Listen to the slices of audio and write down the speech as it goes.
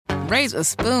raise a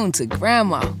spoon to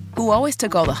Grandma, who always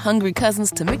took all the hungry cousins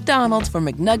to McDonald's for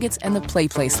McNuggets and the Play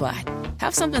Slide.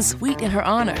 Have something sweet in her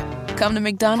honor. Come to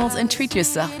McDonald's and treat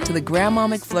yourself to the Grandma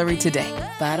McFlurry today.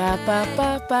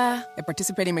 Ba-da-ba-ba-ba. At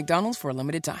participating McDonald's for a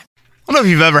limited time. I don't know if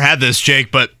you've ever had this,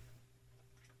 Jake, but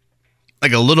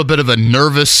like a little bit of a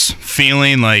nervous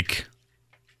feeling like,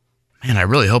 man, I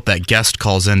really hope that guest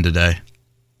calls in today.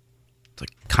 It's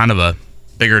like kind of a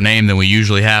bigger name than we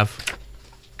usually have.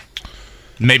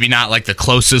 Maybe not like the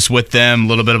closest with them, a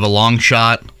little bit of a long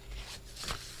shot.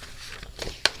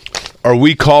 Are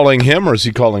we calling him or is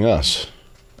he calling us?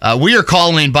 We are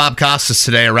calling Bob Costas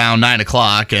today around 9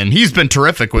 o'clock, and he's been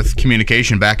terrific with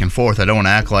communication back and forth. I don't want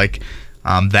to act like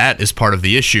that is part of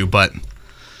the issue, but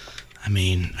I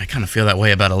mean, I kind of feel that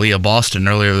way about Aaliyah Boston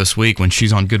earlier this week when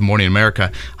she's on Good Morning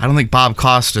America. I don't think Bob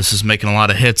Costas is making a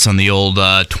lot of hits on the old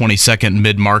 20-second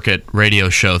mid-market radio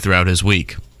show throughout his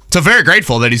week. So very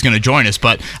grateful that he's going to join us,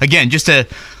 but again, just a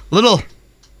little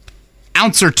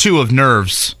ounce or two of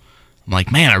nerves. I'm like,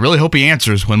 man, I really hope he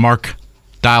answers when Mark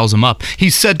dials him up.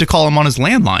 He's said to call him on his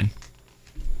landline.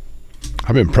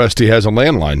 I'm impressed he has a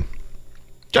landline.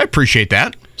 I appreciate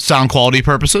that. Sound quality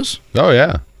purposes. Oh,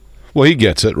 yeah. Well, he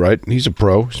gets it, right? He's a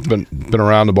pro. He's been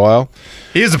around a while.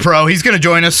 He is a pro. He's going to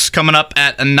join us coming up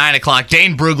at 9 o'clock.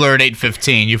 Dane Brugler at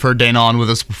 8:15. You've heard Dane on with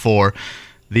us before.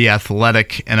 The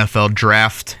Athletic NFL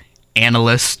draft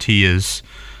analyst. He is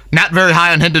not very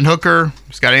high on Hendon Hooker.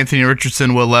 He's got Anthony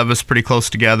Richardson, Will Levis pretty close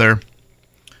together.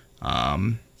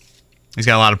 He's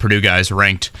got a lot of Purdue guys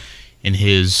ranked in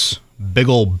his big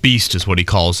old beast is what he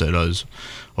calls it.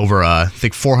 Over, I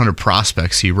think, 400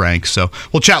 prospects he ranks. So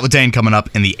we'll chat with Dane coming up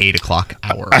in the 8 o'clock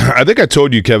hour. I think I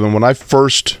told you, Kevin, when my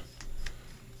first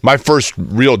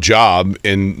real job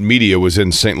in media was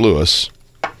in St. Louis.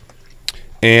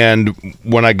 And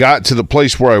when I got to the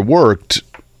place where I worked,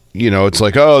 it's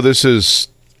like, oh, this is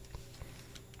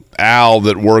Al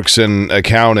that works in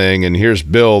accounting, and here's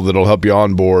Bill that'll help you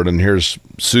on board, and here's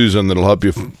Susan that'll help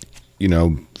you,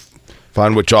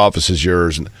 find which office is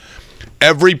yours. And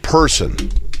every person,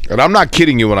 and I'm not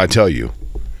kidding you when I tell you,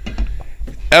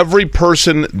 every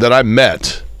person that I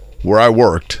met where I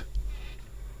worked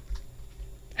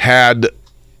had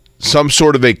some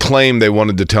sort of a claim they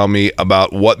wanted to tell me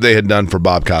about what they had done for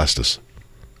Bob Costas.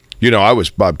 I was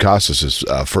Bob Costas'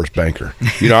 first banker.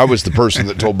 I was the person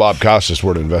that told Bob Costas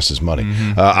where to invest his money.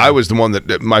 Mm-hmm. I was the one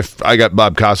I got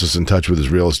Bob Costas in touch with his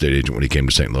real estate agent when he came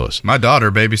to St. Louis. My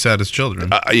daughter babysat his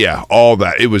children. Yeah, all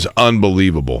that. It was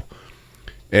unbelievable.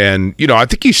 And, I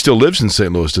think he still lives in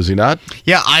St. Louis, does he not?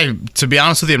 Yeah, to be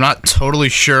honest with you, I'm not totally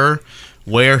sure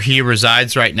where he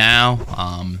resides right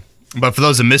now. But for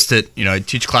those that missed it, I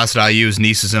teach class at IU. His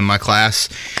niece is in my class.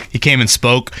 He came and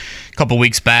spoke a couple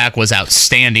weeks back, was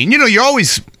outstanding. You're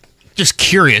always just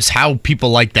curious how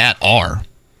people like that are,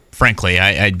 frankly.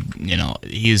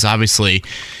 He's obviously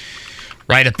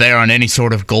right up there on any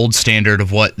sort of gold standard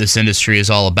of what this industry is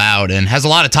all about, and has a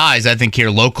lot of ties, I think, here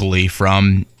locally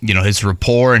from, his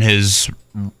rapport and his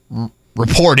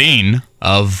reporting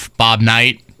of Bob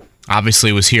Knight.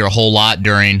 Obviously was here a whole lot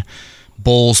during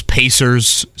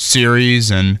Bulls-Pacers series,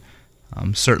 and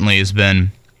certainly has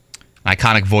been an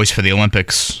iconic voice for the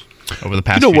Olympics over the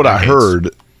past few decades. I heard,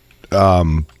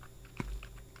 and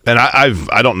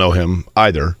I don't know him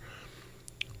either.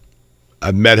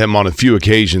 I've met him on a few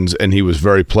occasions, and he was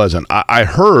very pleasant. I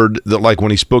heard that, like, when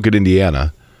he spoke at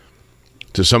Indiana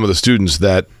to some of the students,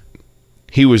 that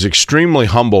he was extremely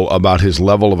humble about his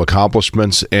level of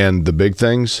accomplishments and the big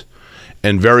things,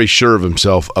 and very sure of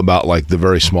himself about, like, the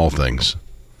very small things.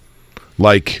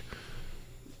 Like,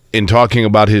 in talking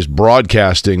about his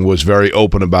broadcasting, was very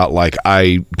open about, like,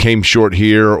 I came short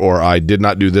here, or I did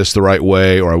not do this the right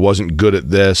way, or I wasn't good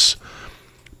at this.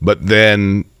 But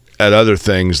then at other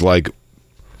things, like,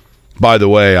 by the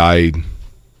way, I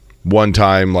one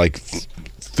time, like,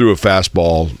 threw a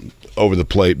fastball over the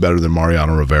plate better than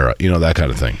Mariano Rivera, that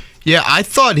kind of thing. Yeah, I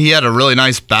thought he had a really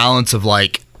nice balance of,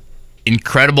 like,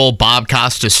 incredible Bob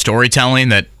Costas storytelling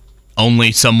that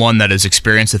only someone that has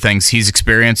experienced the things he's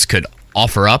experienced could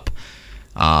offer up,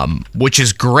 which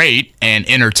is great and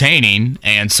entertaining,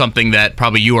 and something that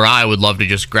probably you or I would love to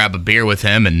just grab a beer with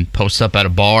him and post up at a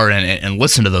bar and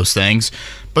listen to those things.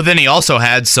 But then he also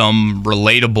had some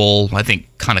relatable, I think,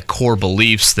 kind of core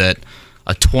beliefs that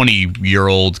a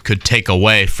 20-year-old could take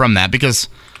away from that, because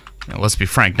let's be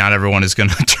frank, not everyone is going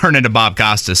to turn into Bob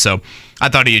Costas. So I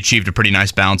thought he achieved a pretty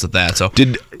nice balance at that. So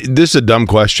this is a dumb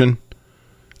question.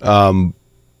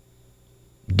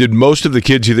 Did most of the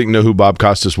kids you think know who Bob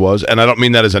Costas was? And I don't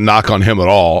mean that as a knock on him at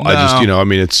all. No. I just,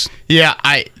 it's... Yeah,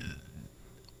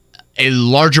 a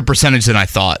larger percentage than I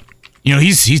thought.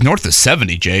 He's north of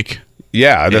 70, Jake.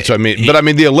 Yeah, that's what I mean. But I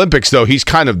mean, the Olympics, though, he's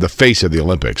kind of the face of the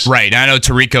Olympics. Right. I know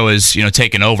Tirico is,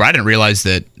 taken over. I didn't realize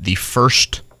that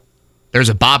there's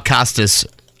a Bob Costas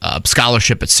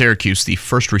scholarship at Syracuse. The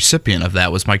first recipient of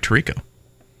that was Mike Tirico.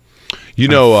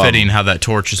 Fitting how that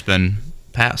torch has been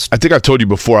passed. I think I've told you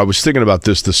before, I was thinking about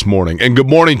this morning. And good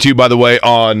morning to you, by the way,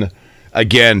 on,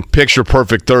 again, Picture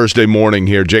Perfect Thursday morning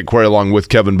here. Jake Query along with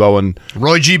Kevin Bowen.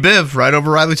 Roy G. Biv, right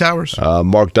over Riley Towers.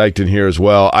 Mark Dykton here as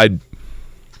well.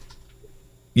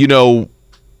 When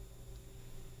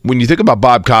you think about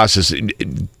Bob Costas,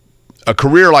 a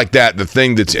career like that, the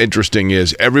thing that's interesting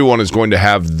is everyone is going to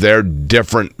have their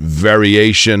different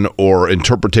variation or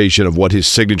interpretation of what his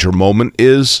signature moment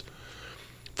is.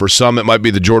 For some, it might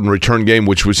be the Jordan return game,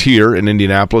 which was here in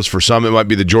Indianapolis. For some, it might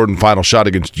be the Jordan final shot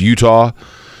against Utah.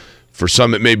 For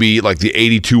some, it may be like the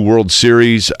 82 World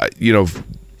Series.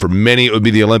 For many, it would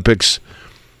be the Olympics.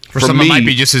 For some, it might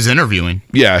be just his interviewing.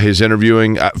 Yeah, his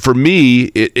interviewing. For me,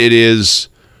 it is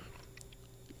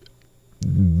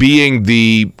being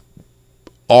the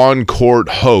on-court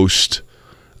host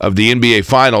of the NBA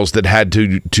Finals that had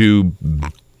to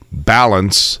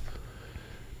balance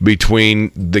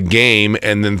between the game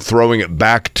and then throwing it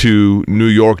back to New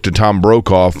York to Tom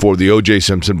Brokaw for the O.J.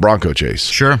 Simpson Bronco chase.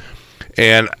 Sure.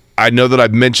 And I know that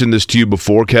I've mentioned this to you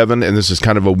before, Kevin, and this is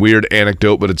kind of a weird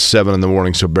anecdote, but it's 7 in the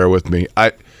morning, so bear with me.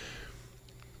 I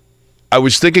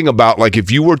was thinking about, like,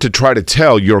 if you were to try to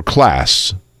tell your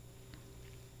class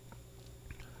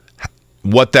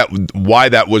why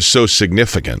that was so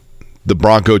significant, the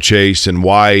Bronco chase, and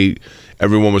why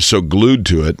everyone was so glued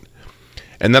to it.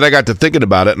 And then I got to thinking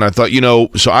about it, and I thought,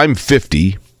 so I'm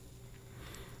 50.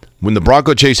 When the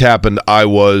Bronco chase happened, I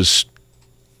was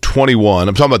 21.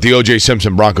 I'm talking about the O.J.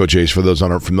 Simpson Bronco chase, for those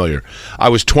that aren't familiar. I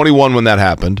was 21 when that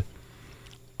happened.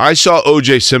 I saw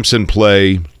O.J. Simpson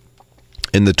play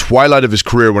in the twilight of his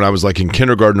career when I was like in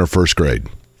kindergarten or first grade,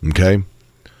 okay?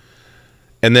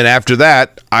 And then after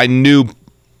that, I knew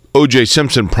O.J.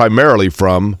 Simpson primarily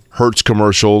from Hertz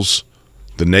commercials,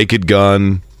 The Naked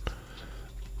Gun,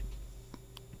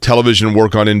 television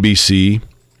work on NBC,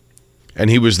 and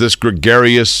he was this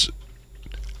gregarious,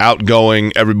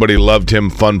 outgoing, everybody loved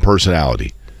him, fun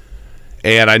personality.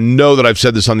 And I know that I've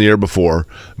said this on the air before,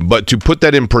 but to put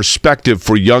that in perspective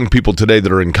for young people today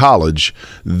that are in college,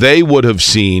 they would have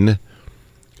seen,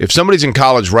 if somebody's in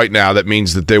college right now, that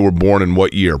means that they were born in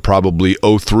what year? Probably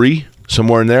 03,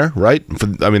 somewhere in there, right?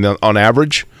 On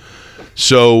average.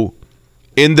 So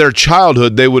in their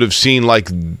childhood, they would have seen like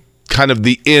kind of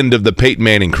the end of the Peyton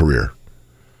Manning career.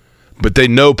 But they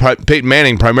know Peyton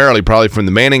Manning primarily probably from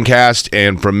the Manning cast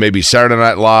and from maybe Saturday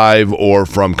Night Live or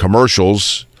from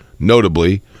commercials,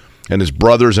 notably, and his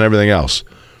brothers and everything else.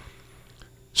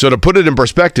 So to put it in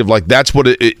perspective, like that's what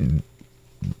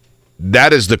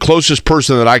that is the closest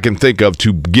person that I can think of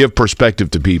to give perspective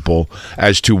to people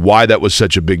as to why that was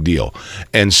such a big deal.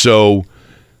 And so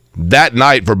that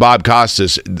night for Bob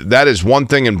Costas, that is one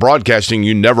thing in broadcasting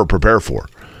you never prepare for.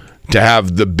 To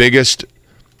have the biggest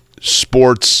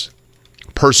sports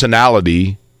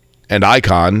personality and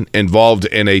icon involved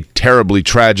in a terribly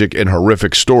tragic and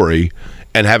horrific story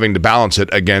and having to balance it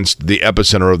against the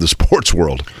epicenter of the sports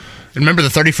world. Remember the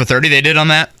 30 for 30 they did on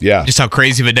that? Yeah. Just how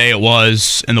crazy of a day it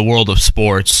was in the world of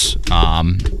sports.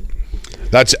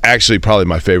 That's actually probably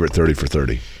my favorite 30 for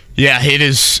 30. Yeah, it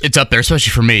is. It's up there,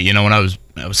 especially for me. When I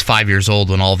was 5 years old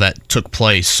when all that took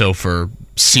place. So for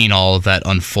seeing all of that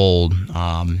unfold,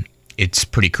 it's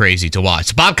pretty crazy to watch.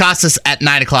 So Bob Costas at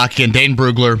 9 o'clock again. Dane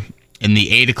Brugler in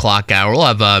the 8 o'clock hour.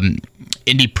 We'll have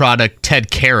Indy product Ted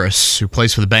Karras, who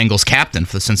plays for the Bengals, captain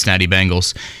for the Cincinnati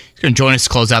Bengals. He's going to join us to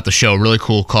close out the show. Really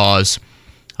cool cause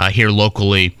here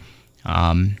locally.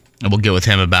 And we'll get with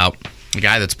him about a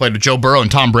guy that's played with Joe Burrow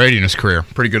and Tom Brady in his career.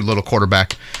 Pretty good little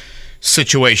quarterback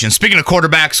situation. Speaking of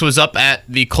quarterbacks, was up at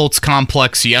the Colts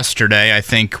complex yesterday. I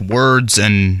think words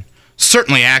and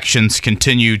certainly actions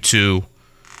continue to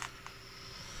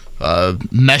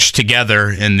mesh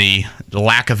together in the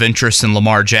lack of interest in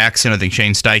Lamar Jackson. I think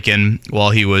Shane Steichen,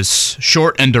 while he was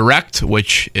short and direct,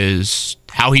 which is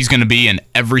how he's going to be in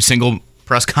every single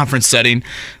press conference setting,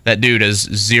 that dude has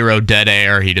zero dead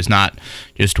air. He does not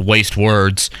just waste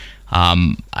words.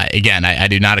 I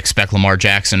do not expect Lamar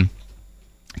Jackson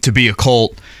to be a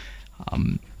Colt.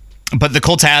 But the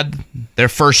Colts had their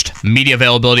first media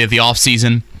availability of the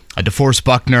offseason. DeForest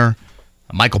Buckner,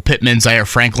 Michael Pittman, Zaire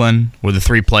Franklin were the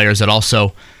three players that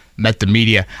also met the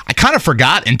media. I kind of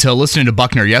forgot until listening to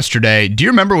Buckner yesterday. Do you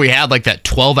remember we had like that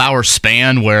 12-hour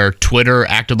span where Twitter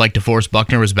acted like DeForest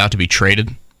Buckner was about to be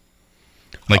traded?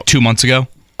 Like 2 months ago?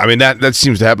 I mean, that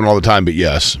seems to happen all the time, but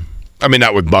yes. I mean,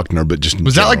 not with Buckner, but just in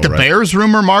Was general, that like the right? Bears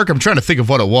rumor, Mark? I'm trying to think of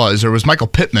what it was. Or was Michael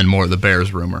Pittman more the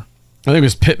Bears rumor? I think it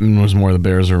was Pittman was more the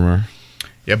Bears rumor.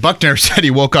 Yeah, Buckner said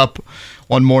he woke up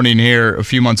one morning here a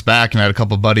few months back and had a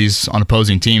couple of buddies on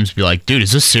opposing teams be like, dude,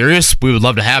 is this serious? We would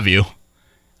love to have you.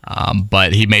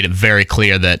 But he made it very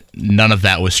clear that none of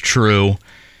that was true.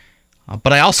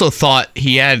 But I also thought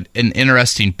he had an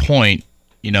interesting point.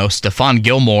 You know, Stephon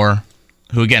Gilmore,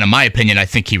 who, again, in my opinion, I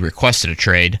think he requested a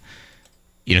trade.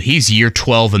 You know, he's year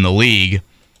 12 in the league.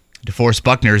 DeForest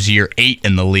Buckner's year 8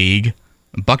 in the league.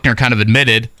 Buckner kind of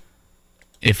admitted,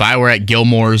 if I were at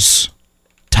Gilmore's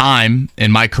time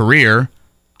in my career,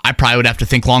 I probably would have to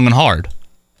think long and hard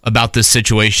about this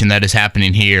situation that is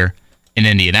happening here in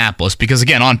Indianapolis. Because,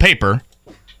 again, on paper,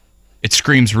 it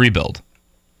screams rebuild.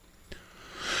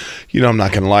 You know, I'm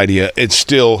not going to lie to you. It's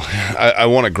still, I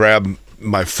want to grab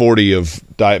my 40 of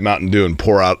Diet Mountain Dew and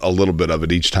pour out a little bit of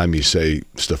it each time you say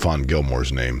Stephon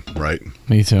Gilmore's name, right?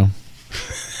 Me too.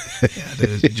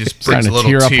 It just brings a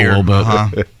little tear up a tear. little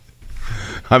bit.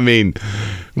 I mean,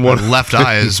 My left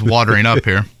eye is watering up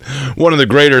here. one of the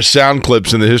greater sound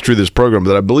clips in the history of this program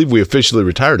that I believe we officially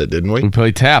retired it, didn't we? We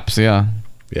play taps, yeah.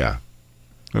 Yeah.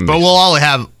 But we'll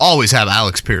always have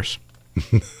Alex Pierce.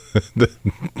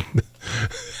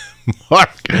 Mark,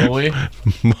 Will we?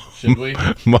 Should we?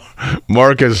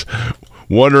 Mark is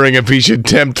wondering if he should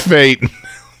tempt fate.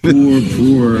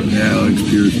 Poor Alex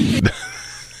Pierce.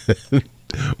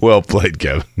 Well played,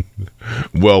 Kevin.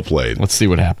 Well played. Let's see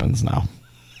what happens now.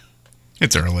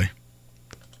 It's early.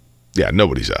 Yeah,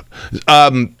 nobody's up.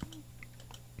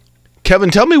 Kevin,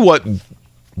 tell me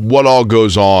what all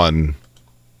goes on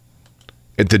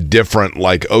at the different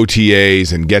like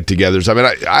OTAs and get-togethers. I mean,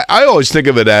 I always think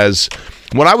of it as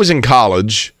when I was in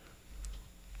college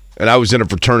and I was in a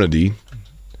fraternity,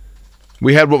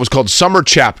 we had what was called summer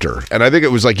chapter. And I think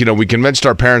it was like, you know, we convinced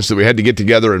our parents that we had to get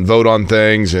together and vote on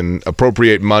things and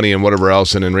appropriate money and whatever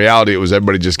else. And in reality, it was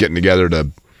everybody just getting together to,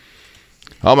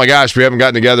 oh my gosh, we haven't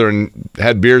gotten together and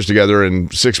had beers together in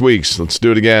 6 weeks. Let's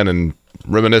do it again and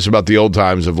reminisce about the old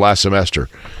times of last semester.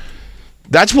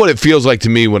 That's what it feels like to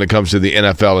me when it comes to the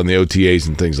NFL and the OTAs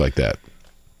and things like that.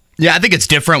 Yeah, I think it's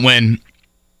different when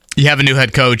you have a new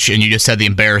head coach and you just had the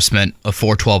embarrassment of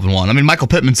 4-12-1. I mean, Michael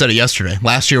Pittman said it yesterday.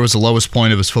 Last year was the lowest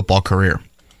point of his football career.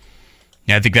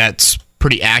 Yeah, I think that's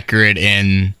pretty accurate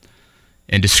in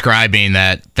describing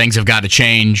that things have got to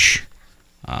change.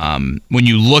 When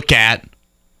you look at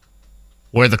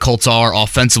where the Colts are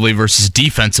offensively versus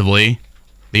defensively,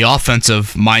 the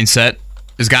offensive mindset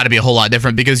has got to be a whole lot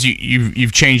different because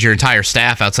you've changed your entire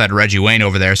staff outside of Reggie Wayne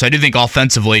over there. So I do think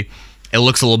offensively it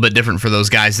looks a little bit different for those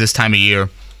guys this time of year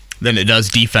than it does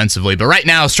defensively. But right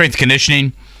now, strength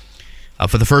conditioning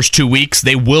for the first 2 weeks.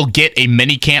 They will get a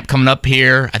mini camp coming up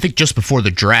here, I think just before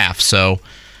the draft, so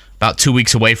about 2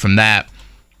 weeks away from that.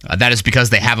 That is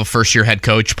because they have a first-year head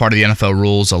coach. Part of the NFL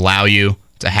rules allow you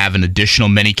to have an additional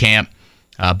mini camp.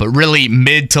 But really,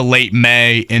 mid to late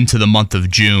May into the month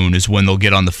of June is when they'll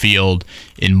get on the field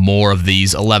in more of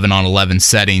these 11-on-11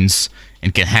 settings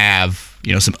and can have,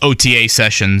 you know, some OTA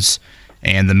sessions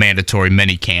and the mandatory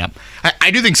mini camp. I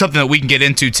do think something that we can get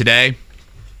into today,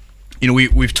 you know,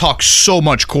 we've talked so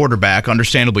much quarterback,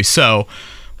 understandably so,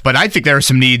 but I think there are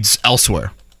some needs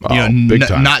elsewhere. Oh, you know, big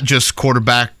time. Not just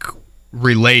quarterback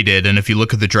related. And if you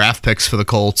look at the draft picks for the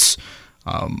Colts,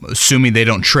 assuming they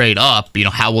don't trade up, you know,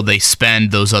 how will they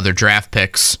spend those other draft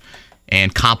picks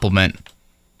and complement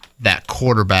that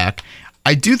quarterback?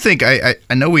 I do think, I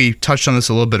know we touched on this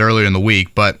a little bit earlier in the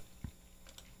week, but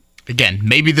again,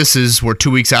 maybe we're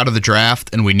 2 weeks out of the draft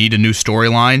and we need a new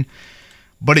storyline,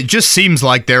 but it just seems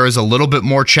like there is a little bit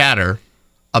more chatter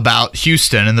about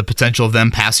Houston and the potential of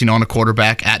them passing on a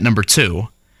quarterback at number 2.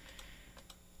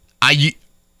 I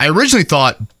originally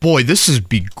thought, boy, this would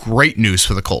be great news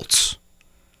for the Colts.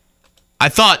 I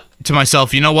thought to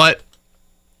myself, you know what?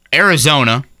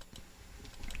 Arizona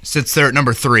sits there at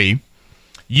number 3.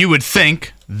 You would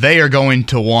think they are going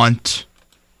to want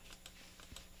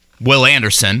Will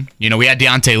Anderson. You know, we had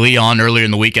Deontay Lee on earlier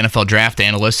in the week, NFL draft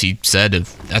analyst. He said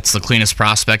if that's the cleanest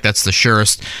prospect, that's the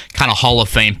surest kind of Hall of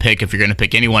Fame pick if you're going to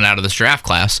pick anyone out of this draft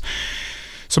class.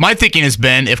 So my thinking has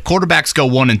been if quarterbacks go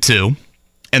 1 and 2,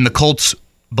 and the Colts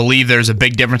believe there's a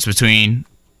big difference between,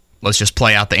 let's just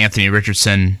play out the Anthony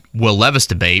Richardson, Will Levis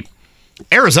debate,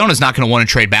 Arizona's not going to want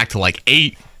to trade back to like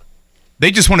 8.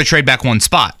 They just want to trade back one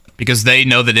spot because they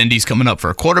know that Indy's coming up for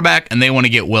a quarterback and they want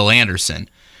to get Will Anderson.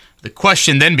 The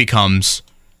question then becomes,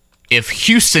 if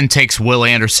Houston takes Will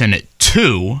Anderson at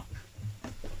 2,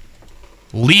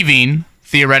 leaving,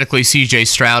 theoretically, C.J.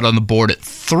 Stroud on the board at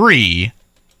 3,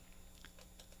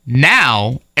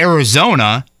 now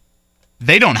Arizona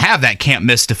they don't have that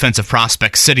can't-miss defensive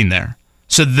prospect sitting there.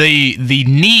 So the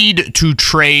need to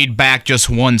trade back just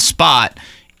one spot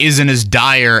isn't as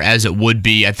dire as it would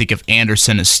be, I think, if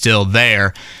Anderson is still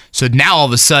there. So now all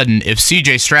of a sudden, if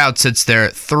C.J. Stroud sits there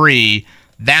at 3,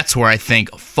 that's where I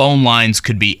think phone lines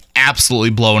could be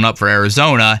absolutely blowing up for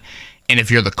Arizona. And if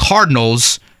you're the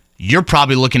Cardinals, you're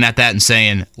probably looking at that and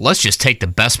saying, let's just take the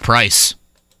best price.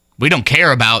 We don't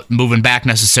care about moving back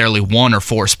necessarily 1 or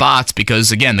 4 spots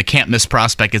because, again, the can't-miss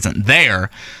prospect isn't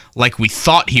there like we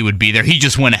thought he would be there. He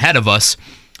just went ahead of us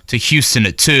to Houston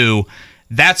at 2.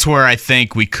 That's where I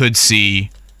think we could see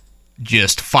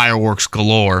just fireworks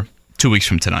galore 2 weeks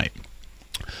from tonight.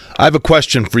 I have a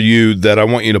question for you that I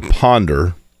want you to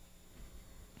ponder,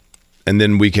 and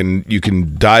then you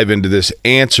can dive into this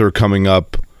answer coming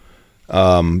up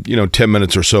 10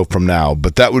 minutes or so from now.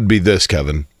 But that would be this,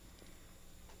 Kevin.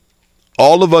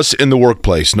 All of us in the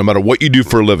workplace, no matter what you do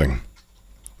for a living,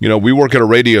 we work at a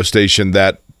radio station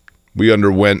that we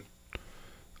underwent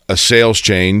a sales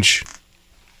change,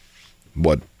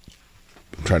 I'm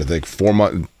trying to think,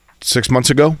 6 months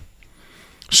ago?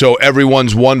 So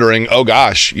everyone's wondering, oh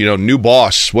gosh, new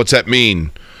boss, what's that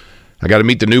mean? I got to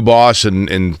meet the new boss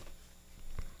and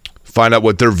find out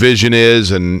what their vision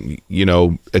is and,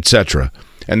 et cetera.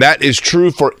 And that is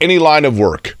true for any line of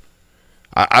work.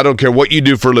 I don't care what you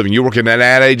do for a living. You work in an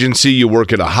ad agency, you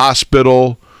work at a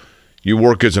hospital, you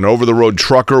work as an over-the-road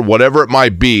trucker, whatever it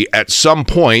might be, at some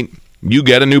point, you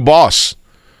get a new boss.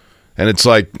 And it's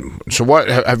like, so what?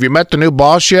 Have you met the new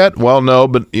boss yet? Well, no,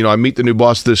 but, I meet the new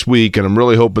boss this week, and I'm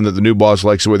really hoping that the new boss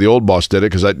likes the way the old boss did it,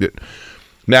 because I did.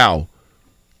 Now,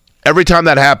 every time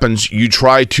that happens, you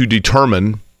try to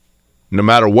determine, no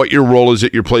matter what your role is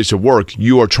at your place of work,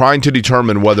 you are trying to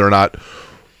determine whether or not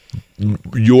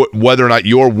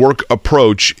your work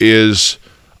approach is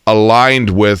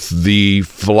aligned with the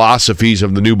philosophies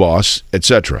of the new boss,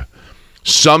 etc.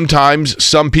 Sometimes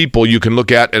some people you can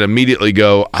look at and immediately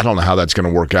go, I don't know how that's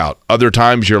going to work out. Other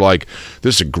times you're like,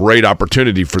 this is a great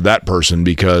opportunity for that person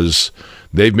because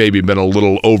they've maybe been a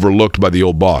little overlooked by the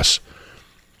old boss.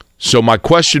 So my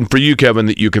question for you, Kevin,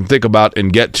 that you can think about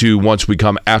and get to once we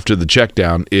come after the check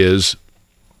down is,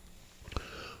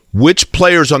 which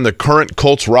players on the current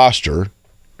Colts roster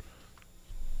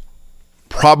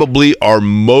probably are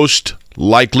most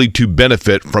likely to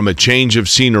benefit from a change of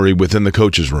scenery within the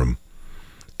coach's room?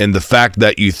 And the fact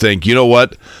that you think, you know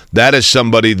what, that is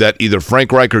somebody that either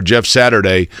Frank Reich or Jeff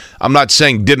Saturday, I'm not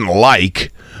saying didn't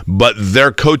like, but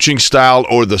their coaching style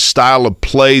or the style of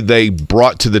play they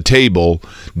brought to the table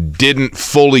didn't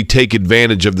fully take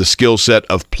advantage of the skill set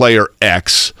of player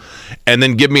X. And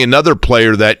then give me another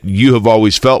player that you have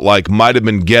always felt like might have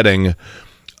been getting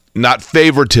not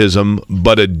favoritism,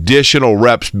 but additional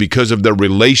reps because of their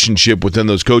relationship within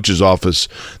those coaches' office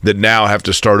that now have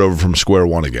to start over from square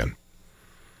one again.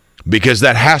 Because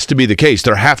that has to be the case.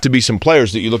 There have to be some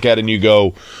players that you look at and you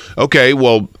go, okay,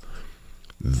 well,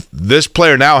 this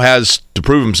player now has to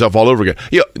prove himself all over again.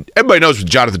 Everybody knows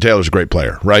Jonathan Taylor's a great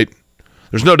player, right?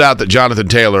 There's no doubt that Jonathan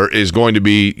Taylor is going to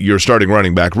be your starting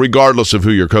running back, regardless of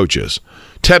who your coach is.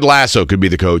 Ted Lasso could be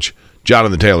the coach.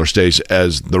 Jonathan Taylor stays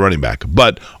as the running back.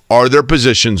 But are there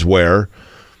positions where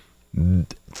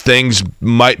things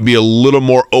might be a little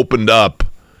more opened up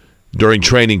during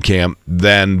training camp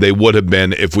than they would have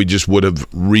been if we just would have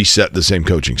reset the same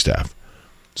coaching staff?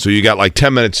 So you got like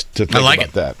 10 minutes to think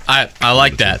about that. I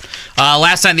like that.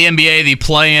 Last night in the NBA, the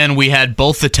play-in, we had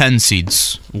both the 10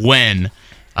 seeds win.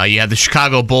 You had the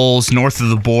Chicago Bulls north of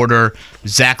the border.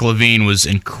 Zach LaVine was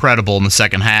incredible in the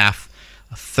second half.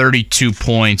 32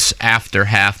 points after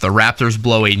half. The Raptors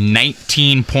blow a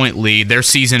 19-point lead. Their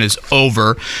season is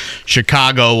over.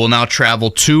 Chicago will now travel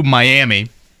to Miami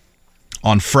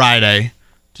on Friday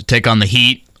to take on the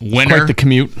Heat. Winner. Quite the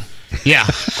commute. Yeah,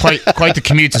 quite the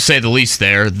commute to say the least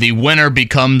there. The winner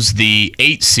becomes the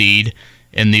 8 seed,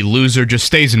 and the loser just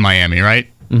stays in Miami, right?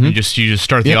 Mm-hmm. You just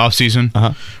start the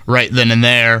offseason right then and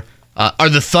there. Are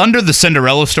the Thunder the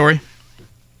Cinderella story?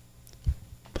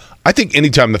 I think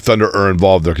anytime the Thunder are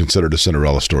involved, they're considered a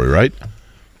Cinderella story, right?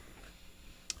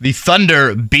 The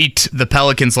Thunder beat the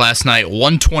Pelicans last night,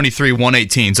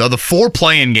 123-118. So the 4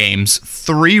 play-in games,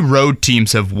 3 road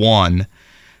teams have won.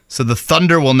 So the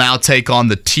Thunder will now take on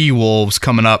the T-Wolves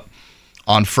coming up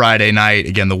on Friday night.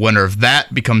 Again, the winner of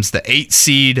that becomes the 8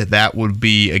 seed. That would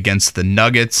be against the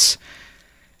Nuggets.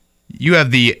 You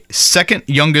have the second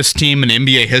youngest team in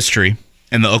NBA history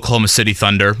in the Oklahoma City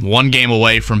Thunder, 1 game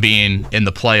away from being in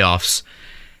the playoffs.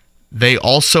 They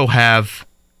also have,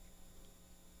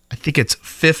 I think it's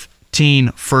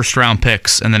 15 first-round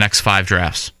picks in the next 5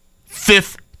 drafts.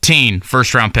 15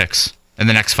 first-round picks in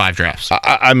the next 5 drafts.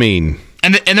 I mean,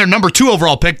 And their number 2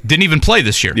 overall pick didn't even play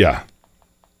this year. Yeah.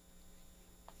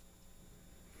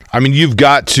 I mean, you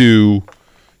got to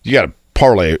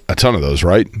parlay a ton of those,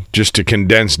 right? Just to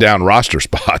condense down roster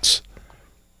spots.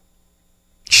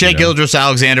 Shea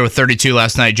Gilgeous-Alexander with 32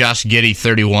 last night. Josh Giddey,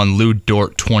 31. Lou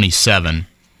Dort, 27.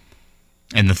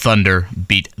 And the Thunder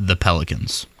beat the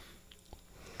Pelicans.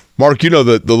 Mark, you know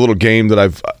the little game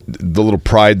that the little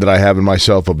pride that I have in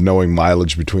myself of knowing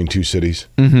mileage between two cities?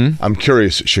 Mm-hmm. I'm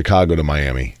curious, Chicago to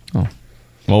Miami. Oh.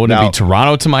 Well, wouldn't it be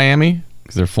Toronto to Miami?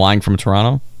 Because they're flying from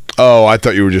Toronto? Oh, I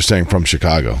thought you were just saying from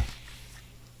Chicago.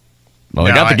 Well,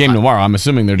 they got the game tomorrow. I'm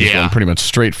assuming they're just going pretty much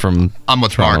straight from I'm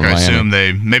with Toronto Mark. I to Miami.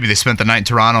 assume maybe they spent the night in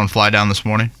Toronto and fly down this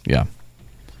morning. Yeah.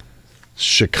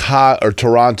 Chicago or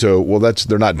Toronto, well,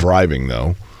 they're not driving,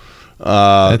 though.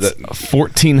 That's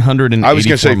 1,484 I was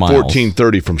going to say miles.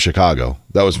 1430 from Chicago.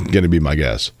 That was going to be my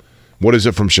guess. What is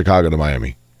it from Chicago to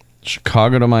Miami?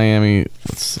 Chicago to Miami,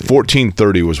 let's see.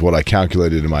 1430 was what I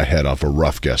calculated in my head off a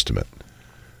rough guesstimate.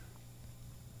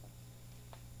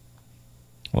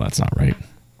 Well, that's not right.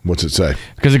 What's it say?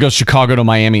 Because it goes Chicago to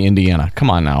Miami, Indiana.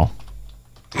 Come on now.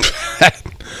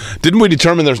 Didn't we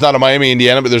determine there's not a Miami,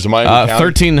 Indiana, but there's a Miami County?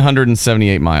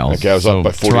 1,378 miles. Okay, I was up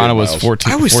by 48 Toronto was miles.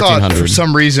 14. I always thought for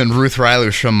some reason Ruth Riley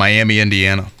was from Miami,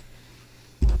 Indiana.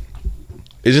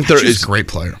 Isn't there? She's a great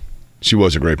player. She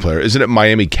was a great player. Isn't it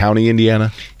Miami County,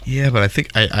 Indiana? Yeah, but I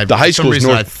think The high school reason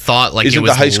North. I thought like isn't it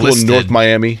was the high school listed, in North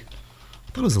Miami?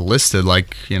 I thought it was listed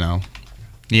like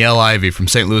Niele Ivey from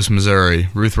St. Louis, Missouri.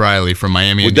 Ruth Riley from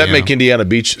Miami, Would Indiana. that make Indiana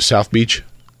Beach South Beach?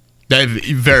 That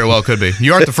very well could be.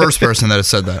 You aren't the first person that has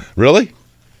said that. Really?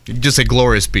 Just a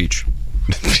glorious beach.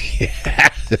 Yeah.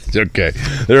 Okay.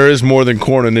 There is more than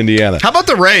corn in Indiana. How about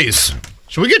the Rays?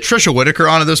 Should we get Trisha Whitaker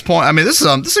on at this point? I mean, this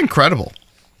is incredible.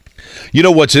 You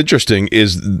know what's interesting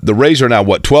is the Rays are now,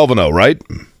 12-0, right?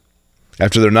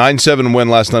 After their 9-7 win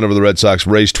last night over the Red Sox,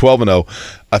 Rays 12-0,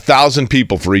 1,000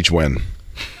 people for each win.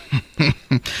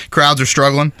 Crowds are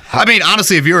struggling. I mean,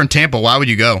 honestly, if you're in Tampa, why would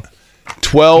you go?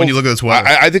 12. When you look at this weather.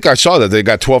 I think I saw that. They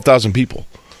got 12,000 people.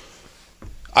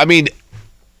 I mean,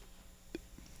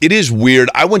 it is weird.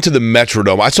 I went to the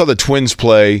Metrodome. I saw the Twins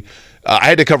play. I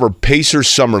had to cover Pacers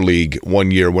Summer League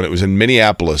one year when it was in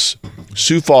Minneapolis.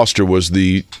 Sue Foster was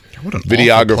the What an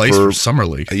videographer. awful place for Summer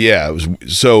League. Yeah, it was.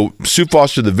 So Sue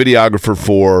Foster, the videographer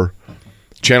for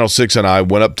Channel 6, and I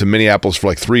went up to Minneapolis for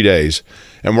like 3 days,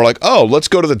 and we're like, oh, let's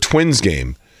go to the Twins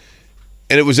game.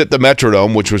 And it was at the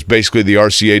Metrodome, which was basically the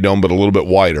RCA Dome, but a little bit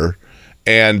wider.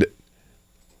 And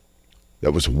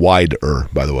that was wider,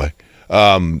 by the way.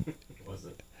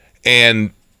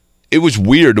 And it was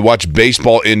weird to watch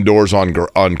baseball indoors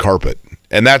on carpet.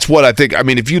 And that's what I think. I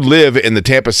mean, if you live in the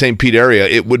Tampa-St. Pete area,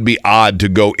 it would be odd to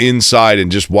go inside and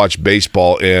just watch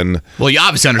baseball in Well, you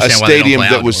obviously a understand why they don't stadium play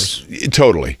that outdoors. was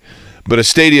totally. But a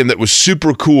stadium that was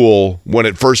super cool when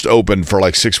it first opened for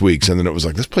like 6 weeks. And then it was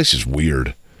like, this place is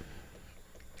weird.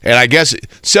 And I guess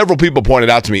several people pointed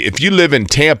out to me, if you live in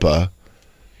Tampa,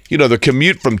 the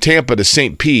commute from Tampa to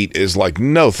St. Pete is like,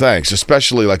 no thanks,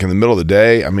 especially like in the middle of the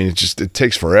day. I mean, it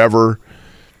takes forever.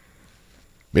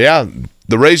 Yeah,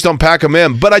 the Rays don't pack them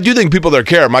in, but I do think people there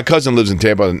care. My cousin lives in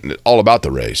Tampa and all about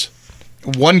the Rays.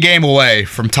 One game away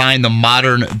from tying the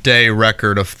modern day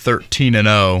record of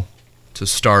 13-0 to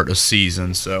start a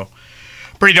season. So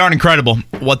pretty darn incredible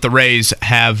what the Rays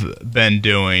have been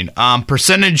doing.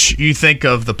 Percentage you think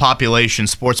of the population,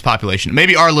 sports population,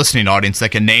 maybe our listening audience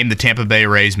that can name the Tampa Bay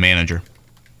Rays manager?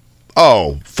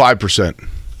 Oh, 5%.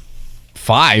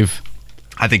 5?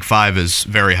 I think 5 is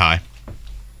very high.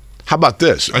 How about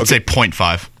this? I'd say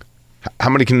 0.5. How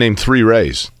many can name 3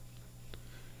 Rays?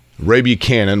 Ray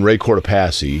Buchanan, Ray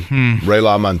Cortopassi, Ray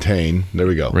LaMontagne. There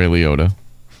we go. Ray Liotta.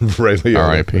 Ray Liotta.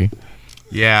 R.I.P.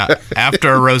 Yeah,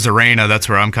 after Rosarena, that's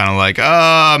where I'm kind of like,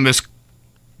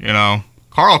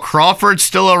 Carl Crawford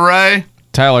still a Ray?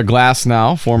 Tyler Glass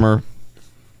now, former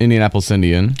Indianapolis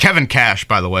Indian. Kevin Cash,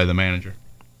 by the way, the manager.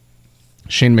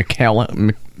 Shane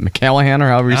McCallahan, or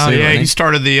however you say it. He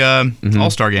started the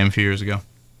All-Star game a few years ago.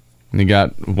 And you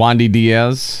got Wandy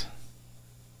Diaz.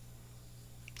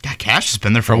 God, Cash has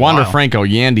been there for Or a while. Wander Franco,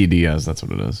 Yandy Diaz, that's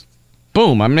what it is.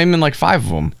 Boom, I'm naming like 5 of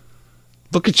them.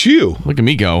 Look at you. Look at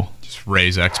me go. Just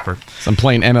Rays expert. I'm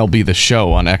playing MLB The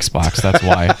Show on Xbox, that's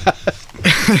why.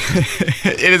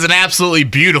 It is an absolutely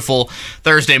beautiful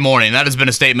Thursday morning. That has been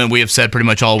a statement we have said pretty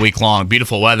much all week long.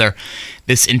 Beautiful weather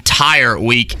this entire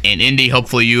week in Indy.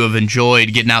 Hopefully you have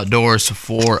enjoyed getting outdoors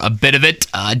for a bit of it.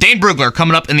 Dane Brugler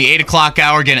coming up in the 8 o'clock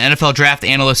hour. Again, NFL draft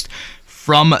analyst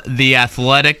from The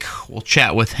Athletic. We'll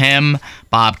chat with him.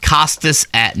 Bob Costas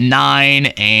at 9.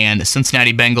 And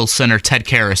Cincinnati Bengals center Ted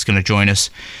Karras going to join us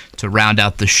to round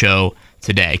out the show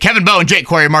today. Kevin Bowe and Jake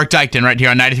Quarry, Mark Dykton right here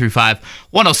on 93.5,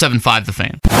 107.5 The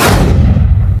Fan.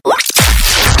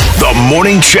 The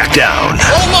Morning Checkdown.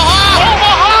 Omaha!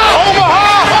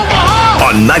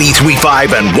 On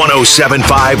 93.5 and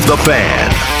 107.5 The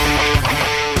Fan.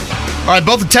 All right,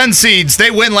 both the 10 seeds, they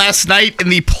win last night in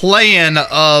the play-in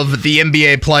of the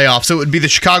NBA playoffs. So it would be the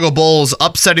Chicago Bulls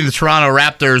upsetting the Toronto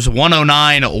Raptors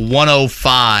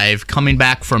 109-105, coming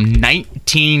back from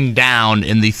 19 down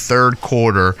in the third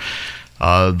quarter.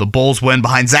 The Bulls win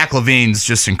behind Zach LaVine's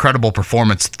just incredible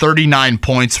performance. 39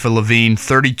 points for LaVine,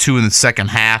 32 in the second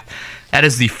half. That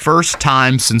is the first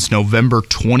time since November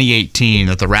 2018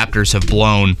 that the Raptors have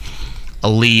blown a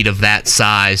lead of that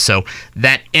size. So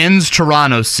that ends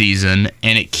Toronto's season,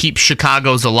 and it keeps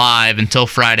Chicago's alive until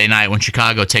Friday night when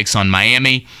Chicago takes on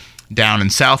Miami down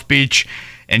in South Beach.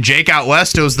 And Jake, out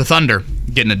west, it was the Thunder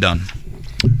getting it done.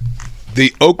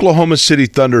 The Oklahoma City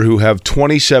Thunder, who have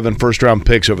 27 first-round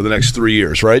picks over the next 3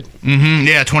 years, right? Mm-hmm.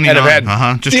 Yeah, 29. And have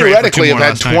had, Just theoretically have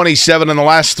had 27 in the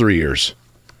last 3 years.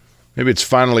 Maybe it's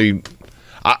finally...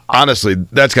 honestly,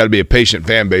 that's got to be a patient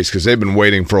fan base because they've been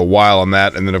waiting for a while on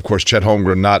that. And then, of course, Chet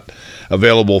Holmgren not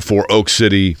available for Oak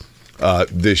City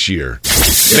this year.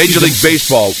 Major League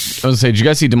Baseball. I was going to say, did you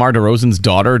guys see DeMar DeRozan's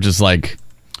daughter just like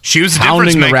she was the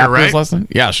difference maker, the Raptors right? last night?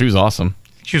 Yeah, she was awesome.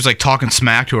 She was like talking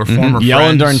smack to her former friends.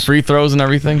 Yelling during free throws and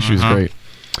everything. She was great.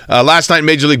 Last night in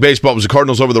Major League Baseball was the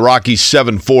Cardinals over the Rockies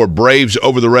 7-4. Braves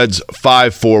over the Reds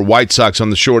 5-4. White Sox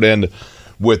on the short end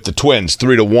with the Twins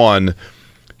 3-1.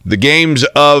 The games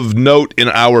of note in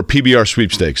our PBR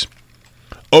sweepstakes.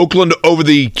 Oakland over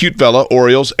the cute fella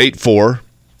Orioles 8-4.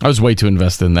 I was way too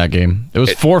invested in that game. It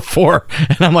was 4-4,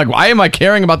 and I'm like, why am I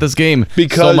caring about this game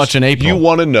so much in April? You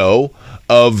want to know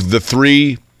of the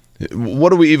three,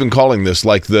 what are we even calling this?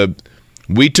 We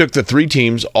took the three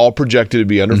teams all projected to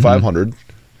be under 500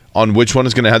 on which one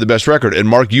is going to have the best record. And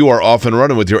Mark, you are off and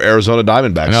running with your Arizona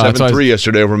Diamondbacks. 7-3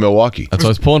 yesterday over Milwaukee. That's why I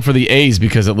was pulling for the A's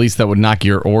because at least that would knock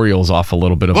your Orioles off a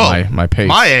little bit of my pace.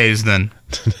 My A's then.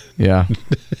 Yeah.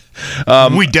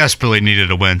 We desperately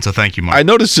needed a win, so thank you, Mark. I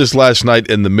noticed this last night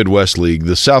in the Midwest League.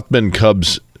 The South Bend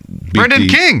Cubs Brendan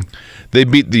King. They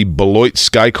beat the Beloit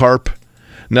Sky Carp.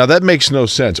 Now, that makes no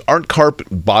sense. Aren't carp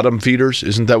bottom feeders?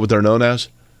 Isn't that what they're known as?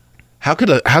 How could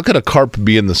a carp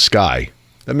be in the sky?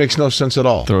 That makes no sense at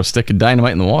all. Throw a stick of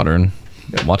dynamite in the water and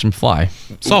watch them fly.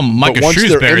 Saw Micah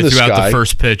Shrewsbury throughout the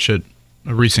first pitch at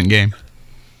a recent game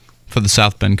for the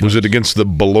South Bend Cubs. Was it against the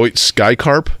Beloit Sky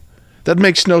Carp? That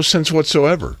makes no sense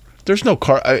whatsoever. There's no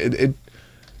carp. I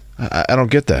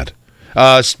don't get that.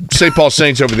 St. Paul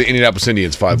Saints over the Indianapolis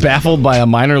Indians 5-1. Baffled by a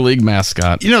minor league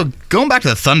mascot. You know, going back to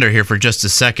the Thunder here for just a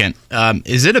second,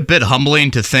 is it a bit humbling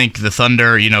to think the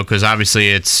Thunder, because obviously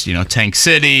it's, Tank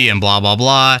City and blah, blah,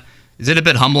 blah. Is it a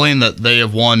bit humbling that they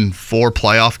have won 4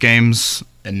 playoff games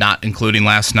and not including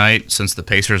last night since the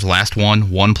Pacers last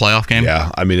won 1 playoff game? Yeah,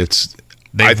 I mean,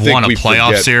 They've won a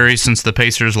playoff series since the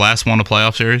Pacers last won a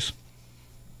playoff series?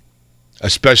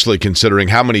 Especially considering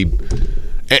how many...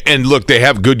 And look, they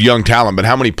have good young talent, but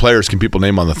how many players can people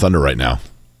name on the Thunder right now?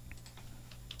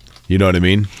 You know what I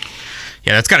mean?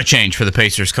 Yeah, that's got to change for the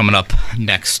Pacers coming up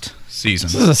next season.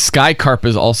 This is a sky carp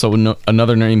is also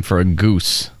another name for a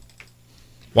goose.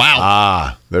 Wow.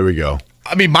 Ah, there we go.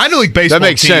 I mean, minor league baseball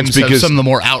teams have some of the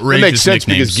more outrageous That makes sense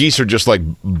nicknames. because geese are just like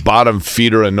bottom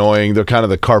feeder annoying. They're kind of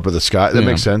the carp of the sky. That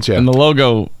makes sense, yeah. And the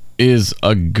logo is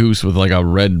a goose with like a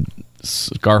red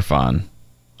scarf on.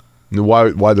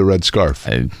 Why the red scarf?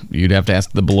 You'd have to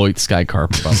ask the Beloit Sky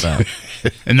Carp about that.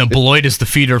 And the Beloit is the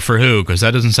feeder for who? Because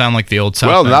that doesn't sound like the old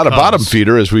South Bend not Cubs. A bottom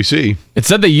feeder, as we see. It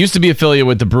said they used to be affiliated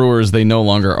with the Brewers. They no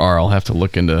longer are. I'll have to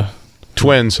look into...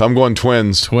 Twins. I'm going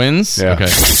Twins. Twins? Yeah. Okay. Give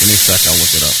me a sec. I'll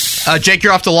look it up. Jake,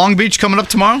 you're off to Long Beach coming up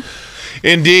tomorrow?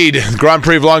 Indeed. The Grand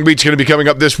Prix of Long Beach is going to be coming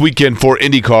up this weekend for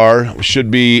IndyCar. Should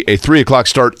be a 3 o'clock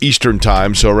start Eastern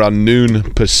time, so around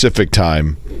noon Pacific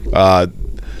time.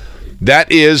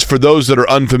 That is, for those that are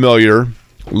unfamiliar,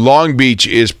 Long Beach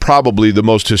is probably the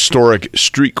most historic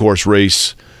street course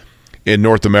race in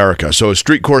North America. So a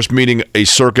street course meaning a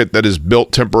circuit that is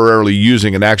built temporarily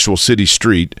using an actual city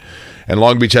street. And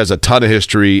Long Beach has a ton of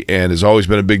history and has always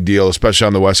been a big deal, especially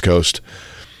on the West Coast.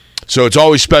 So it's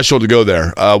always special to go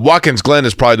there. Watkins Glen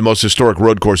is probably the most historic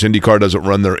road course. IndyCar doesn't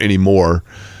run there anymore.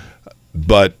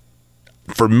 But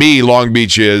for me, Long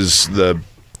Beach is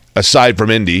aside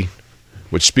from Indy,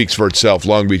 which speaks for itself,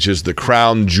 Long Beach is the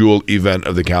crown jewel event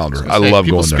of the calendar. I love going there.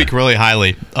 People speak really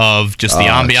highly of just the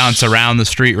ambiance around the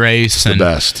street race. It's the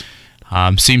best.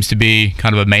 Seems to be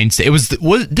kind of a mainstay.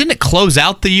 Didn't it close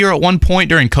out the year at one point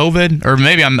during COVID? Or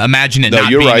maybe I'm imagining it not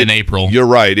being in April. You're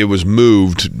right. It was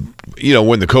moved.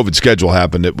 When the COVID schedule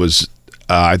happened, it was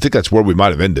I think that's where we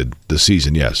might have ended the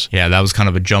season, yes. Yeah, that was kind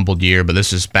of a jumbled year, but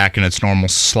this is back in its normal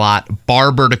slot.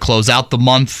 Barber to close out the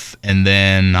month, and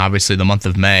then obviously the month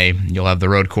of May, you'll have the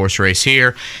road course race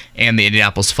here and the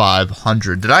Indianapolis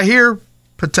 500. Did I hear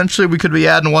potentially we could be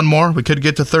adding one more? We could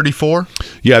get to 34?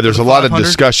 Yeah, there's a lot of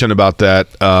discussion about that.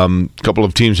 A couple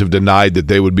of teams have denied that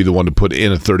they would be the one to put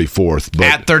in a 34th. But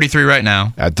at 33 right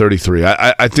now. At 33.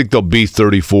 I think they'll be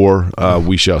 34.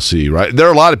 We shall see, right? There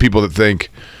are a lot of people that think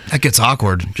that gets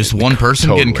awkward. Just one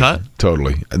person getting cut?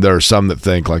 Totally. And there are some that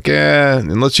think like,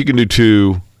 unless you can do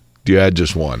two, you add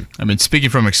just one. I mean, speaking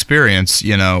from experience,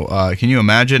 can you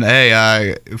imagine?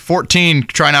 Hey, 14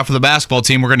 trying out for the basketball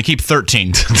team. We're going to keep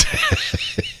 13.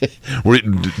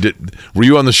 Were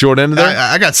you on the short end of that?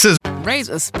 I got scissors. Raise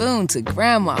a spoon to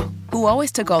Grandma, who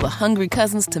always took all the hungry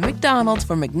cousins to McDonald's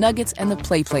for McNuggets and the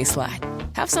Play Slide.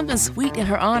 Have something sweet in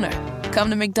her honor. Come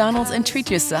to McDonald's and treat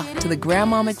yourself to the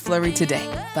Grandma McFlurry today.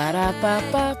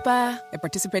 Ba-da-ba-ba-ba. At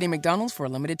participating McDonald's for a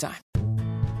limited time.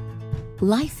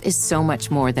 Life is so much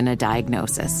more than a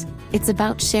diagnosis. It's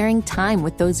about sharing time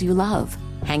with those you love,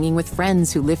 hanging with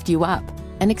friends who lift you up,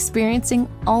 and experiencing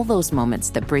all those moments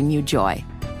that bring you joy.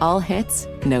 All hits,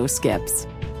 no skips.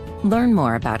 Learn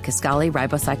more about Kisqali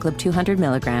Ribociclib 200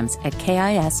 milligrams at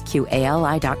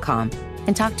KISQALI.com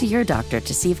and talk to your doctor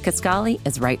to see if Kisqali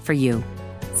is right for you.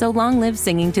 So long live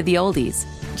singing to the oldies,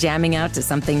 jamming out to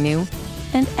something new,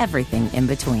 and everything in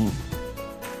between.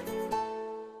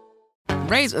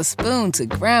 Raise a spoon to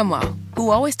Grandma, who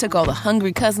always took all the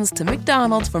hungry cousins to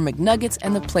McDonald's for McNuggets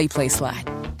and the Play Slide.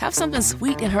 Have something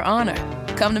sweet in her honor.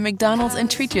 Come to McDonald's and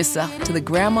treat yourself to the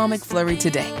Grandma McFlurry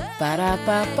today.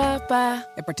 Ba-da-ba-ba-ba.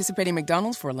 At participating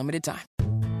McDonald's for a limited time.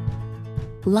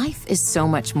 Life is so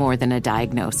much more than a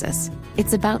diagnosis.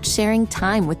 It's about sharing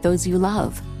time with those you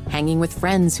love, hanging with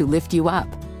friends who lift you up,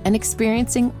 and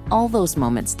experiencing all those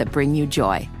moments that bring you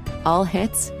joy. All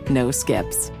hits, no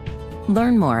skips.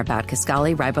 Learn more about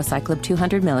Kisqali Ribociclib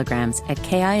 200 milligrams at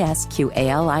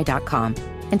KISQALI.com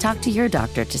and talk to your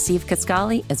doctor to see if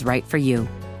Kisqali is right for you.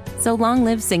 So long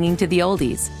live singing to the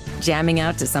oldies, jamming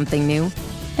out to something new,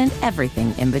 and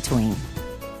everything in between.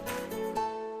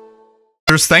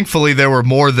 Thankfully, there were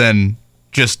more than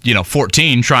just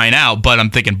 14 trying out, but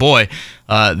I'm thinking, boy,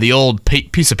 the old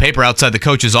piece of paper outside the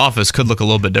coach's office could look a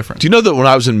little bit different. Do you know that when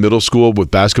I was in middle school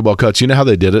with basketball cuts, you know how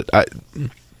they did it?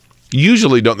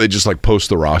 Usually, don't they just post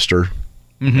the roster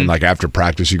and after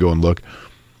practice you go and look?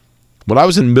 When I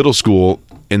was in middle school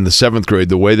in the 7th grade,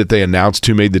 the way that they announced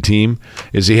who made the team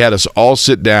is he had us all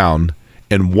sit down,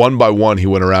 and one by one he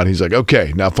went around. He's like,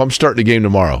 okay, now if I'm starting a game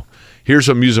tomorrow, here's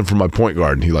what I'm using for my point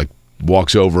guard. And he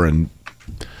walks over and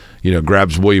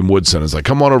grabs William Woodson. It's like,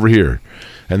 come on over here.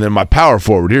 And then my power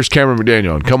forward, here's Cameron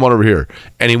McDaniel, and come on over here.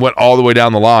 And he went all the way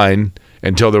down the line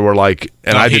until there were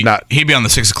He'd be on the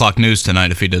 6 o'clock news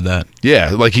tonight if he did that.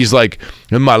 Yeah, he's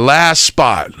in my last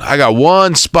spot. I got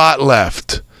one spot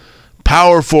left.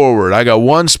 Power forward. I got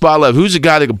one spot left. Who's a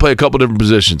guy that can play a couple different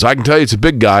positions? I can tell you it's a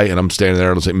big guy, and I'm standing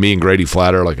there. Let's say me and Grady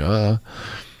Flatter,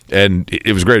 and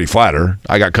it was Grady Flatter.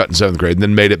 I got cut in 7th grade, and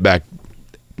then made it back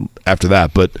after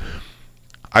that. But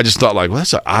I just thought,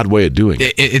 that's an odd way of doing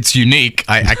it. It's unique.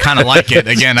 I kind of like it.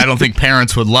 Again, I don't think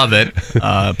parents would love it.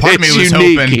 Part of me was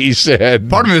unique, hoping he said.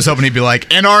 Part of me was hoping he'd be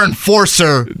like, and our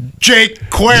enforcer,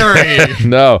 Jake Query.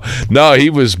 No,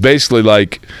 he was basically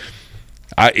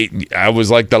I was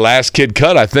the last kid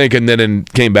cut, I think, and then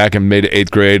came back and made it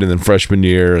 8th grade, and then freshman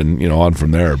year, and on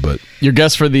from there. But your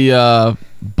guess for the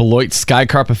Beloit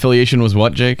Skycarp affiliation was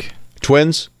what, Jake?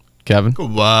 Twins, Kevin?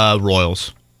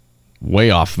 Royals.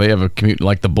 Way off. They have a commute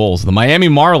like the Bulls. The Miami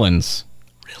Marlins.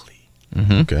 Really?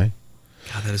 Mm-hmm. Okay.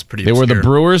 God, that is pretty They obscure. were the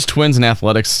Brewers, Twins, and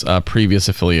Athletics previous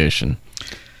affiliation.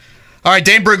 All right,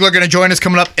 Dane Brugler going to join us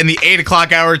coming up in the 8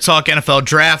 o'clock hour to talk NFL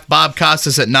draft. Bob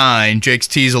Costas at 9. Jake's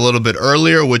tease a little bit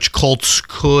earlier, which Colts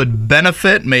could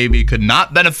benefit, maybe could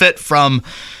not benefit from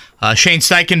Shane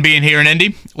Steichen being here in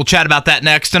Indy. We'll chat about that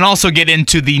next and also get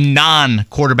into the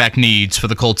non-quarterback needs for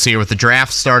the Colts here with the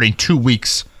draft starting 2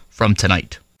 weeks from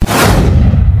tonight.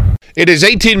 It is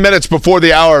 18 minutes before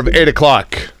the hour of 8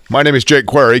 o'clock. My name is Jake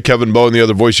Query. Kevin Bowen, the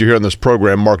other voice you hear on this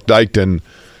program, Mark Dykton,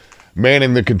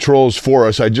 manning the controls for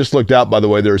us. I just looked out, by the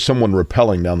way. There's someone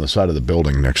rappelling down the side of the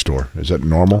building next door. Is that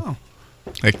normal? Oh.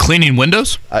 Like cleaning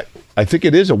windows? I think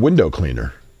it is a window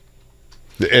cleaner.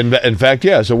 In fact,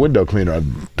 yeah, it's a window cleaner. I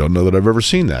don't know that I've ever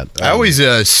seen that. I always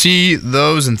see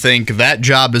those and think that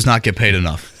job does not get paid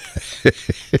enough.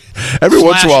 Every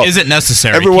once in a while, is it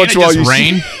necessary? Every once in a while,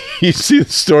 you see the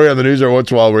story on the news every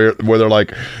once in a while where they're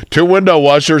like, 2 window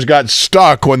washers got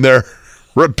stuck when their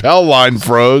rappel line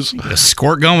froze. A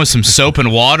squirt gun with some soap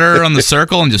and water on the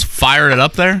circle and just fired it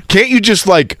up there? Can't you just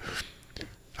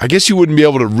I guess you wouldn't be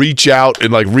able to reach out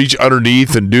and like reach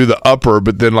underneath and do the upper,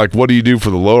 but then like what do you do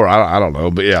for the lower? I don't know.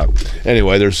 But yeah,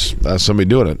 anyway, there's somebody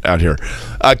doing it out here.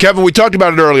 Kevin, we talked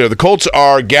about it earlier. The Colts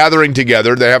are gathering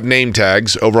together. They have name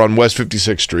tags over on West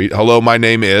 56th Street. Hello, my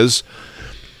name is.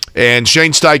 And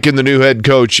Shane Steichen, the new head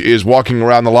coach, is walking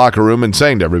around the locker room and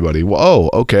saying to everybody, well, oh,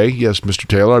 okay, yes, Mr.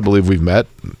 Taylor, I believe we've met.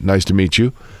 Nice to meet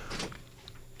you.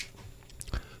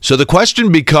 So the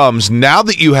question becomes, now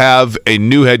that you have a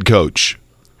new head coach,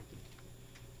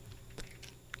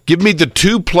 give me the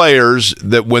two players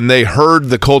that when they heard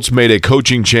the Colts made a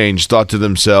coaching change thought to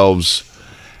themselves,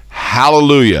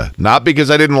 hallelujah. Not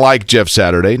because I didn't like Jeff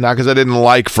Saturday, not because I didn't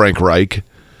like Frank Reich,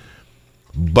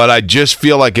 but I just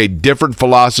feel like a different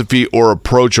philosophy or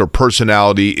approach or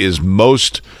personality is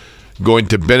most going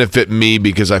to benefit me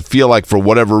because I feel like for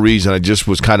whatever reason I just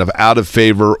was kind of out of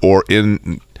favor or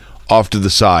off to the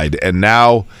side. And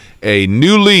now a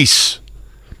new lease.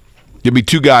 Give me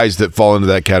two guys that fall into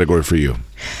that category for you.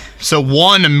 So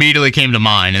one immediately came to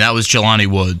mind, and that was Jelani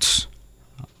Woods.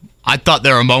 I thought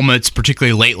there were moments,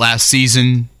 particularly late last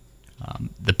season,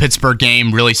 the Pittsburgh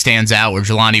game really stands out where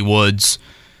Jelani Woods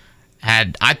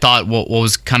had, I thought, what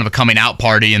was kind of a coming out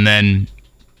party, and then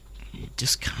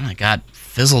just kind of got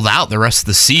fizzled out the rest of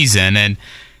the season. And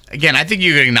again, I think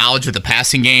you can acknowledge with the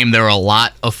passing game, there were a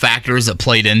lot of factors that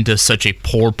played into such a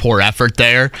poor effort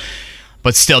there.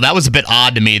 But still, that was a bit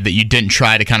odd to me that you didn't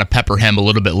try to kind of pepper him a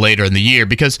little bit later in the year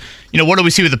because, what do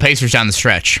we see with the Pacers down the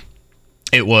stretch?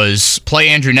 It was play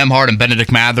Andrew Nembhard and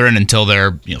Benedict Mathurin until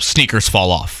their sneakers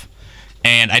fall off.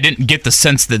 And I didn't get the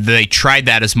sense that they tried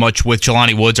that as much with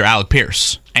Jelani Woods or Alec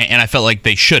Pierce. And I felt like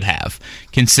they should have,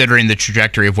 considering the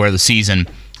trajectory of where the season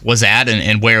was at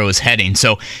and where it was heading.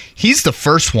 So he's the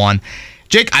first one.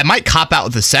 Jake, I might cop out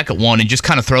with the second one and just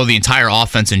kind of throw the entire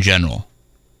offense in general.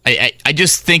 I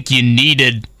just think you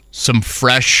needed some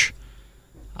fresh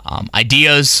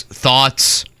ideas,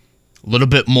 thoughts, a little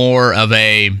bit more of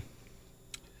a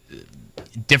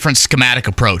different schematic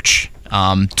approach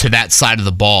to that side of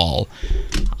the ball.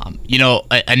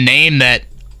 A name that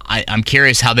I'm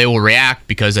curious how they will react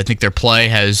because I think their play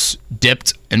has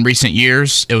dipped in recent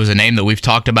years. It was a name that we've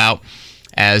talked about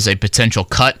as a potential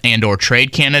cut and or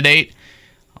trade candidate.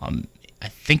 I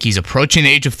think he's approaching the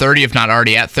age of 30, if not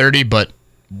already at 30, but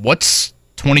what's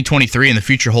 2023 in the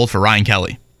future hold for Ryan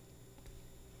Kelly?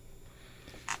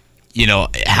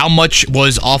 How much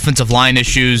was offensive line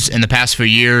issues in the past few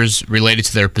years related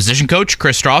to their position coach,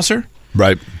 Chris Strasser?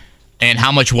 Right. And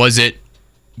how much was it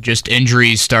just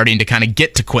injuries starting to kind of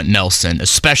get to Quentin Nelson,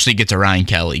 especially get to Ryan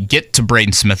Kelly, get to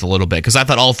Braden Smith a little bit? Because I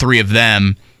thought all three of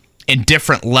them, in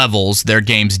different levels, their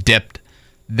games dipped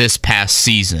this past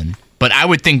season. But I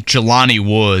would think Jelani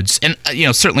Woods, and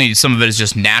certainly some of it is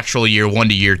just natural year one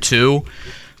to year two.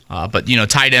 But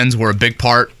tight ends were a big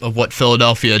part of what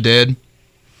Philadelphia did,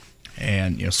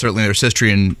 and certainly there's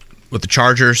history with the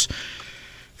Chargers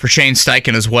for Shane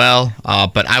Steichen as well.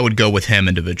 But I would go with him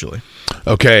individually.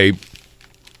 Okay,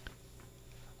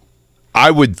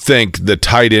 I would think the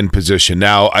tight end position.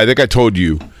 Now, I think I told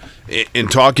you in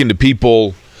talking to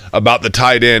people about the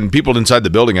tight end, people inside the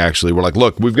building actually were like,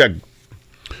 "Look, we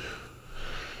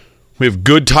have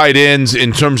good tight ends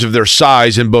in terms of their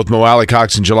size in both Mo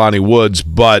Alley-Cox and Jelani Woods,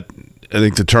 but I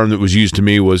think the term that was used to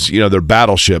me was, they're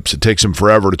battleships. It takes them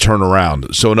forever to turn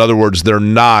around. So in other words, they're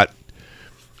not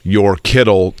your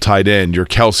Kittle tight end, your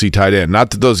Kelsey tight end.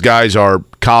 Not that those guys are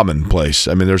commonplace.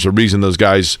 I mean, there's a reason those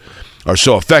guys are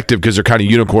so effective because they're kind of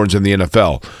unicorns in the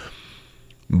NFL.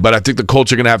 But I think the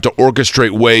Colts are going to have to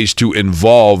orchestrate ways to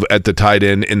involve at the tight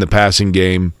end in the passing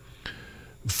game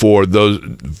for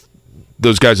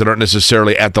those guys that aren't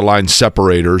necessarily at the line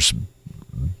separators,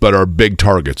 but are big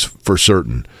targets for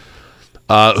certain.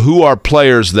 Who are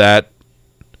players that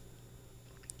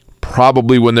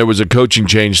probably when there was a coaching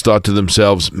change thought to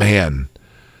themselves, man,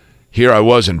 here I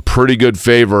was in pretty good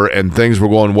favor and things were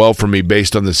going well for me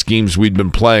based on the schemes we'd been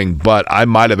playing, but I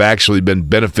might have actually been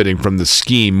benefiting from the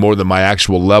scheme more than my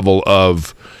actual level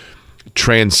of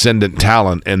transcendent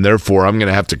talent, and therefore I'm going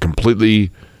to have to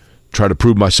completely try to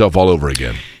prove myself all over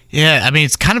again. Yeah, I mean,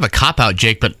 it's kind of a cop-out,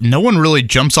 Jake, but no one really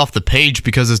jumps off the page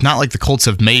because it's not like the Colts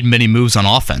have made many moves on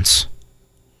offense.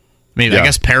 I mean, I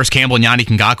guess Paris Campbell and Yannick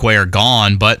Ngakoue are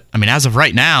gone, but, I mean, as of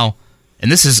right now,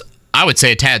 and this is, I would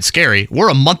say, a tad scary, we're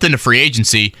a month into free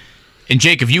agency, and,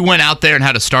 Jake, if you went out there and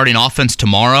had a starting offense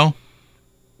tomorrow,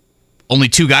 only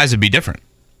two guys would be different.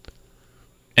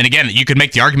 And, again, you could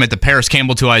make the argument that Paris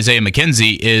Campbell to Isaiah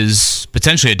McKenzie is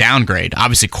potentially a downgrade.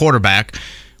 Obviously, quarterback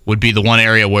would be the one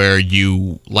area where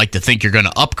you like to think you're going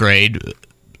to upgrade,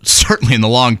 certainly in the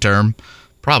long term,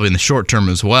 probably in the short term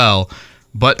as well.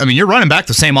 But, I mean, you're running back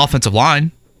the same offensive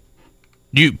line.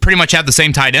 you pretty much have the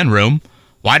same tight end room.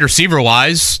 Wide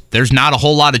receiver-wise, there's not a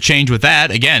whole lot of change with that.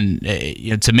 Again,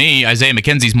 to me, Isaiah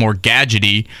McKenzie's more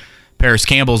gadgety. Paris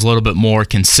Campbell's a little bit more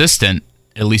consistent,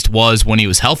 at least was when he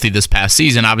was healthy this past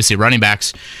season. Obviously, running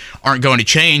backs aren't going to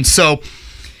change. So,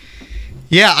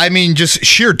 yeah, I mean, just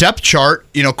sheer depth chart,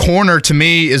 corner to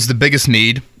me is the biggest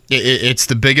need. It's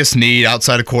the biggest need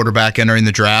outside of quarterback entering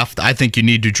the draft. I think you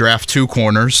need to draft 2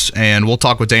 corners, and we'll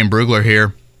talk with Dane Brugler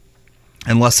here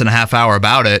in less than a half hour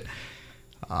about it.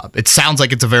 It sounds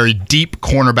like it's a very deep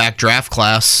cornerback draft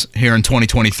class here in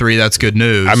 2023. That's good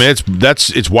news. I mean,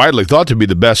 it's widely thought to be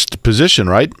the best position,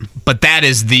 right? But that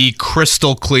is the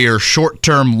crystal clear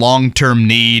short-term, long-term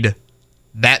need.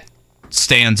 That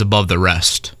stands above the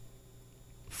rest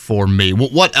for me.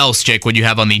 What else, Jake, would you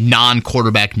have on the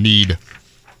non-quarterback need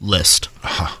list?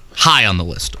 High on the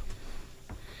list.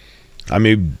 I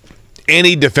mean,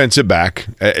 any defensive back,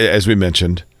 as we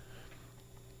mentioned.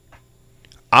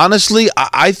 Honestly,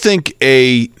 I think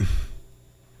this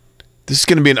is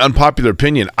going to be an unpopular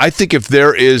opinion. I think if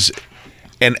there is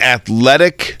an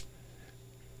athletic,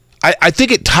 I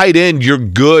think at tight end, you're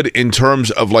good in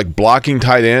terms of like blocking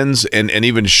tight ends and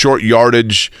even short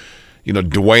yardage,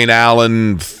 Dwayne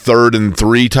Allen, 3rd and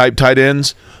 3 type tight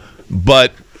ends.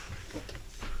 But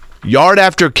yard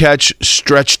after catch,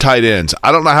 stretch tight ends.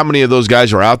 I don't know how many of those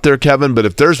guys are out there, Kevin, but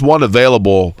if there's one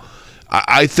available,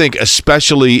 I think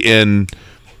especially in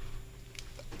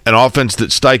an offense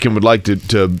that Steichen would like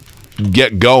to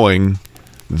get going,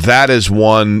 that is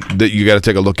one that you got to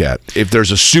take a look at. If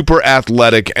there's a super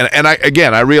athletic, and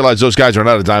I realize those guys are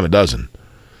not a dime a dozen,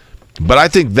 but I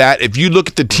think that if you look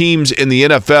at the teams in the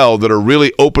NFL that are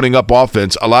really opening up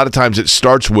offense, a lot of times it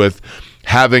starts with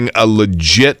having a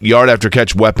legit yard after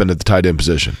catch weapon at the tight end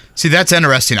position. See, that's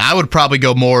interesting. I would probably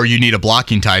go more you need a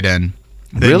blocking tight end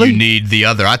than you need the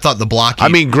other. I thought the blocking... I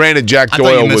mean, granted, Jack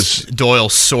Doyle was... Doyle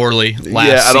sorely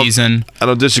last season. I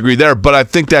don't disagree there, but I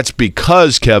think that's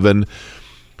because, Kevin,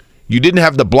 you didn't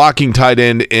have the blocking tight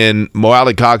end in Mo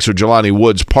Alley Cox or Jelani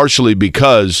Woods, partially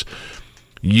because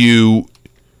you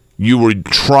were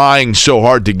trying so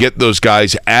hard to get those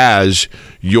guys as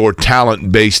your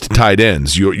talent-based tight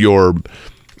ends,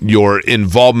 your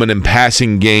involvement in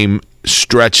passing game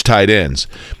stretch tight ends.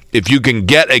 If you can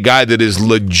get a guy that is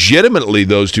legitimately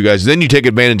those two guys, then you take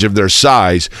advantage of their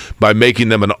size by making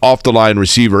them an off-the-line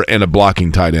receiver and a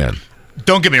blocking tight end.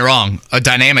 Don't get me wrong. A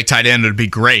dynamic tight end would be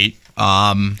great.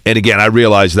 And again, I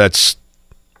realize that's,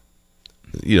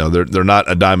 they're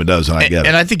not a dime a dozen. I get it.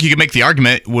 And I think you can make the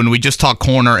argument when we just talk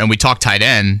corner and we talk tight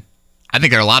end, I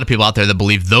think there are a lot of people out there that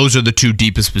believe those are the 2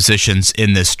 deepest positions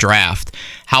in this draft.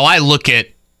 How I look at,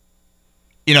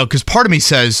 because part of me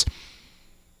says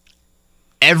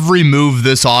every move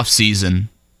this offseason.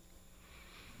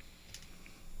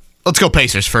 Let's go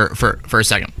Pacers for a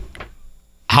second.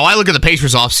 How I look at the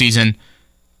Pacers offseason,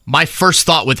 my first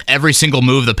thought with every single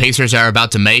move the Pacers are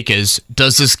about to make is,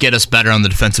 does this get us better on the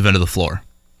defensive end of the floor?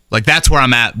 Like, that's where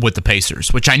I'm at with the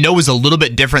Pacers, which I know is a little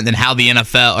bit different than how the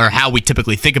NFL or how we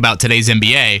typically think about today's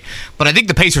NBA, but I think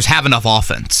the Pacers have enough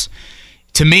offense.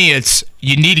 To me, it's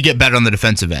you need to get better on the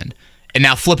defensive end. And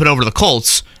now flip it over to the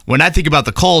Colts. When I think about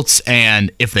the Colts,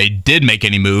 and if they did make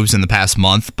any moves in the past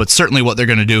month, but certainly what they're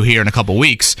going to do here in a couple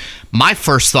weeks, my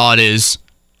first thought is,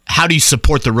 how do you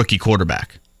support the rookie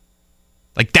quarterback?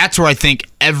 Like, that's where I think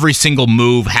every single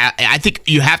move, I think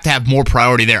you have to have more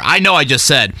priority there. I know I just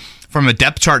said, from a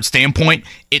depth chart standpoint,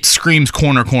 it screams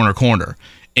corner, corner, corner,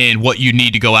 and what you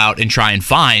need to go out and try and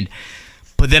find.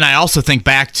 But then I also think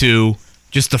back to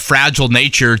just the fragile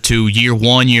nature to year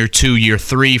 1, year 2, year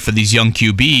 3 for these young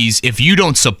QBs. If you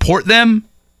don't support them,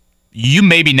 you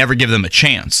maybe never give them a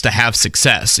chance to have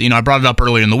success. I brought it up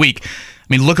earlier in the week. I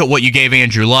mean, look at what you gave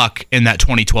Andrew Luck in that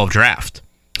 2012 draft.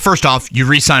 First off, you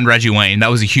re-signed Reggie Wayne. That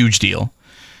was a huge deal.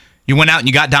 You went out and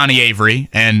you got Donnie Avery,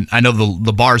 and I know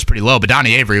the bar is pretty low, but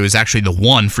Donnie Avery was actually the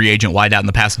one free agent wideout in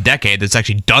the past decade that's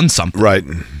actually done something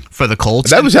for the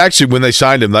Colts. That was actually, when they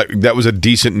signed him, that was a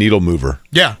decent needle mover.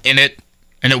 Yeah, and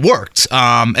it worked.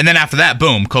 And then after that,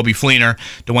 boom, Kobe Fleener,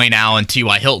 Dwayne Allen,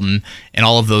 T.Y. Hilton, and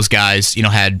all of those guys,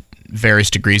 had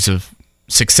various degrees of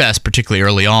success, particularly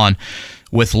early on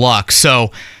with Luck.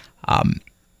 So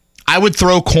I would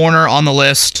throw corner on the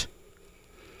list.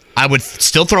 I would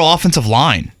still throw offensive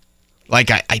line. Like,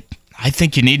 I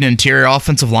think you need an interior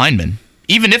offensive lineman,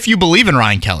 even if you believe in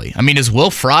Ryan Kelly. I mean, is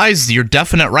Will Fries your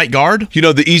definite right guard?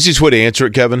 The easiest way to answer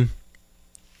it, Kevin,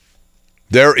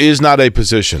 there is not a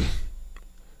position,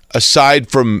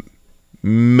 aside from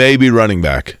maybe running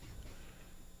back,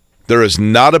 there is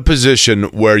not a position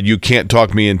where you can't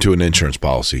talk me into an insurance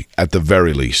policy, at the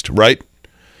very least, right?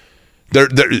 There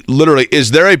literally,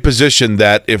 is there a position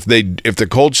that if the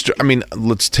Colts, I mean,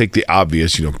 let's take the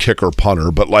obvious, kicker,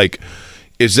 punter, but like,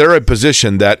 is there a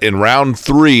position that in round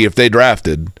 3, if they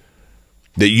drafted,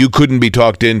 that you couldn't be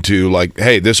talked into, like,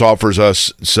 hey, this offers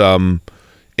us some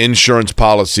insurance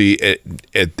policy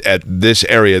at this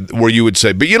area, where you would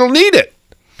say, but you don't need it?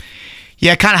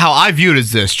 Yeah, kind of how I view it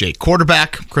is this, Jake.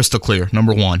 Quarterback, crystal clear,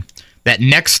 number 1. That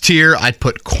next tier, I'd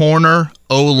put corner,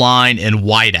 O-line, and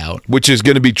wideout. Which is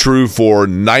going to be true for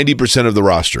 90% of the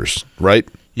rosters, right?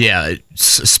 Yeah,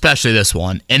 especially this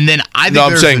one. And then I think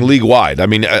I'm saying league-wide. I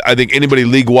mean, I think anybody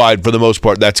league-wide, for the most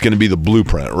part, that's going to be the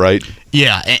blueprint, right?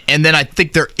 Yeah, and then I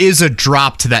think there is a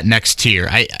drop to that next tier.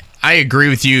 I agree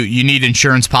with you. You need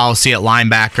insurance policy at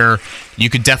linebacker.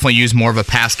 You could definitely use more of a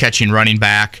pass-catching running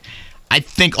back. I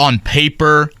think on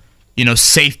paper,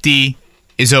 safety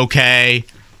is okay.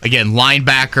 Again,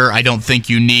 linebacker, I don't think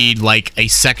you need like a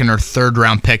 2nd or 3rd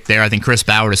round pick there. I think Chris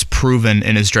Ballard has proven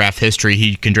in his draft history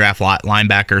he can draft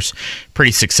linebackers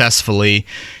pretty successfully.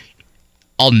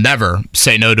 I'll never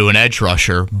say no to an edge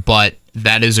rusher, but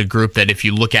that is a group that if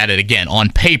you look at it again on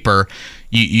paper,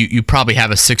 you probably have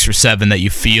a 6 or 7 that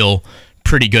you feel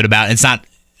pretty good about. It's not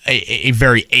a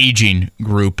very aging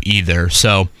group either.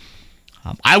 So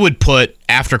I would put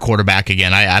after quarterback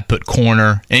again, I put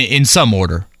corner in some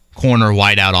order. Corner,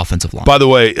 wideout, offensive line. By the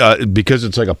way, because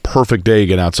it's like a perfect day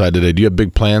again outside today, do you have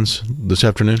big plans this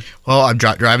afternoon? Well, I'm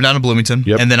driving down to Bloomington,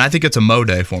 and then I think it's a mow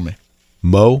day for me.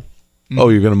 Mow? Oh,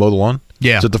 you're going to mow the lawn?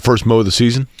 Yeah. Is it the first mow of the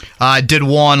season? I did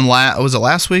one, was it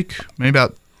last week? Maybe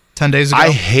about 10 days ago?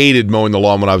 I hated mowing the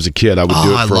lawn when I was a kid. I would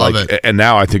do it for it. And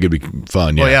now I think it'd be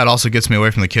fun. Yeah. Well, yeah, it also gets me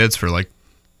away from the kids for like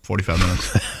 45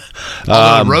 minutes.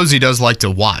 Although Rosie does like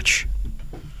to watch,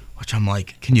 which I'm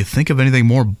like, can you think of anything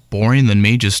more boring than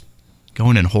me just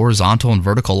going in horizontal and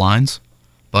vertical lines?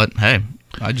 But hey,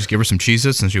 I just give her some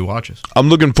Cheez-Its and she watches. I'm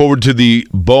looking forward to the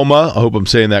BOMA, I hope I'm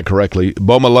saying that correctly,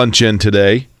 BOMA luncheon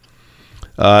today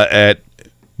at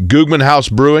Gugman House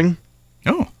Brewing.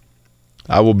 Oh.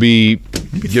 I will be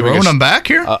throwing them back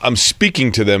here? I'm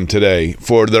speaking to them today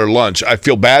for their lunch. I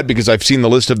feel bad because I've seen the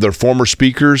list of their former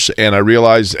speakers, and I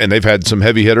realize, and they've had some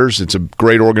heavy hitters. It's a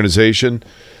great organization,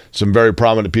 some very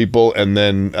prominent people, and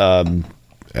then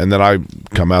I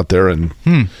come out there and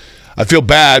I feel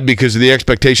bad because of the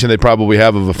expectation they probably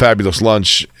have of a fabulous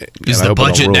lunch. Is the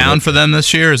budget down for them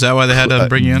this year? Is that why they had to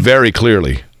bring you in? Very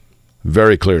clearly.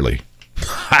 Very clearly.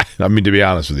 I mean, to be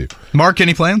honest with you. Mark,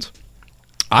 any plans?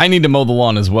 I need to mow the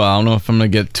lawn as well. I don't know if I'm going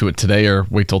to get to it today or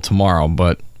wait till tomorrow,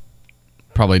 but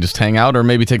probably just hang out or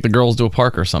maybe take the girls to a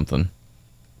park or something.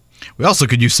 We also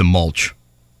could use some mulch.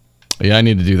 Yeah, I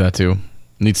need to do that too.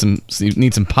 Need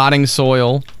some potting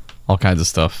soil, all kinds of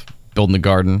stuff. Building the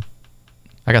garden.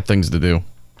 I got things to do.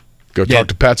 Go talk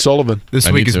to Pat Sullivan. This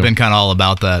week has been kind of all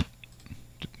about that.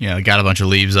 Got a bunch of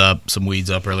leaves up, some weeds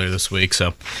up earlier this week.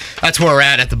 So that's where we're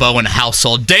at the Bowen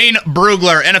household. Dane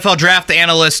Brugler, NFL draft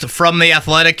analyst from The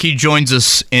Athletic. He joins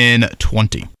us in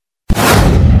 20.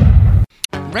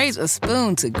 Raise a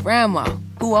spoon to Grandma,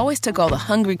 who always took all the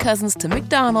hungry cousins to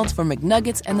McDonald's for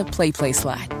McNuggets and the Play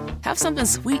Slide. Have something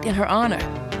sweet in her honor.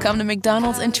 Come to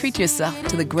McDonald's and treat yourself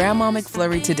to the Grandma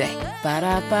McFlurry today.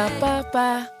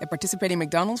 Ba-da-ba-ba-ba. At participating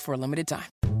McDonald's for a limited time.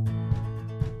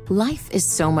 Life is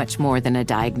so much more than a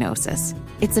diagnosis.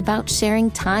 It's about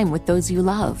sharing time with those you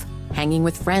love, hanging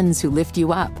with friends who lift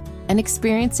you up, and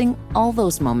experiencing all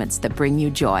those moments that bring you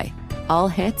joy. All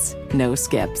hits, no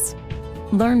skips.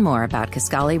 Learn more about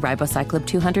Kisqali Ribociclib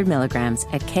 200 milligrams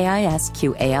at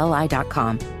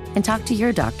KISQALI.com and talk to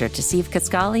your doctor to see if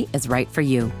Kisqali is right for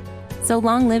you. So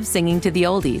long live singing to the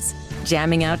oldies,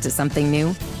 jamming out to something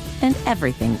new, and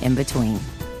everything in between.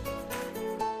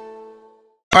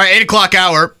 All right, 8 o'clock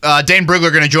hour. Dane Brugler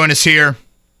going to join us here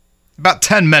about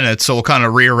 10 minutes, so we'll kind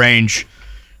of rearrange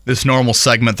this normal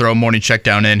segment, throw a morning check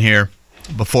down in here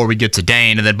before we get to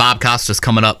Dane, and then Bob Costas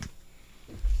coming up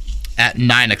at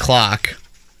 9 o'clock.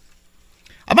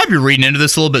 I might be reading into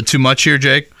this a little bit too much here,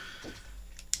 Jake,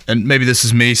 and maybe this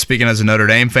is me speaking as a Notre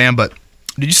Dame fan, but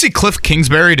did you see Cliff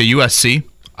Kingsbury to USC?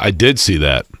 I did see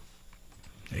that.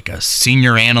 Like a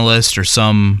senior analyst or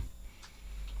some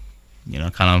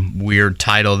kind of weird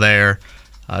title there.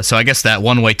 So I guess that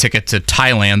one-way ticket to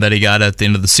Thailand that he got at the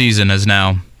end of the season has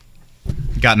now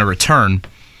gotten a return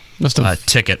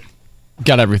ticket.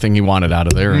 Got everything he wanted out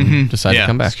of there and decided to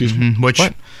come back. Excuse me. Which,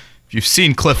 if you've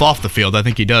seen Cliff off the field, I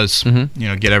think he does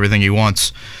get everything he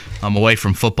wants away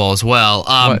from football as well.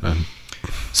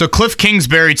 So Cliff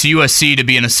Kingsbury to USC to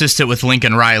be an assistant with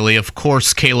Lincoln Riley. Of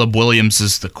course, Caleb Williams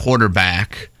is the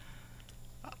quarterback.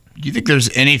 Do you think there's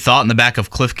any thought in the back of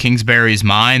Cliff Kingsbury's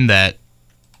mind that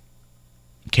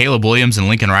Caleb Williams and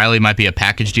Lincoln Riley might be a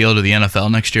package deal to the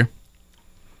NFL next year?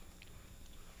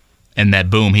 And that,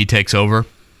 boom, he takes over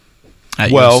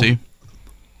at USC?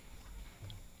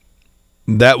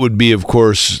 That would be, of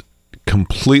course,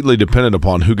 completely dependent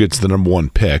upon who gets the number one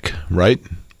pick, right?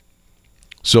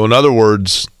 So, in other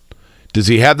words, does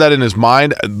he have that in his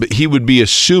mind? He would be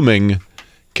assuming,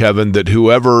 Kevin, that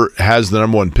whoever has the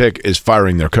number one pick is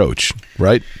firing their coach,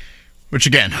 right? Which,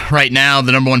 again, right now,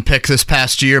 the number one pick this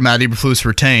past year, Matt Eberflus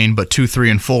retained, but 2,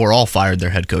 3, and 4 all fired their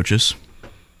head coaches.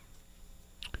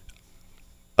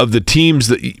 Of the teams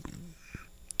that...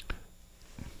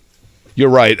 You're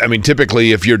right. I mean,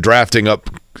 typically, if you're drafting up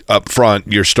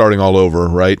front, you're starting all over,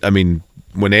 right? I mean,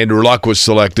 when Andrew Luck was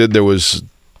selected, there was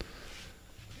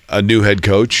a new head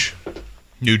coach.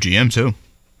 New GM, too.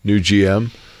 New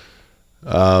GM.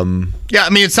 Yeah, I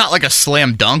mean, it's not like a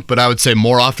slam dunk, but I would say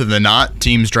more often than not,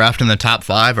 teams drafting the top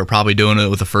 5 are probably doing it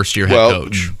with a first-year head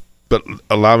coach. But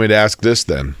allow me to ask this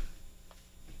then.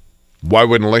 Why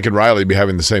wouldn't Lincoln Riley be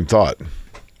having the same thought?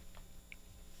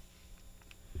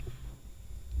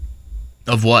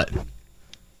 Of what?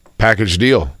 Package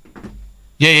deal.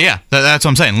 Yeah. That's what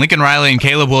I'm saying. Lincoln Riley and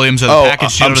Caleb Williams are the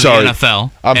package deal to the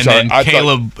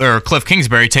NFL. Then Cliff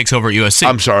Kingsbury takes over at USC.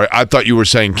 I'm sorry. I thought you were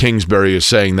saying Kingsbury is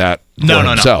saying that for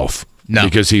himself. No.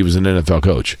 Because he was an NFL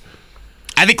coach.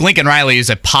 I think Lincoln Riley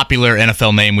is a popular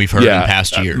NFL name we've heard in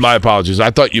past years. My apologies. I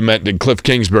thought you meant did Cliff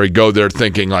Kingsbury go there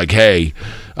thinking like, hey,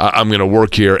 I'm going to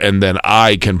work here, and then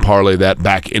I can parlay that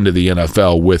back into the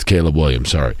NFL with Caleb Williams.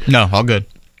 Sorry. No, all good.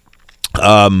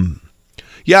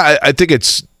 Yeah, I think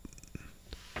it's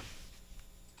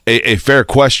a fair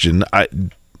question.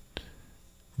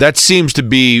 That seems to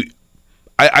be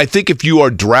I think if you are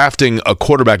drafting a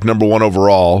quarterback number 1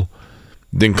 overall,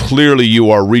 then clearly you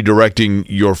are redirecting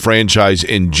your franchise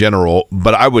in general.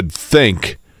 But I would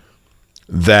think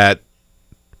that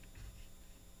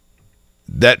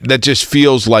just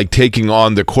feels like taking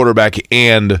on the quarterback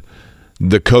and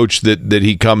the coach that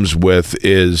he comes with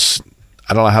is,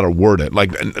 I don't know how to word it,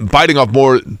 like biting off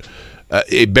more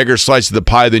a bigger slice of the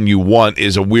pie than you want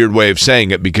is a weird way of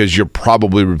saying it because you're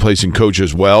probably replacing coach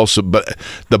as well. So, but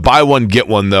the buy one get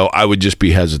one though, I would just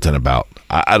be hesitant about.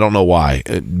 I don't know why,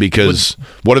 because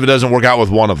what if it doesn't work out with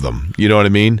one of them? You know what I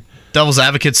mean? Devil's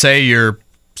advocate say you're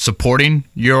supporting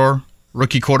your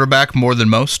rookie quarterback more than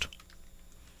most,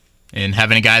 and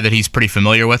having a guy that he's pretty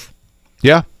familiar with.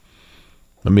 Yeah,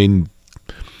 I mean,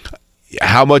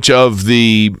 how much of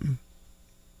the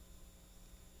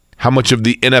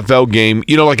NFL game,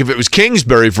 you know, like if it was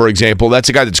Kingsbury, for example, that's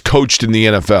a guy that's coached in the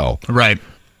NFL. Right.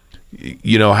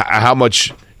 You know, how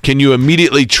much can you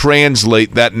immediately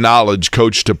translate that knowledge,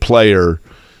 coach to player,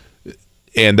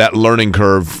 and that learning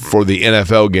curve for the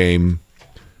NFL game?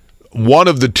 One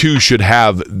of the two should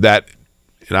have that,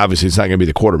 and obviously it's not going to be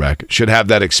the quarterback, should have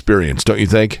that experience, don't you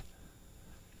think?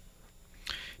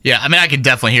 Yeah, I mean, I can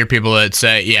definitely hear people that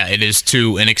say, yeah, it is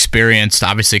too inexperienced.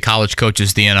 Obviously, college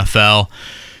coaches, the NFL.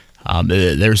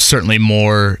 There's certainly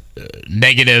more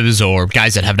negatives or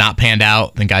guys that have not panned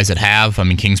out than guys that have. I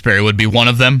mean, Kingsbury would be one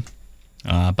of them.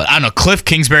 But I don't know. Cliff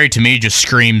Kingsbury, to me, just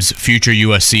screams future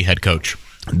USC head coach.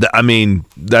 I mean,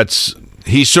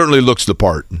 he certainly looks the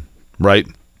part, right?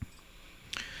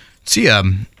 See,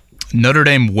 Notre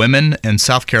Dame women and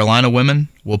South Carolina women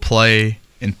will play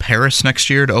in Paris next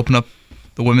year to open up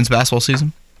the women's basketball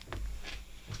season.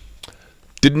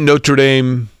 Didn't Notre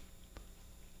Dame...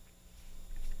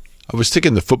 I was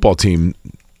thinking the football team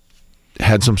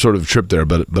had some sort of trip there,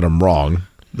 but I'm wrong.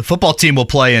 The football team will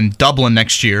play in Dublin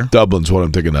next year. Dublin's what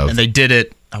I'm thinking of. And they did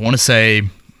it, I want to say,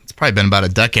 it's probably been about a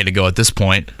decade ago at this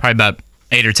point. Probably about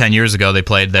 8 or 10 years ago they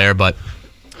played there. But,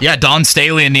 yeah, Dawn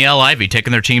Staley and Niele Ivey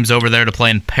taking their teams over there to play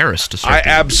in Paris to start. I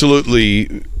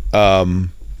absolutely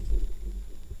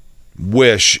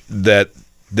wish that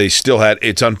they still had –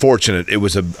 it's unfortunate. It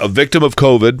was a victim of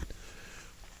COVID,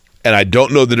 and I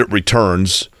don't know that it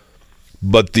returns.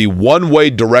 But the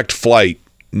one-way direct flight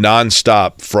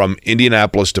nonstop from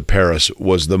Indianapolis to Paris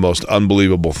was the most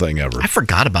unbelievable thing ever. I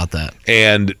forgot about that.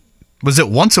 And was it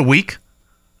once a week?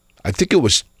 I think it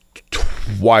was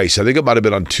twice. I think it might have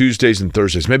been on Tuesdays and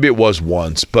Thursdays. Maybe it was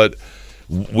once, but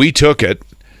we took it.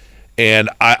 And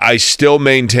I still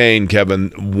maintain, Kevin,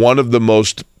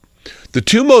 the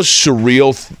two most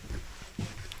surreal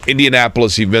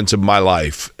Indianapolis events of my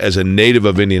life as a native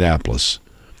of Indianapolis.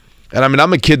 And I mean,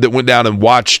 I'm a kid that went down and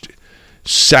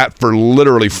sat for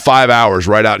literally 5 hours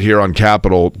right out here on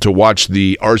Capitol to watch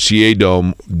the RCA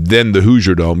Dome, then the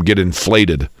Hoosier Dome, get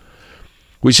inflated.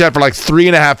 We sat for like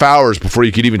 3.5 hours before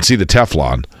you could even see the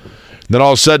Teflon. And then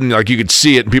all of a sudden, like you could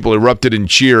see it and people erupted in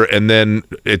cheer, and then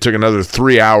it took another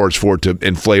 3 hours for it to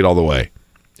inflate all the way.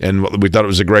 And we thought it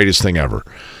was the greatest thing ever.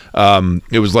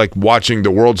 It was like watching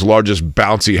the world's largest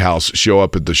bouncy house show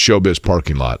up at the Showbiz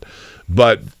parking lot.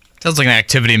 But sounds like an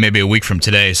activity maybe a week from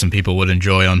today some people would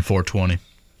enjoy on 420.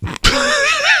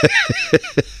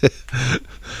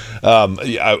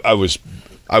 I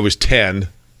was 10.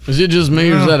 Is it just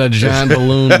me, or is that a giant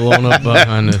balloon blown up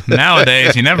behind it?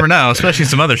 Nowadays, you never know, especially in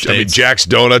some other states. I mean, Jack's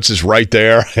Donuts is right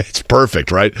there. It's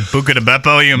perfect, right? Buca de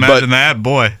Beppo, you imagine that?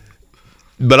 Boy.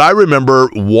 But I remember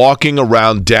walking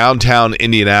around downtown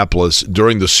Indianapolis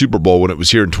during the Super Bowl when it was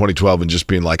here in 2012 and just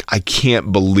being like, I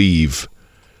can't believe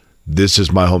this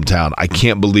is my hometown. I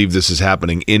can't believe this is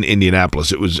happening in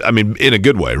Indianapolis. It was, I mean, in a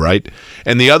good way, right?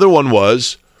 And the other one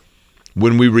was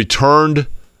when we returned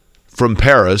from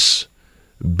Paris,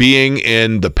 being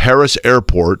in the Paris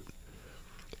airport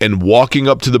and walking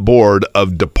up to the board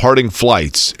of departing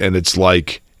flights, and it's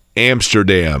like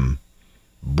Amsterdam,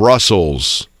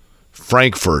 Brussels,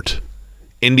 Frankfurt,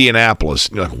 Indianapolis.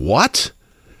 And you're like, what?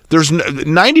 There's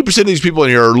 90% of these people in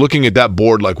here are looking at that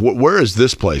board like, where is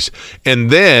this place? And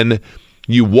then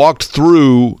you walked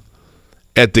through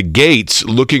at the gates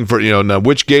looking for, now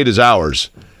which gate is ours?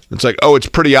 It's like, oh, it's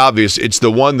pretty obvious. It's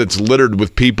the one that's littered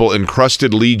with people in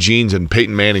crusted Lee jeans and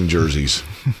Peyton Manning jerseys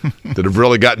that have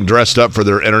really gotten dressed up for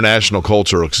their international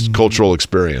cultural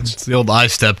experience. It's the old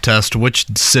I-step test. Which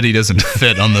city doesn't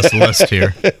fit on this list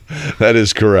here? That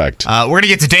is correct. We're going to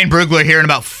get to Dane Brugler here in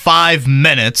about 5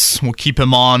 minutes. We'll keep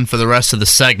him on for the rest of the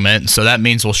segment, so that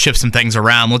means we'll shift some things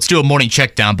around. Let's do a morning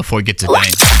check down before we get to Dane.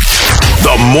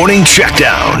 The Morning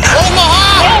Checkdown.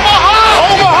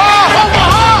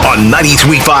 On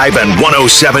 93.5 and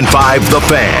 107.5 The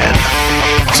Fan.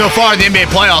 So far in the NBA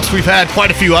playoffs, we've had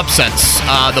quite a few upsets.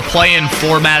 The play-in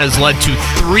format has led to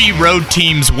 3 road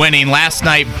teams winning. Last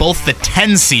night, both the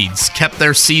 10 seeds kept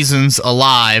their seasons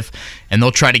alive, and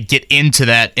they'll try to get into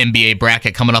that NBA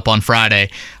bracket coming up on Friday.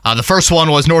 The first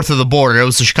one was north of the border. It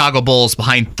was the Chicago Bulls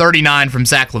behind 39 from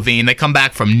Zach LaVine. They come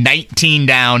back from 19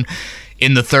 down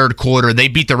in the third quarter. They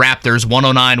beat the Raptors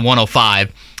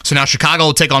 109-105. So now Chicago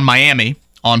will take on Miami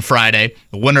on Friday.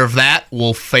 The winner of that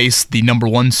will face the number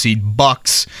 1 seed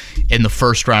Bucks in the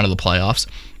first round of the playoffs.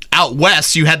 Out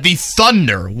west, you had the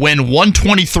Thunder win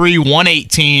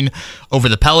 123-118 over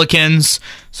the Pelicans.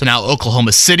 So now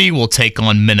Oklahoma City will take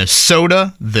on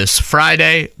Minnesota this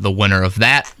Friday. The winner of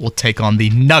that will take on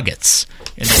the Nuggets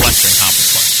in the Western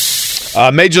Conference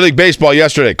play. Major League Baseball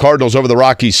yesterday. Cardinals over the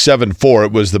Rockies 7-4.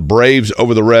 It was the Braves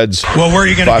over the Reds. Well, where are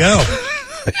you going to go?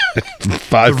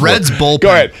 The Reds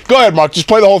bullpen. Go ahead, Mark. Just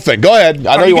play the whole thing. Go ahead.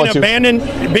 I know you want to. Are you going to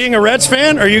abandon being a Reds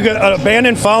fan? Are you going to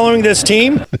abandon following this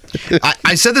team?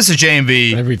 I said this to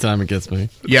JMV every time it gets me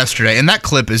yesterday, and that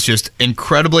clip is just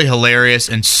incredibly hilarious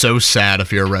and so sad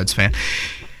if you're a Reds fan.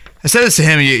 I said this to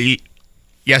him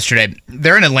yesterday.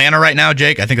 They're in Atlanta right now,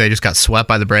 Jake. I think they just got swept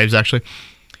by the Braves, actually.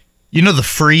 You know the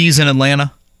freeze in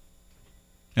Atlanta?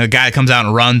 A guy comes out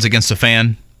and runs against a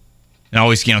fan. And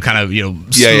always,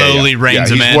 slowly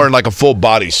reins him in. He's wearing like a full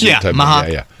bodysuit type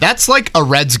thing. Yeah. That's like a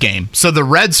Reds game. So the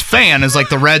Reds fan is like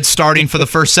the Reds starting for the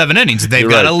first 7 innings. They've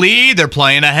got a lead. They're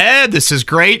playing ahead. This is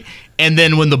great. And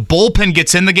then when the bullpen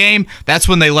gets in the game, that's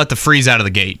when they let the freeze out of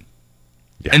the gate.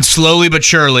 Yeah. And slowly but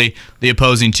surely, the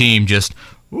opposing team just,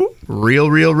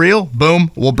 reel,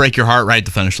 boom, we'll break your heart right at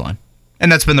the finish line.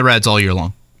 And that's been the Reds all year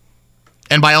long.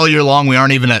 And by all year long, we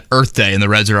aren't even at Earth Day, and the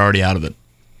Reds are already out of it.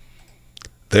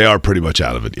 They are pretty much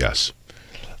out of it, yes.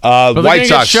 But they're White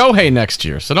Sox. Get Shohei next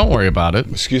year, so don't worry about it.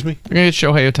 Excuse me? They're going to get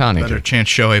Shohei Ohtani. Better chance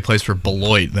Shohei plays for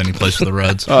Beloit than he plays for the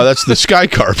Reds. Oh, that's the Sky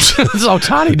Carps. This is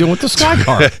Ohtani doing with the Sky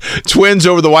Carp. Twins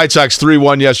over the White Sox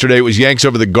 3-1 yesterday. It was Yanks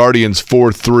over the Guardians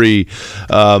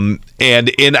 4-3. And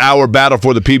in our battle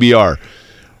for the PBR,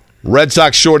 Red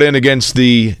Sox short end against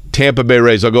the Tampa Bay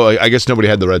Rays. I guess nobody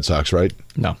had the Red Sox, right?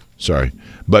 No. Sorry.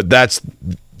 But let's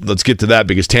get to that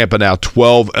because Tampa now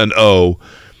 12-0.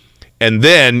 And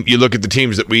then you look at the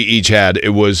teams that we each had. It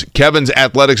was Kevin's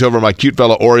Athletics over my cute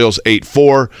fella Orioles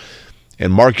 8-4.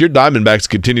 And Mark, your Diamondbacks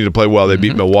continue to play well. They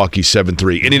beat Milwaukee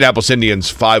 7-3. Indianapolis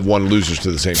Indians 5-1 losers to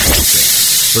the St. Paul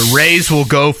Saints. The Rays will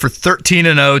go for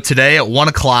 13-0 today at 1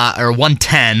 o'clock or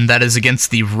 1:10. That is against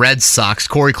the Red Sox.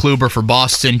 Corey Kluber for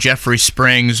Boston, Jeffrey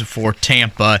Springs for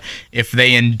Tampa. If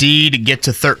they indeed get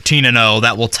to 13-0,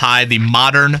 that will tie the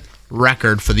modern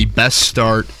record for the best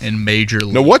start in Major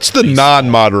League. Now, what's the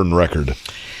non-modern record?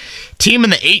 Team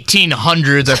in the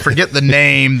 1800s, I forget the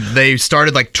name. They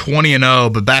started like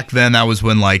 20-0, but back then that was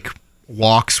when like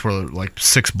walks were like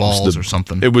 6 balls or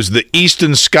something. It was the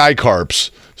Easton Sky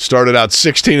Carps. Started out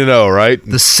 16-0, right?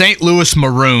 The St. Louis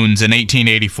Maroons in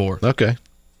 1884. Okay.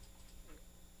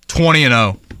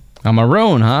 20-0. A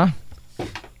maroon, huh?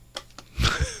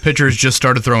 Pitchers just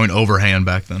started throwing overhand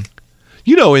back then.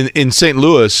 You know, in St.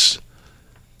 Louis,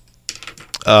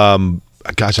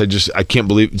 gosh, I can't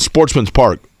believe Sportsman's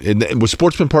Park. Was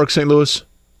Sportsman Park St. Louis?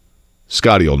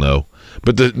 Scotty will know.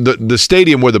 But the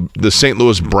stadium where the St.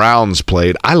 Louis Browns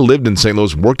played, I lived in St.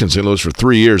 Louis, worked in St. Louis for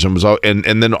 3 years, and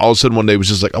and then all of a sudden one day it was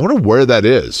just like, I wonder where that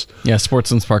is. Yeah,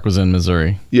 Sportsman's Park was in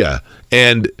Missouri. Yeah,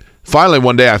 and finally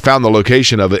one day I found the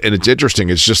location of it, and it's interesting.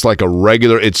 It's just like a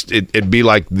regular. It'd be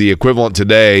like the equivalent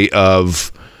today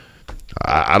of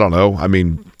I don't know. I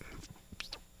mean,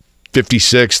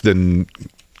 56th and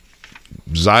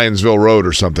Zionsville Road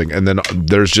or something, and then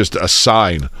there's just a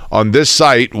sign on this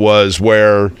site was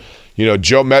where, you know,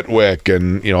 Joe Metwick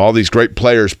and, you know, all these great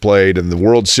players played, and the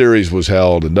World Series was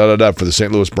held, and for the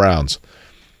St. Louis Browns.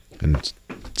 And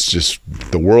it's just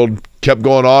the world kept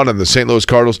going on, and the St. Louis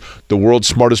Cardinals, the world's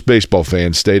smartest baseball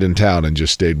fans, stayed in town and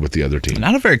just stayed with the other team.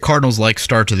 Not a very Cardinals-like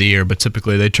start to the year, but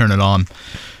typically they turn it on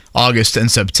August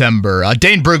and September.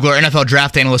 Dane Brugler, NFL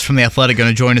draft analyst from The Athletic, going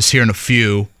to join us here in a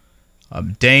few.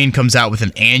 Dane comes out with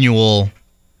an annual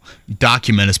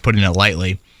document, is putting it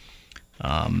lightly.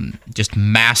 Just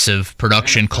massive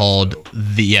production called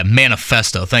the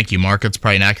Manifesto. Thank you, Mark. That's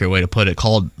probably an accurate way to put it.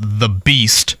 Called The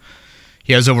Beast.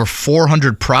 He has over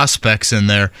 400 prospects in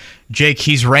there. Jake,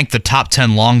 he's ranked the top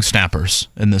 10 long snappers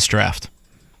in this draft.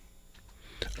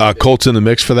 Colts in the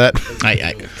mix for that?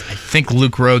 I think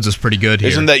Luke Rhodes is pretty good here.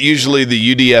 Isn't that usually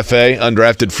the UDFA,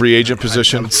 undrafted free agent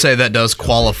position? I would say that does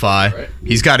qualify.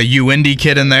 He's got a Indy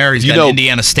kid in there. He's got an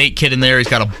Indiana State kid in there. He's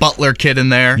got a Butler kid in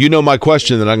there. You know my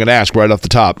question that I'm going to ask right off the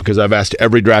top, because I've asked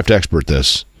every draft expert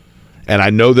this. And I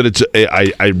know that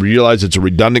I realize it's a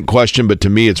redundant question, but to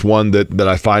me it's one that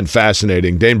I find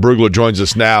fascinating. Dane Brugler joins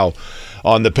us now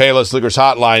on the Payless Liquors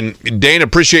Hotline. Dane,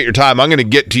 appreciate your time. I'm going to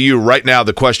get to you right now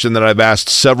the question that I've asked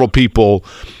several people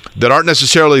that aren't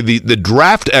necessarily the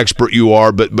draft expert you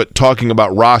are, but talking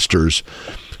about rosters.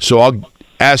 So I'll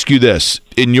ask you this.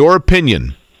 In your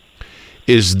opinion,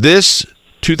 is this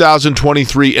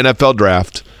 2023 NFL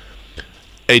draft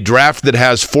a draft that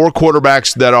has 4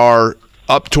 quarterbacks that are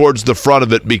up towards the front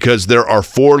of it because there are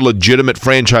 4 legitimate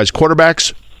franchise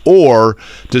quarterbacks? Or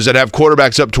does it have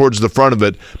quarterbacks up towards the front of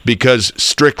it because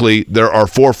strictly there are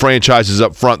 4 franchises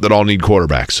up front that all need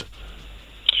quarterbacks?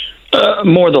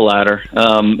 More the latter.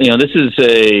 This is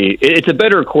it's a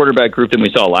better quarterback group than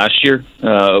we saw last year,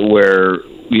 where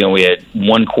we had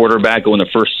 1 quarterback go in the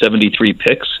first 73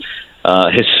 picks,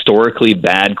 historically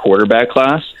bad quarterback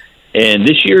class, and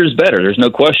this year is better. There's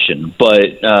no question,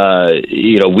 but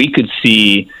we could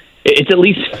see it's at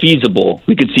least feasible.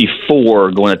 We could see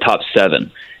 4 going to top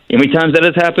 7. How many times that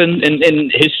has happened in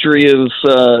history of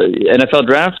NFL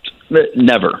draft?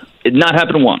 Never. It not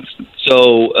happened once.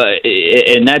 So,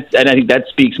 and I think that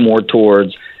speaks more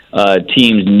towards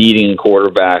teams needing a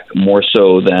quarterback more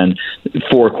so than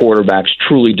 4 quarterbacks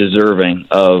truly deserving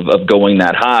of going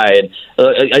that high.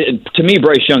 To me,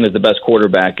 Bryce Young is the best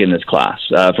quarterback in this class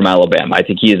from Alabama. I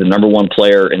think he is the number 1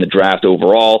 player in the draft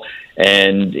overall.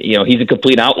 And, he's a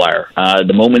complete outlier.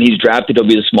 The moment he's drafted, he'll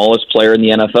be the smallest player in the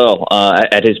NFL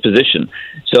at his position.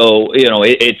 So,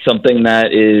 it's something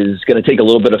that is going to take a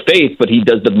little bit of faith, but he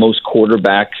does the most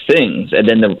quarterback things. And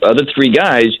then the other 3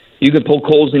 guys, you can poke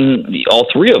holes in all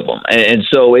 3 of them. And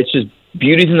so it's just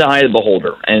beauty's in the eye of the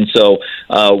beholder. And so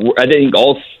I think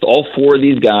all 4 of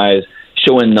these guys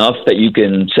show enough that you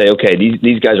can say, okay,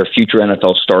 these guys are future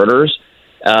NFL starters.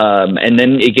 And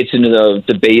then it gets into the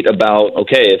debate about,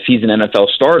 okay, if he's an NFL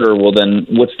starter, well, then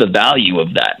what's the value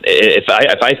of that? If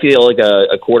I feel like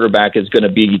a quarterback is going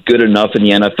to be good enough in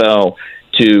the NFL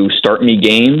to start me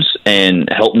games and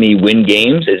help me win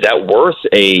games, is that worth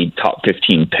a top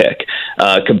 15 pick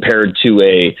compared to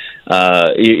a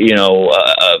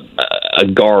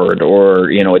guard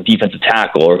or a defensive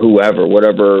tackle or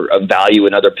whatever a value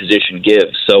another position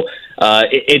gives? So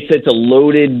it's a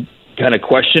loaded kind of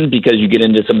question because you get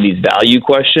into some of these value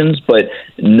questions, but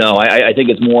no, I think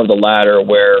it's more of the latter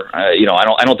where I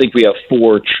don't think we have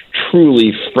 4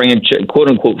 truly quote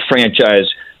unquote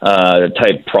franchise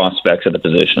type prospects at the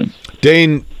position.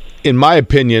 Dane, in my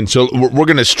opinion, so we're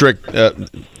going to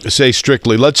say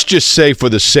strictly, let's just say for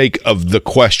the sake of the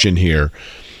question here,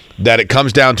 that it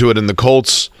comes down to it in the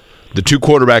Colts, the 2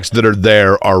 quarterbacks that are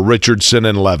there are Richardson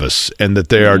and Levis, and that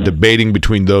they are debating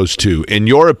between those 2. In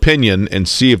your opinion, and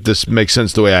see if this makes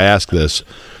sense the way I ask this,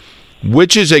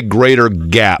 which is a greater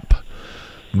gap?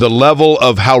 The level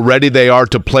of how ready they are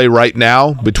to play right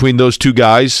now between those 2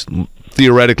 guys,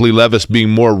 theoretically Levis being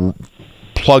more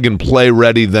plug-and-play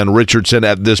ready than Richardson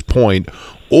at this point,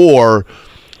 or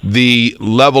the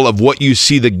level of what you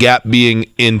see the gap being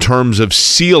in terms of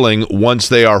ceiling once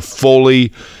they are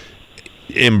fully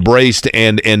embraced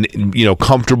and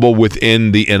comfortable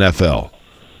within the NFL?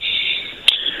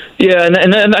 Yeah,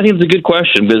 and I think it's a good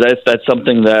question, because that's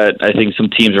something that I think some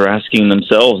teams are asking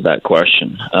themselves, that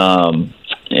question.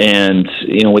 And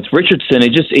with Richardson,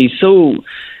 he's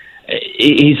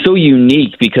so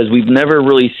unique, because we've never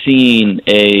really seen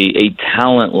a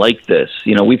talent like this.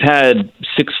 We've had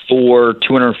 6'4",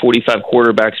 245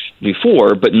 quarterbacks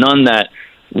before, but none that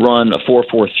run a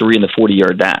 4.43 in the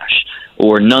 40-yard dash,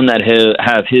 or none that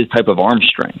have his type of arm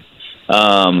strength.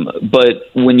 But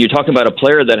when you're talking about a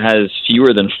player that has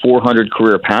fewer than 400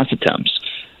 career pass attempts,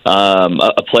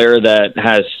 a player that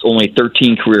has only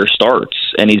 13 career starts,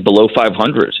 and he's below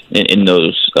 500 in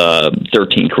those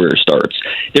 13 career starts,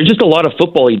 there's just a lot of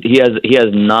football he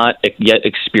has not yet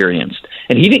experienced.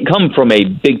 And he didn't come from a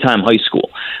big-time high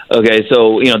school. Okay,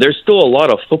 so there's still a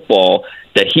lot of football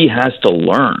that he has to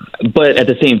learn. But at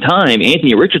the same time,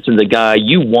 Anthony Richardson's a guy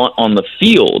you want on the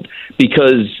field,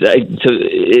 because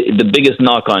the biggest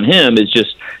knock on him is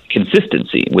just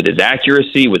consistency with his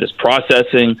accuracy, with his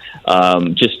processing,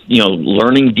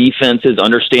 learning defenses,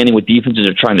 understanding what defenses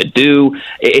are trying to do.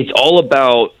 It's all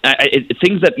about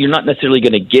things that you're not necessarily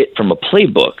going to get from a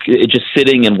playbook. It's just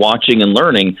sitting and watching and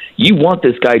learning. You want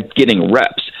this guy getting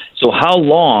reps. So how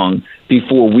long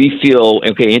before we feel,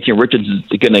 okay, Anthony Richardson's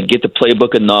going to get the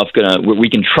playbook enough, we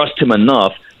can trust him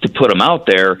enough to put him out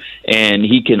there, and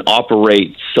he can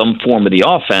operate some form of the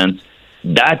offense?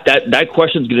 That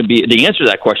question is going to be, the answer to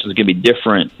that question is going to be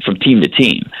different from team to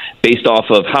team, based off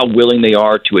of how willing they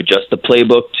are to adjust the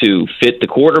playbook to fit the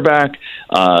quarterback,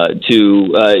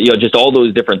 just all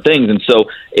those different things. And so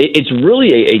it's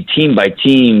really a team by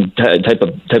team type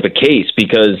of case,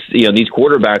 because these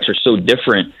quarterbacks are so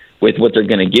different with what they're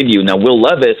going to give you. Now, Will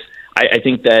Levis, I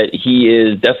think that he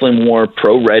is definitely more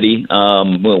pro-ready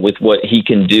with what he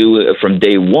can do from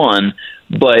day one.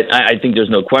 But I think there's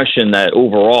no question that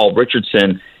overall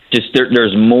Richardson,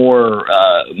 there's more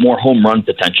home run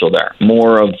potential there.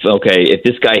 More of, okay, if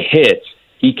this guy hits,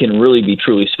 he can really be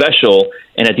truly special.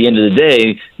 And at the end of the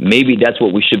day, maybe that's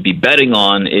what we should be betting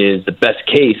on, is the best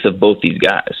case of both these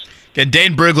guys. And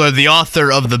Dane Brugler, the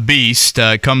author of The Beast,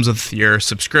 comes with your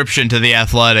subscription to The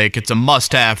Athletic. It's a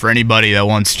must-have for anybody that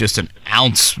wants just an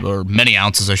ounce, or many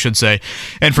ounces, I should say,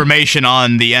 information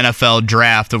on the NFL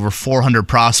draft. Over 400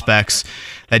 prospects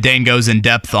that Dane goes in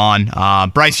depth on.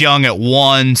 Bryce Young at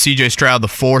 1, C.J. Stroud the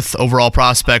 4th overall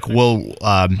prospect,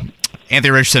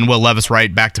 Anthony Richardson, Will Levis,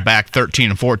 right, back-to-back,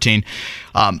 13 and 14.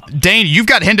 Dane, you've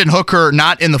got Hendon Hooker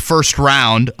not in the first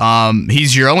round.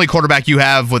 He's your only quarterback you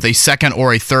have with a second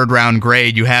or a third-round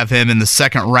grade. You have him in the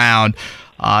second round.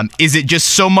 Is it just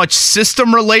so much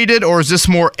system-related, or is this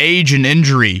more age and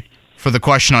injury for the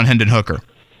question on Hendon Hooker?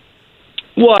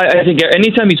 Well, I think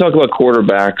anytime you talk about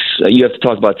quarterbacks, you have to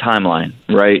talk about timeline,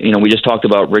 right? We just talked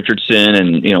about Richardson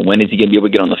and, when is he going to be able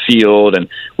to get on the field? And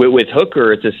with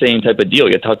Hooker, it's the same type of deal.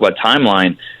 You have to talk about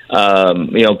timeline,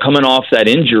 coming off that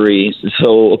injury.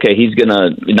 So, okay, he's going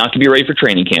to not going to be ready for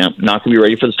training camp, not going to be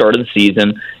ready for the start of the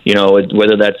season,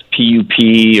 whether that's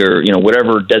PUP or,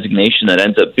 whatever designation that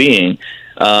ends up being.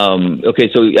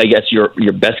 Okay, so I guess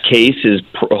your best case is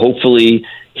hopefully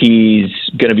he's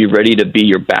going to be ready to be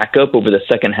your backup over the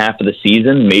second half of the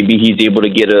season. Maybe he's able to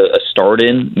get a start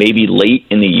in, maybe late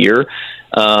in the year.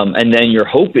 And then your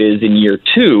hope is in year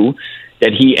 2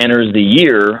 that he enters the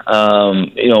year,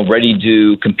 ready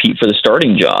to compete for the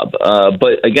starting job.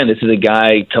 But again, this is a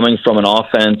guy coming from an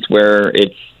offense where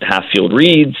it's half field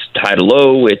reads, high to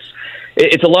low.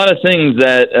 It's a lot of things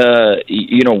that,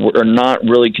 are not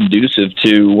really conducive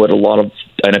to what a lot of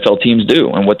NFL teams do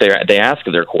and what they ask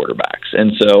of their quarterbacks.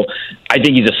 And so I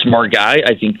think he's a smart guy.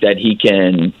 I think that he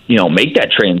can, make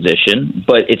that transition,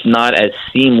 but it's not as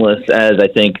seamless as I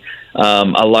think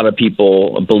a lot of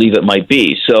people believe it might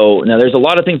be. So now there's a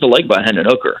lot of things to like about Hendon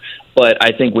Hooker, but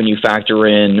I think when you factor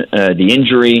in the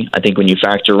injury, I think when you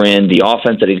factor in the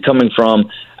offense that he's coming from,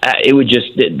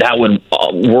 that would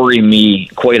worry me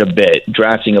quite a bit,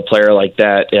 drafting a player like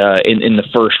that in the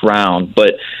first round.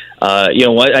 But you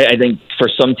know what? I think for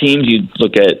some teams, you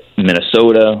look at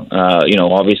Minnesota.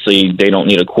 Obviously they don't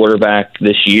need a quarterback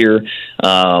this year.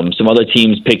 Some other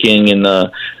teams picking in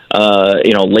the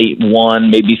late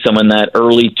 1, maybe some in that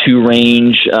early 2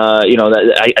 range.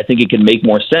 I think it can make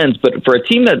more sense. But for a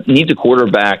team that needs a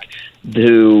quarterback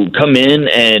to come in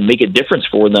and make a difference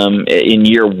for them in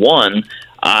year 1,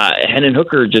 Hendon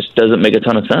Hooker just doesn't make a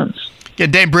ton of sense. Yeah,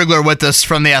 Dane Brugler with us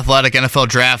from The Athletic, NFL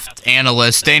draft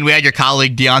analyst. Dane, we had your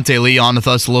colleague Deontay Lee on with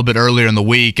us a little bit earlier in the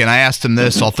week, and I asked him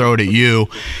this. I'll throw it at you.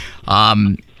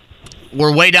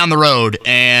 we're way down the road,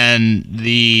 and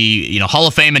the Hall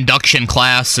of Fame induction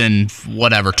class in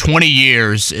 20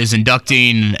 years is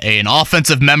inducting an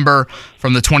offensive member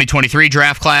from the 2023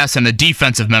 draft class and a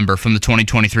defensive member from the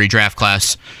 2023 draft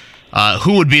class.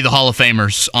 Who would be the Hall of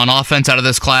Famers on offense out of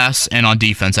this class and on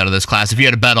defense out of this class if you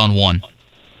had to bet on one?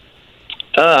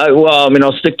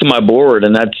 I'll stick to my board,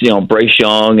 and that's Bryce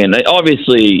Young, and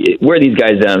obviously where these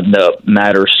guys end up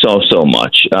matters so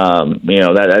much.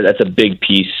 That's a big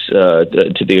piece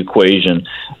to the equation.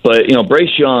 But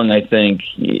Bryce Young, I think,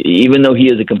 even though he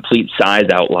is a complete size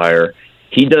outlier,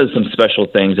 he does some special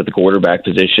things at the quarterback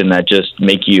position that just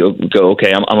make you go,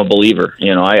 okay, I'm a believer. He's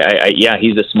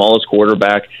the smallest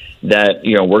quarterback that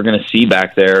we're going to see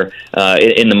back there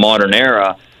in the modern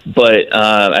era. But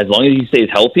as long as he stays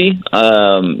healthy,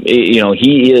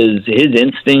 he is his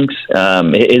instincts,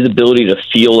 his ability to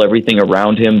feel everything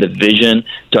around him, the vision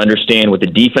to understand what the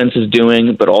defense is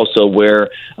doing, but also where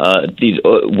these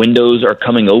windows are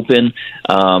coming open,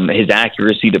 his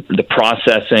accuracy, the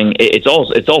processing, it's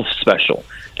all special.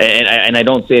 And I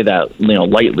don't say that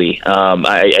lightly.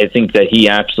 I think that he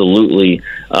absolutely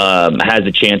has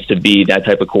a chance to be that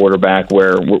type of quarterback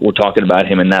where we're talking about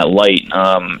him in that light.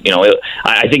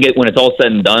 I think when it's all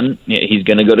said and done, he's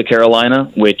going to go to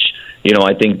Carolina, which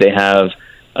I think they have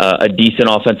a decent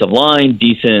offensive line,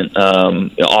 decent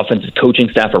offensive coaching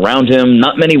staff around him.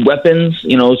 Not many weapons,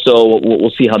 so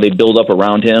we'll see how they build up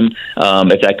around him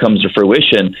if that comes to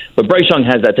fruition. But Bryce Young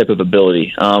has that type of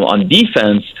ability. On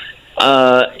defense,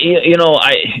 Jalen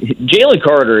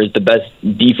Carter is the best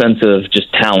defensive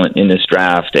just talent in this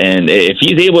draft, and if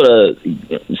he's able to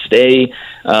stay,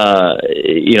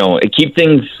 keep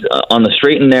things on the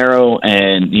straight and narrow,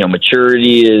 and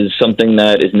maturity is something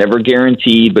that is never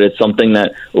guaranteed, but it's something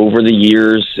that over the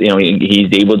years,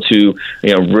 he's able to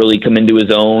really come into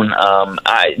his own.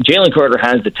 Jalen Carter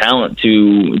has the talent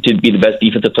to be the best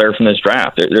defensive player from this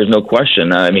draft. There's no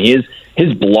question.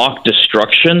 His block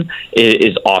destruction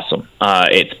is awesome.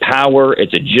 It's power,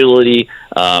 it's agility,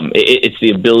 it's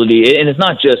the ability, and it's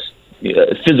not just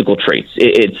physical traits.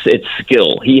 It's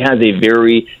skill. He has a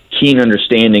very keen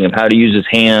understanding of how to use his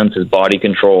hands, his body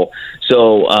control.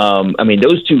 So,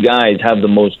 those two guys have the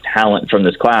most talent from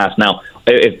this class. Now,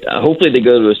 hopefully they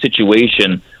go to a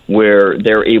situation where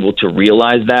they're able to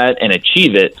realize that and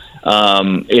achieve it.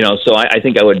 So I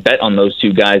think I would bet on those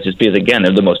two guys just because, again,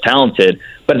 they're the most talented.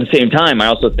 But at the same time, I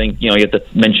also think, you have to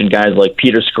mention guys like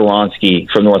Peter Skoronski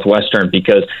from Northwestern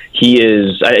because he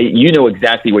is,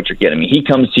 exactly what you're getting. He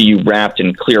comes to you wrapped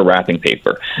in clear wrapping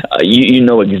paper. You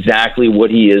know exactly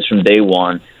what he is from day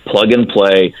one, plug and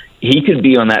play. He could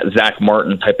be on that Zach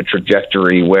Martin type of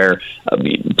trajectory where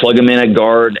plug him in at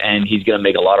guard and he's going to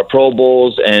make a lot of Pro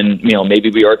Bowls. And, maybe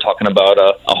we are talking about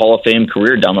a Hall of Fame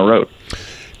career down the road.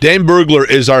 Dane Brugler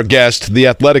is our guest. The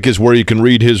Athletic is where you can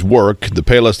read his work. The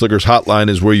Payless Liquors hotline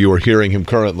is where you are hearing him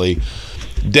currently.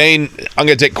 Dane, I'm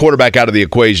going to take quarterback out of the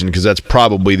equation because that's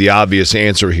probably the obvious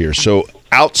answer here. So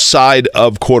outside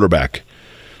of quarterback,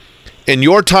 in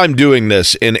your time doing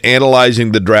this, in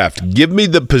analyzing the draft, give me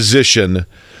the position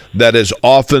that is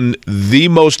often the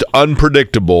most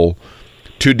unpredictable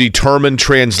to determine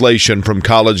translation from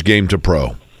college game to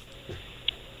pro.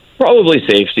 Probably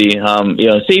safety.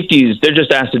 Safeties, they're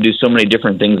just asked to do so many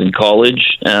different things in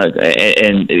college. So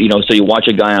you watch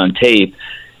a guy on tape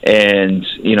and,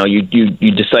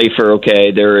 you decipher, okay,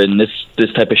 they're in this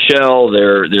type of shell,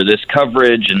 they're this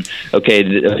coverage, and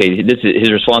this is,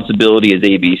 his responsibility is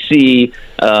ABC,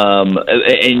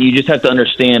 and you just have to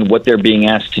understand what they're being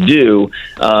asked to do.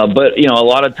 But a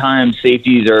lot of times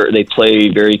safeties they play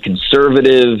very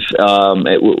conservative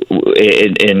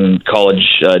in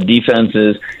college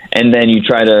defenses. And then you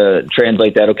try to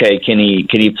translate that. Okay, can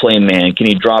he play man? Can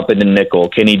he drop into nickel?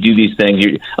 Can he do these things?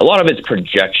 A lot of it's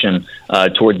projection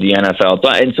towards the NFL,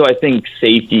 and so I think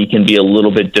safety can be a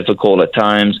little bit difficult at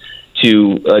times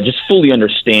to just fully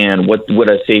understand what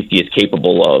a safety is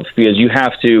capable of, because you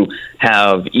have to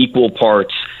have equal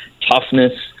parts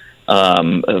toughness,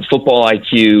 football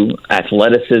IQ,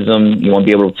 athleticism. You want to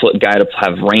be able to put a guy to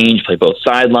have range, play both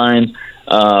sidelines.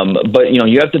 But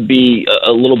you have to be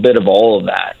a little bit of all of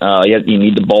that. You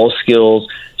need the ball skills.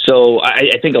 So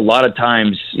I think a lot of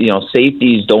times,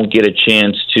 safeties don't get a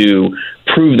chance to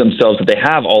prove themselves that they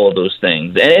have all of those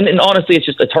things. And honestly,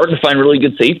 it's hard to find really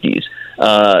good safeties.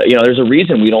 There's a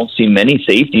reason we don't see many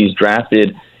safeties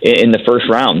drafted in the first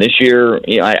round. This year,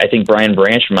 I think Brian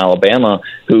Branch from Alabama,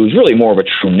 who's really more of a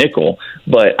true nickel,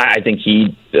 but I think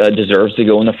he deserves to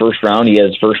go in the first round. He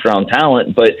has first-round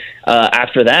talent. But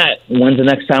after that, when's the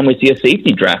next time we see a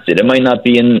safety drafted? It might not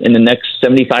be in the next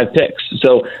 75 picks.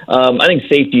 So I think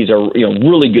safeties are,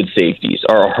 really good safeties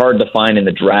are hard to find in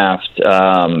the draft.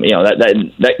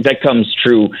 That comes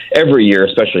true every year,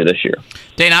 especially this year.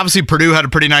 Dane, obviously Purdue had a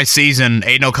pretty nice season.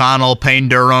 Aiden O'Connell, Payne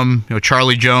Durham,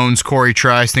 Charlie Jones, Corey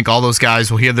Trice. I think all those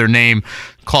guys will hear their name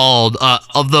called.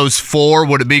 Of those four,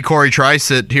 would it be Corey Trice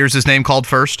that hears his name called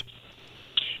first?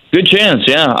 Good chance,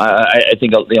 yeah. I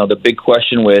think the big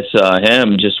question with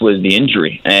him just was the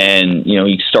injury, and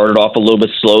he started off a little bit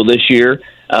slow this year,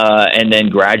 and then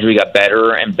gradually got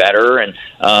better and better, and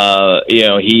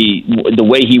the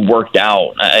way he worked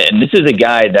out, and this is a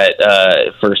guy that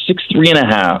for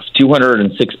 6'3.5",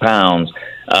 206 pounds,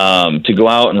 to go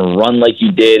out and run like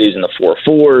he did, he's in the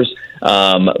 4.4s.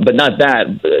 But not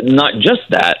just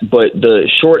that, but the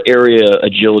short area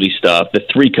agility stuff, the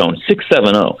 3-cone,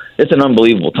 6.70. It's an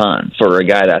unbelievable time for a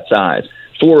guy that size.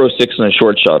 4.06 in a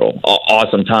short shuttle,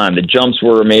 awesome time. The jumps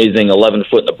were amazing, 11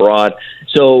 foot in the broad.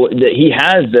 So he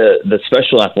has the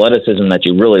special athleticism that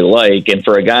you really like, and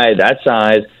for a guy that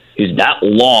size who's that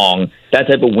long, that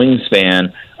type of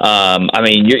wingspan,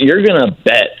 you're going to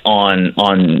bet on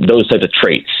those types of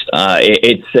traits.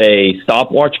 It's a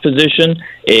stopwatch position.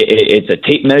 It's a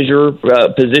tape measure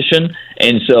position.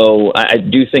 And so I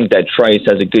do think that Trice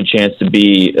has a good chance to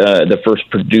be the first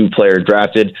Purdue player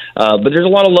drafted. But there's a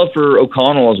lot of love for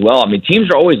O'Connell as well. I mean, teams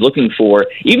are always looking for,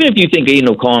 even if you think Aiden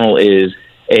O'Connell is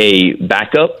a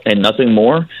backup and nothing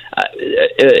more,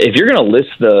 if you're going to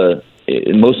list the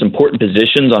most important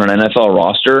positions on an NFL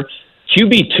roster,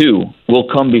 QB2 will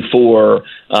come before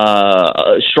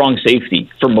strong safety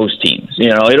for most teams.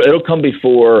 It'll come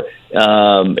before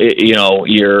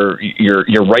your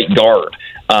right guard.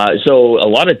 So a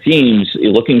lot of teams are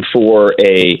looking for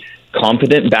a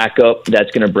competent backup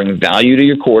that's going to bring value to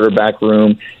your quarterback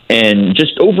room and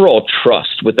just overall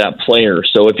trust with that player.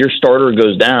 So if your starter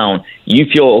goes down, you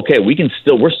feel okay.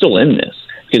 We're still in this.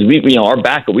 Because our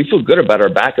backup, we feel good about our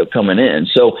backup coming in.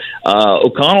 So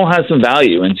O'Connell has some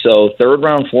value, and so third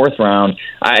round, fourth round,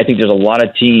 I think there's a lot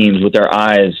of teams with their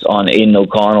eyes on Aiden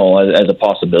O'Connell as a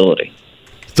possibility.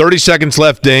 30 seconds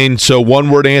left, Dane. So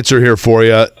one-word answer here for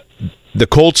you: the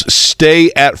Colts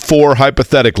stay at 4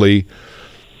 hypothetically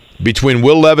between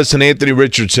Will Levis and Anthony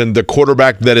Richardson, the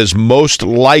quarterback that is most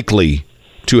likely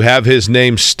to have his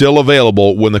name still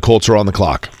available when the Colts are on the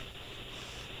clock.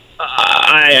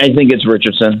 I think it's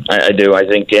Richardson. I do. I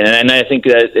think, and I think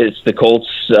that it's the Colts.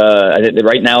 I think that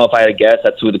right now, if I had to guess,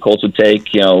 that's who the Colts would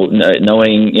take.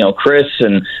 Knowing Chris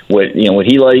and what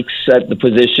he likes at the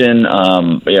position.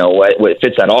 What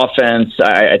fits that offense.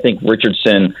 I think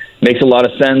Richardson makes a lot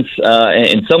of sense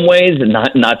in some ways, and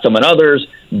not some in others.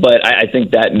 But I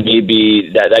think that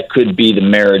maybe that could be the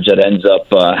marriage that ends up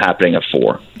happening at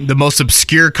 4. The most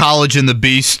obscure college in the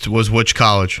Beast was which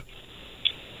college?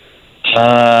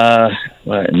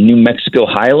 New Mexico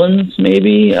Highlands,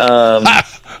 maybe. There's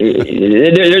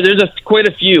quite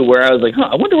a few where I was like,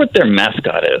 I wonder what their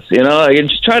mascot is. I can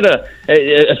just try to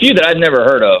a few that I've never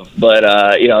heard of, but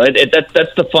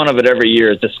that's the fun of it every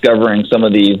year, is discovering some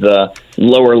of these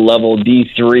lower level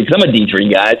D3. Because I'm a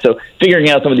D3 guy, so figuring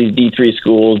out some of these D3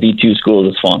 schools, D2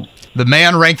 schools is fun. The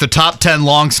man ranked the top 10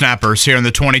 long snappers here in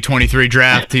the 2023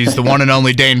 draft. He's the one and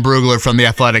only Dane Brugler from The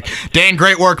Athletic. Dane,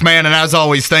 great work, man, and as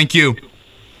always, thank you.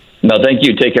 No, thank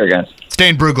you. Take care, guys. It's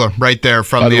Dane Brugler right there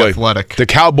from The Athletic. The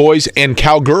Cowboys and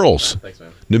Cowgirls. Thanks,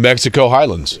 man. New Mexico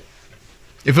Highlands.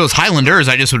 If it was Highlanders,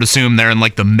 I just would assume they're in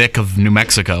like the Mick of New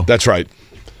Mexico. That's right.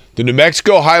 The New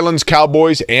Mexico Highlands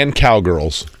Cowboys and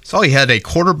Cowgirls. So he had a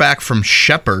quarterback from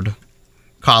Shepherd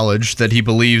College that he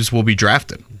believes will be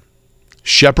drafted.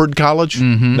 Shepherd College?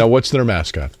 Mm-hmm. Now, what's their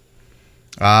mascot?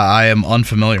 I am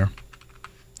unfamiliar.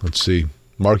 Let's see.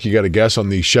 Mark, you got a guess on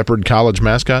the Shepherd College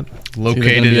mascot?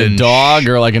 Located in a dog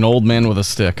or like an old man with a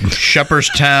stick?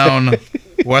 Shepherdstown,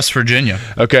 West Virginia.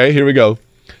 Okay, here we go.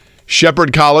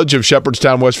 Shepherd College of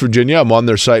Shepherdstown, West Virginia. I'm on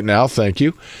their site now. Thank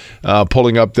you.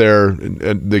 Pulling up there,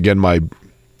 again,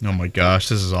 Oh, my gosh.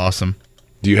 This is awesome.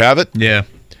 Do you have it? Yeah.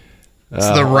 It's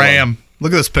the Ram.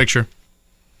 Look at this picture.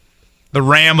 The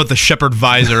Ram with the Shepherd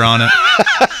visor on it.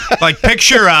 Like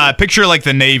picture like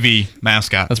the Navy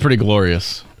mascot. That's pretty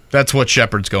glorious. That's what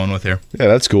Shepherd's going with here. Yeah,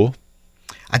 that's cool.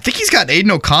 I think he's got Aiden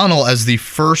O'Connell as the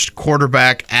first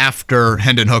quarterback after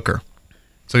Hendon Hooker.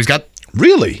 So he's got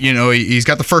Really? He's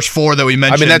got the first 4 that we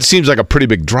mentioned. I mean, that seems like a pretty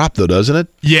big drop, though, doesn't it?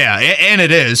 Yeah, and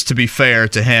it is, to be fair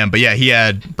to him. But yeah, he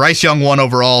had Bryce Young 1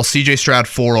 overall, C.J. Stroud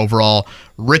 4 overall,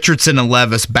 Richardson and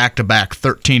Levis back-to-back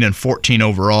 13 and 14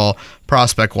 overall,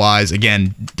 prospect-wise.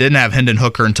 Again, didn't have Hendon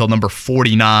Hooker until number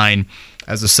 49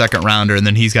 as a second-rounder, and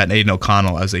then he's got Aiden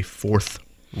O'Connell as a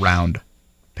 4th-round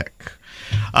pick.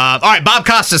 All right, Bob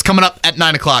Costas coming up at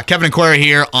 9 o'clock. Kevin and Query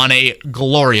here on a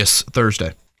glorious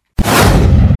Thursday.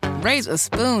 Raise a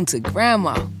spoon to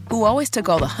Grandma, who always took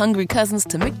all the hungry cousins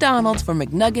to McDonald's for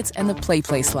McNuggets and the Play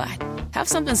Slide. Have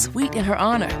something sweet in her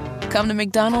honor. Come to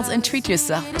McDonald's and treat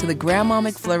yourself to the Grandma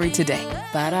McFlurry today.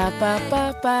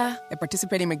 Ba-da-ba-ba-ba. At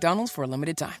participating McDonald's for a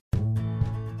limited time.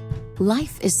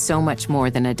 Life is so much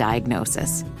more than a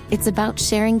diagnosis. It's about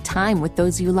sharing time with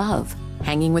those you love,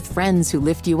 hanging with friends who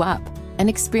lift you up, and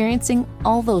experiencing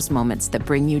all those moments that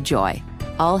bring you joy.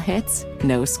 All hits,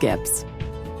 no skips.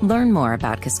 Learn more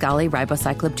about Kisqali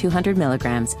Ribociclib 200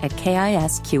 milligrams at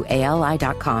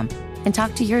KISQALI.com and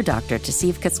talk to your doctor to see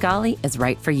if Kisqali is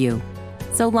right for you.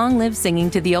 So long live singing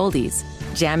to the oldies,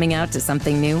 jamming out to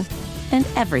something new, and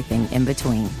everything in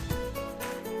between.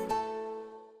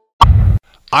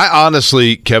 I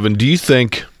honestly, Kevin, do you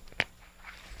think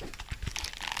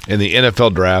in the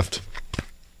NFL draft,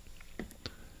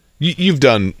 you've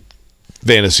done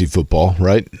fantasy football,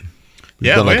 right?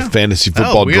 Yeah, done a fantasy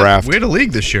football draft. We had a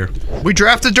league this year. We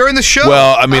drafted during the show.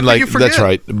 Well, I mean, that's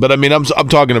right. But I mean, I'm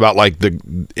talking about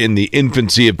in the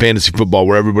infancy of fantasy football,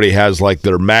 where everybody has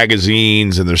their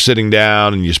magazines and they're sitting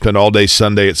down and you spend all day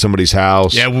Sunday at somebody's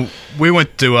house. Yeah, we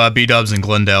went to B-Dubs in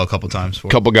Glendale a couple times. A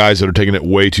couple guys that are taking it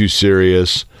way too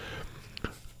serious.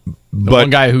 But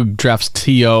one guy who drafts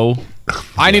T.O.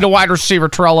 I need a wide receiver,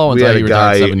 Trello, until he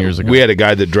retired 7 years ago. We had a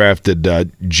guy that drafted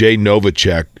Jay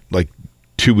Novacek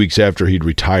 2 weeks after he'd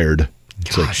retired.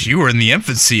 Gosh, you were in the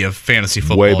infancy of fantasy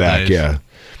football way back, days. Yeah.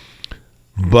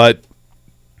 But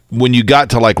when you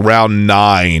got to round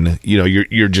 9,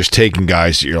 you're just taking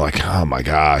guys that you're like, oh my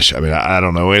gosh. I mean, I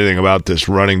don't know anything about this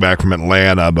running back from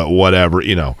Atlanta, but whatever,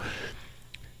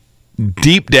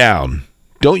 Deep down,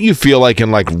 don't you feel like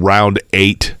in round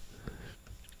 8,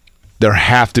 there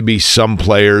have to be some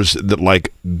players that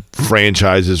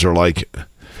franchises are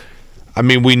I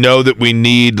mean, we know that we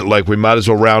need, we might as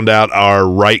well round out our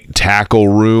right tackle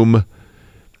room.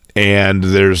 And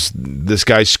this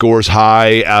guy scores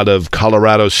high out of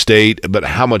Colorado State, but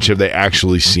how much have they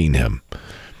actually seen him?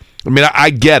 I mean, I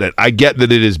get it. I get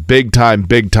that it is big time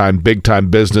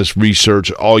business,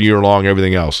 research all year long,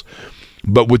 everything else.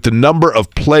 But with the number of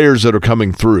players that are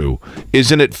coming through,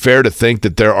 isn't it fair to think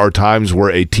that there are times where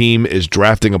a team is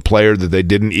drafting a player that they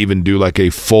didn't even do a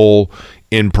full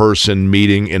in-person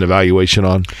meeting and evaluation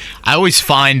on? I always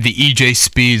find the E.J.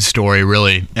 Speed story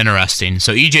really interesting.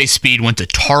 So E.J. Speed went to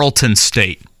Tarleton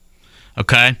State,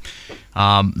 okay?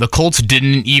 The Colts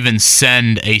didn't even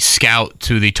send a scout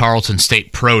to the Tarleton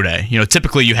State Pro Day.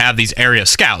 Typically you have these area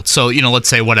scouts. So, let's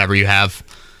say whatever, you have,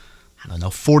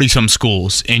 40-some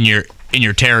schools in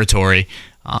your territory.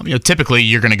 Typically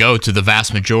you're going to go to the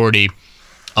vast majority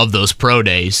of those pro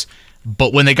days.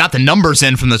 But when they got the numbers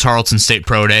in from the Tarleton State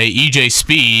Pro Day, E.J.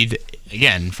 Speed,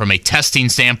 again, from a testing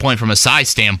standpoint, from a size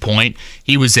standpoint,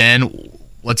 he was in,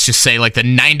 let's just say, the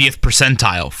 90th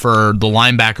percentile for the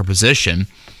linebacker position.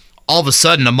 All of a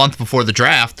sudden, a month before the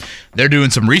draft, they're doing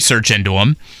some research into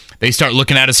him. They start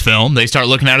looking at his film. They start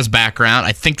looking at his background.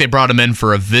 I think they brought him in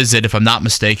for a visit, if I'm not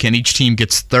mistaken. Each team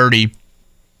gets 30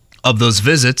 of those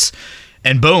visits.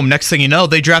 And boom, next thing you know,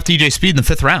 they draft E.J. Speed in the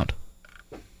 5th round.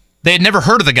 They had never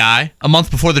heard of the guy a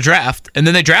month before the draft, and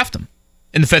then they draft him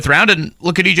in the 5th round. And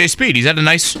look at E.J. Speed. He's had a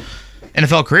nice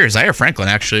NFL career. Zaire Franklin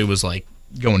actually was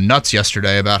going nuts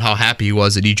yesterday about how happy he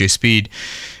was that E.J. Speed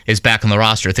is back on the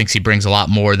roster. Thinks he brings a lot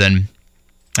more than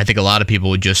I think a lot of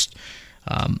people would just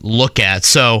look at.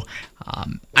 So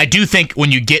I do think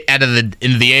when you get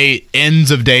into the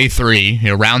ends of day 3,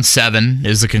 round 7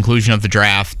 is the conclusion of the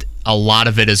draft. A lot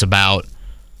of it is about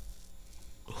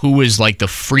who is the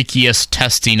freakiest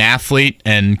testing athlete,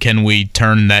 and can we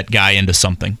turn that guy into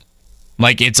something?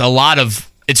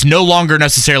 It's no longer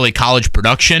necessarily college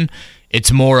production.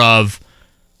 It's more of,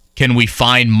 can we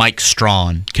find Mike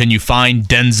Strawn? Can you find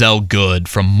Denzel Good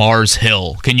from Mars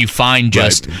Hill? Can you find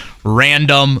just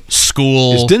random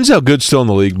school? Is Denzel Good still in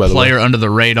the league, by the way? Player under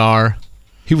the radar.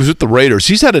 He was with the Raiders.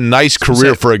 He's had a nice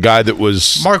career for a guy that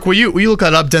was... Mark, will you look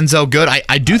that up, Denzel Good?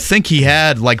 I do think he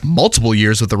had multiple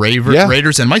years with the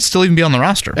Raiders and might still even be on the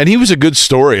roster. And he was a good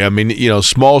story. I mean,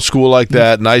 small school like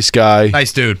that, nice guy.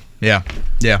 Nice dude. Yeah.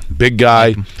 Big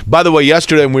guy. By the way,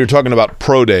 yesterday when we were talking about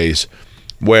pro days,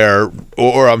 or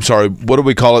I'm sorry, what do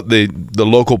we call it? The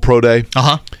local pro day?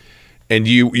 Uh-huh. And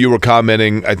you were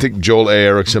commenting, I think Joel A.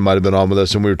 Erickson might have been on with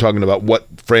us, and we were talking about what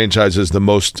franchise is the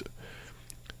most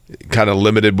kind of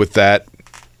limited with that.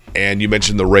 And you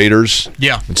mentioned the Raiders.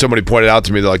 Yeah. And somebody pointed out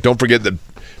to me, they're like, don't forget that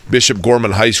Bishop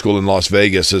Gorman High School in Las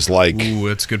Vegas is like... Ooh,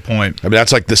 that's a good point. I mean,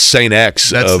 that's like the St. X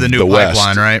that's of the new the West.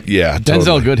 pipeline, right? Yeah, Denzel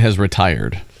totally. Good has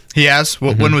retired. He has?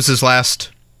 When was his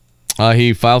last...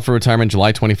 He filed for retirement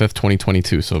July 25th,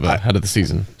 2022, so ahead of the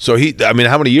season. So how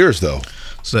many years, though?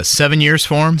 So that's 7 years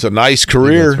for him? It's a nice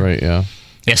career. That's right, yeah.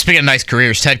 Yeah, speaking of nice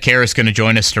careers, Ted Karras going to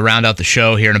join us to round out the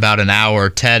show here in about an hour.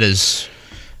 Ted is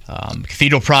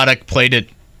Cathedral product, played at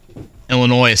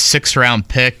Illinois, a 6th-round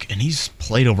pick, and he's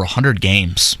played over 100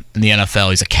 games in the NFL.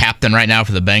 He's a captain right now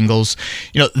for the Bengals.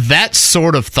 You know, that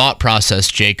sort of thought process,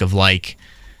 Jake, of like,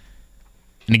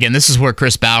 and again, this is where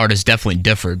Chris Ballard has definitely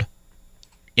differed.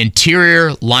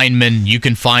 Interior linemen, you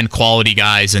can find quality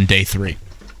guys in day 3.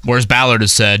 Whereas Ballard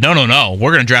has said, no,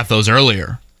 we're going to draft those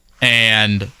earlier.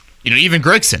 And, you know, even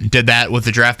Grigson did that with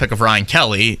the draft pick of Ryan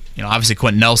Kelly. You know, obviously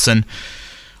Quentin Nelson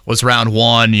was round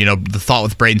 1. You know, the thought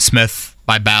with Braden Smith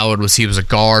by Ballard was he was a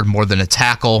guard more than a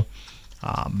tackle.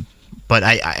 But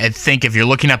I think if you're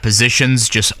looking at positions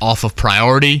just off of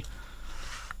priority,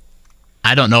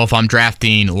 I don't know if I'm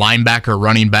drafting linebacker,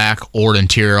 running back, or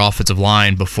interior offensive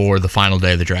line before the final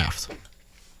day of the draft.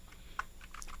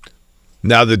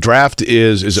 Now the draft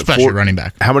is especially it 4 running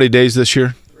back? How many days this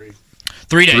year?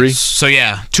 3 days. 3? So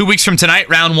yeah, 2 weeks from tonight,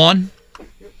 round 1.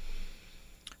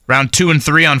 Round 2 and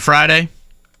 3 on Friday,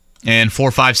 and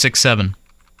 4, 5, 6, 7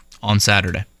 on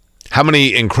Saturday. How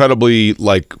many incredibly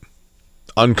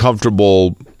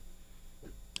uncomfortable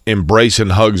embrace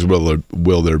and hugs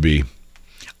will there be?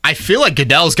 I feel like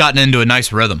Goodell's gotten into a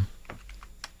nice rhythm.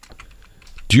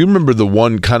 Do you remember the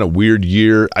one kind of weird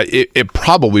year? It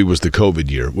probably was the COVID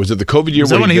year. Was it the COVID year? Was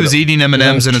that when he was eating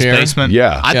M&Ms in his basement?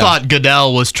 Yeah. I thought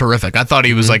Goodell was terrific. I thought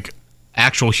he was like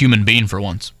actual human being for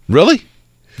once. Really?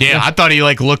 Yeah, I thought he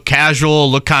looked casual,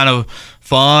 looked kind of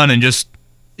fun, and just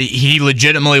he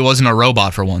legitimately wasn't a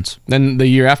robot for once. Then the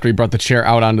year after, he brought the chair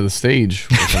out onto the stage.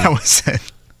 That was it.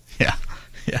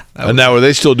 Yeah. And now, are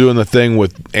they still doing the thing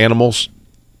with animals?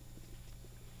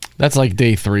 That's like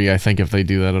day 3, I think, if they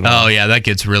do that at all. Oh, yeah, that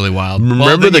gets really wild.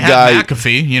 Remember the guy...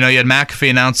 McAfee. You know, you had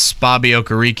McAfee announce Bobby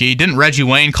Okereke. Didn't Reggie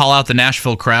Wayne call out the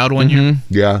Nashville crowd one year?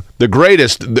 Yeah. The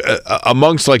greatest,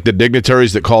 amongst the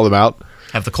dignitaries that called him out...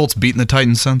 Have the Colts beaten the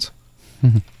Titans since?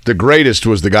 The greatest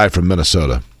was the guy from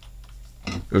Minnesota.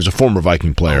 It was a former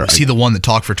Viking player. Was he the one that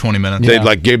talked for 20 minutes? They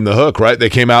gave him the hook, right? They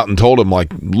came out and told him,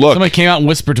 look. Somebody came out and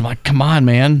whispered to him, come on,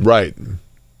 man. Right.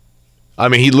 I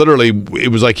mean, he literally,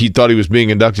 it was like he thought he was being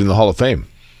inducted in the Hall of Fame.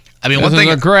 I mean, this is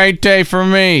a great day for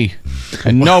me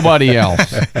and nobody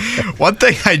else. One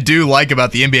thing I do like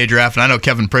about the NBA draft, and I know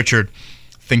Kevin Pritchard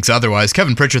thinks otherwise.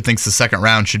 Kevin Pritchard thinks the second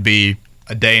round should be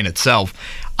a day in itself.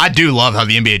 I do love how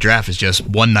the NBA draft is just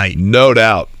one night. No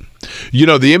doubt. You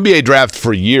know, the NBA draft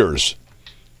for years.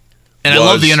 And I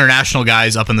love the international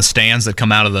guys up in the stands that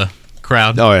come out of the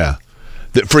crowd. Oh, yeah.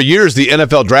 For years, the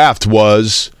NFL draft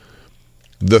was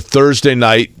the Thursday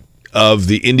night of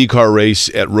the IndyCar race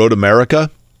at Road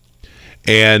America,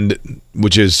 and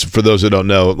which is, for those that don't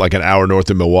know, like an hour north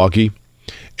of Milwaukee.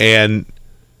 And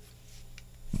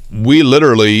we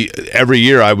literally, every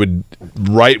year, I would,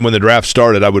 right when the draft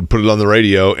started, I would put it on the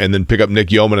radio and then pick up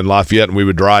Nick Yeoman in Lafayette, and we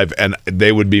would drive, and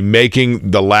they would be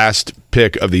making the last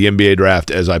pick of the NBA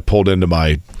draft as I pulled into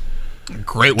my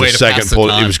great way to pass the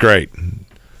time. It was great. It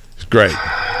was great.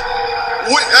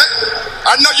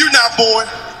 I know you're not born.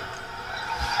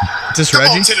 Is this Come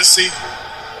Reggie? on, Tennessee.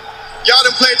 Y'all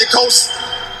done played the coast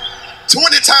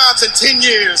 20 times in 10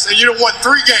 years, and you done won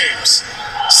 3 games.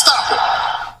 Stop it.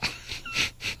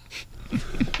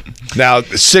 Now,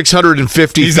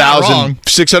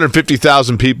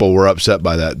 650,000 people were upset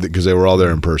by that because they were all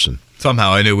there in person.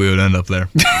 Somehow I knew we would end up there.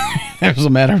 It was a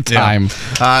matter of time.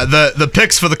 Yeah. The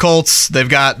picks for the Colts, they've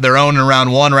got their own in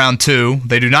round 1, round 2.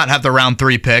 They do not have the round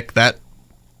 3 pick. That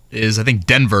is, I think,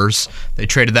 Denver's. They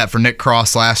traded that for Nick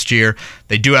Cross last year.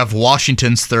 They do have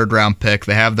Washington's 3rd round pick.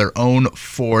 They have their own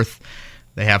 4th.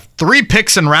 They have 3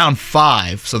 picks in round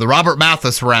 5. So the Robert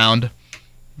Mathis round,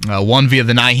 one via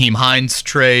the Nyheim Hines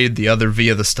trade, the other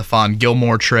via the Stephon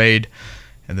Gilmore trade,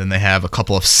 and then they have a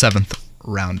couple of 7th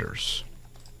rounders.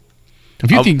 If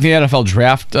you think the NFL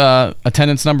draft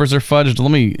attendance numbers are fudged,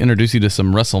 let me introduce you to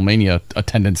some WrestleMania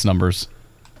attendance numbers.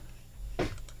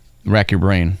 Rack your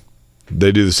brain.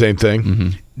 They do the same thing? Mm-hmm.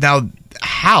 Now,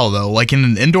 how, though? Like in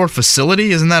an indoor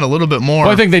facility? Isn't that a little bit more?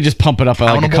 Well, I think they just pump it up at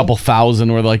like a accountable? couple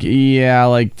thousand where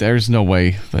there's no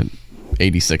way that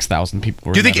 86,000 people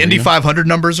were Do you in think that Indy arena. 500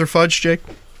 numbers are fudged, Jake?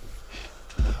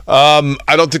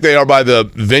 I don't think they are by the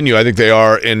venue. I think they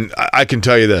are, and I can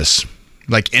tell you this.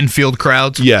 Like infield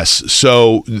crowds? Yes.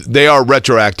 So they are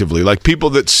retroactively. Like people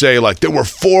that say, like, there were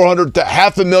 400 to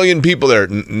 500,000 people there.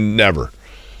 Never.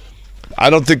 I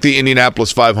don't think the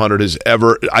Indianapolis 500 has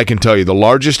ever, I can tell you, the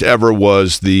largest ever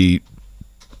was the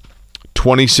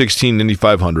 2016 Indy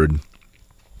 500.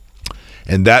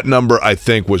 And that number, I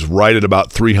think, was right at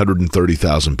about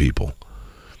 330,000 people.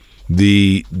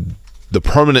 The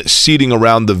permanent seating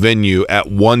around the venue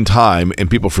at one time, and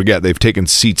people forget, they've taken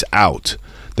seats out.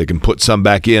 They can put some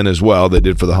back in as well. They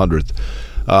did for the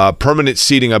 100th. Permanent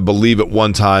seating, I believe, at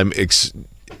one time, it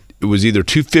was either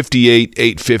 258,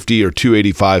 850, or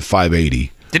 285,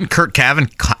 580. Didn't Kurt Cavan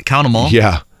count them all?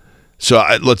 Yeah. So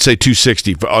let's say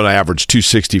 260 on average,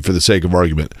 260 for the sake of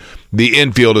argument. The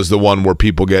infield is the one where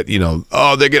people get,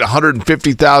 they get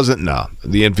 150,000. No,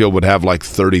 the infield would have like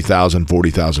 30,000,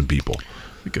 40,000 people.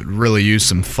 We could really use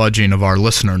some fudging of our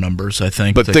listener numbers, I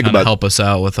think, but to think about, help us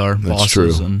out with our bosses.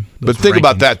 True. And but think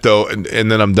about that, though, and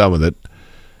then I'm done with it.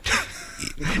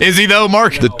 Is he, though,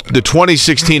 Mark? The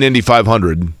 2016 Indy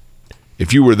 500,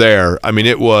 if you were there, I mean,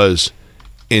 it was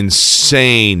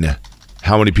insane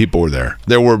how many people were there.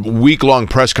 There were week-long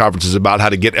press conferences about how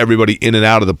to get everybody in and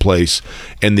out of the place,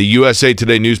 and the USA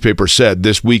Today newspaper said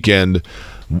this weekend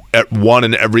at 1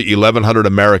 in every 1,100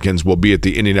 Americans will be at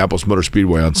the Indianapolis Motor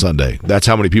Speedway on Sunday. That's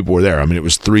how many people were there. I mean, it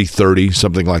was 330,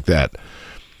 something like that.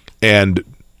 And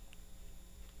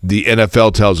the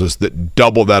NFL tells us that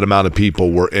double that amount of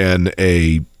people were in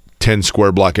a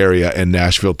 10-square block area in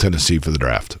Nashville, Tennessee for the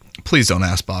draft. Please don't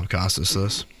ask Bob Costas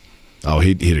this. Oh,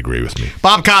 he'd agree with me.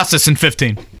 Bob Costas in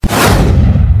 15.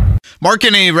 Mark,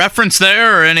 any reference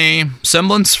there or any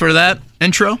semblance for that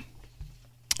intro?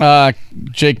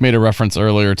 Jake made a reference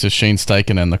earlier to Shane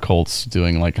Steichen and the Colts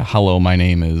doing like a "Hello, my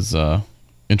name is"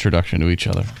 introduction to each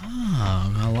other.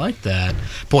 Oh, I like that.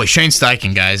 Boy, Shane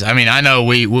Steichen, guys. I mean, I know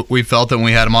we felt it when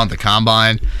we had him on the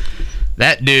Combine.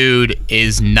 That dude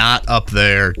is not up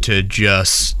there to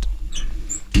just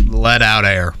let out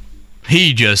air.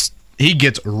 He gets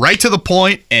right to the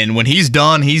point, and when he's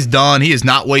done, he's done. He is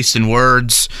not wasting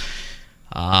words.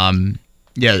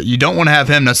 Yeah, you don't want to have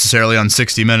him necessarily on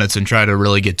 60 Minutes and try to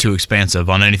really get too expansive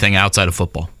on anything outside of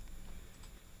football.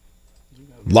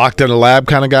 Locked in a lab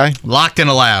kind of guy? Locked in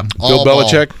a lab. Bill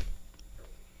Belichick?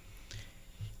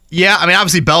 Yeah, I mean,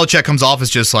 obviously Belichick comes off as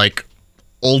just like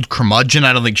old curmudgeon.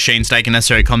 I don't think Shane Steichen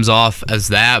necessarily comes off as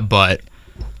that, but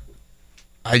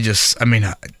I'm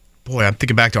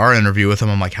thinking back to our interview with him.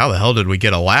 I'm like, how the hell did we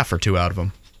get a laugh or two out of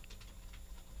him?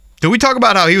 Did we talk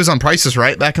about how he was on Price is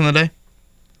Right back in the day?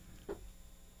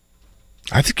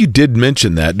 I think you did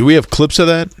mention that. Do we have clips of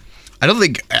that? I don't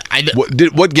think.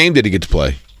 What game did he get to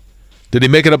play? Did he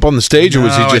make it up on the stage, or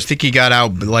was he just? I think he got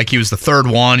out like he was the third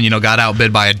one. Got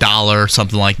outbid by $1 or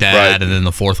something like that, right. And then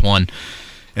the fourth one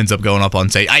ends up going up on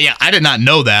stage. I did not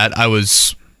know that.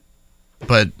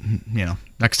 But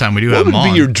next time we do have him on. What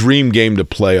would be your dream game to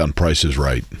play on Price is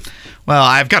Right? Well,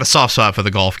 I've got a soft spot for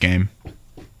the golf game.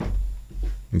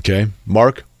 Okay,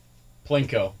 Mark.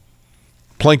 Plinko.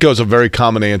 Plinko is a very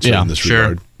common answer in this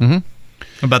regard. Mm-hmm.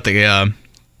 How about the?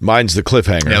 Mine's the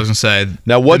cliffhanger. Yeah, I was gonna say.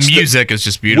 Now, what's the music is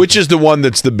just beautiful. Which is the one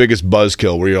that's the biggest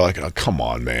buzzkill? Where you're like, oh, come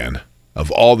on, man! Of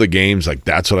all the games, like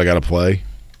that's what I got to play.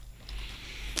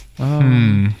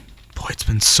 Boy, it's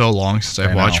been so long since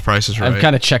I've watched Price is Right. I've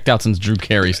kind of checked out since Drew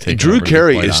Carey's taken. Drew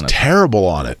Carey is terrible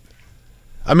on it.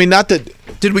 I mean, not that.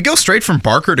 Did we go straight from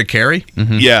Barker to Carey?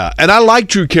 Mm-hmm. Yeah, and I like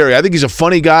Drew Carey. I think he's a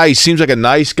funny guy. He seems like a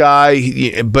nice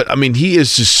guy, but I mean, he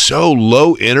is just so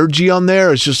low energy on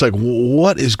there. It's just like,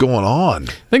 what is going on?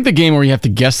 I think the game where you have to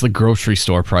guess the grocery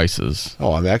store prices.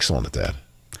 Oh, I'm excellent at that.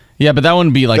 Yeah, but that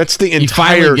wouldn't be like that's the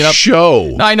entire show.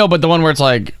 No, I know, but the one where it's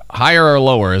like higher or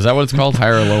lower, is that what it's called?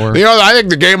 Higher or lower? I think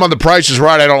the game on the Price is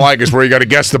Right I don't like is where you got to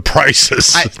guess the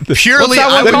prices. Purely,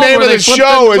 the name of the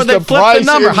show is the price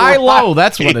number. is high right. Low.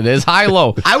 That's what it is. High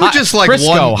low. I would just like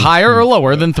Frisco, higher or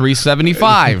lower than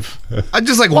 $3.75. I'd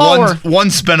just like lower.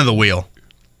 one spin of the wheel.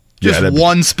 Just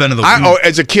one spin of the wheel.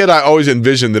 As a kid, I always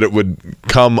envisioned that it would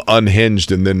come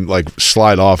unhinged and then like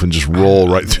slide off and just roll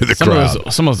right through the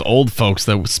crowd. Some of those old folks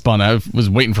that spun, I was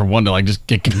waiting for one to like just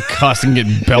get concussed and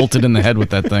get belted in the head with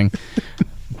that thing.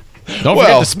 Don't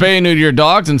forget to spay and neuter your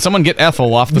dogs, and someone get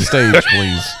Ethel off the stage,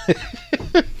 please.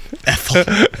 Ethel.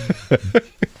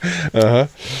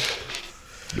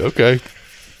 Okay.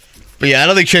 But yeah, I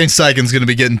don't think Shane Steichen's going to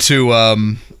be getting too,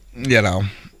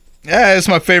 Yeah, it's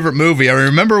my favorite movie. I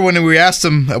remember when we asked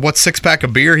him what six-pack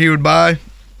of beer he would buy.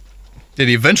 Did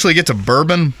he eventually get to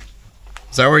bourbon?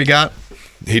 Is that where he got?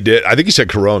 He did. I think he said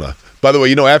Corona. By the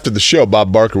way, after the show,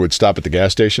 Bob Barker would stop at the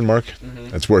gas station, Mark. Mm-hmm.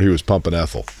 That's where he was pumping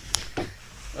Ethel.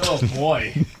 Oh,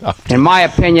 boy. In my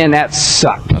opinion, that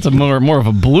sucked. That's a more of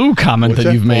a blue comment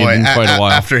that you've made in quite a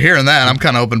while. After hearing that, I'm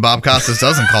kind of hoping Bob Costas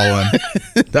doesn't call in.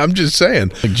 I'm just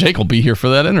saying. Like Jake will be here for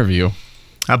that interview.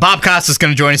 Bob Costas is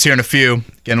going to join us here in a few.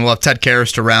 Again, we'll have Ted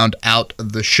Karras to round out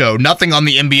the show. Nothing on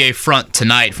the NBA front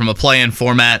tonight from a play-in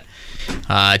format.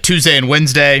 Tuesday and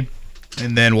Wednesday.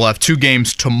 And then we'll have 2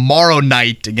 games tomorrow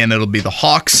night. Again, it'll be the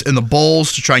Hawks and the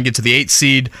Bulls to try and get to the 8th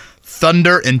seed.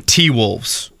 Thunder and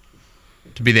T-Wolves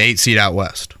to be the 8th seed out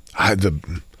west.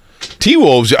 The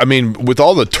T-Wolves, I mean, with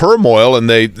all the turmoil,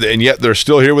 and yet they're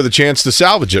still here with a chance to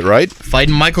salvage it, right?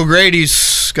 Fighting Michael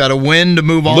Grady's got to win to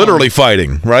move on. Literally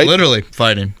fighting, right? Literally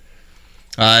fighting.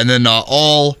 And then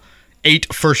all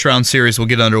 8 first-round series will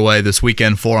get underway this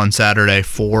weekend, 4 on Saturday,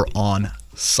 4 on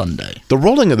Sunday. The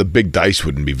rolling of the big dice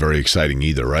wouldn't be very exciting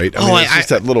either, right? I mean, it's just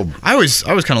that little... I always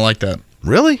kind of like that.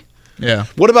 Really? Yeah.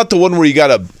 What about the one where you got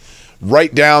to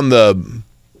write down the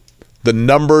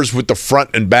numbers with the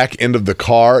front and back end of the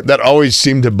car? That always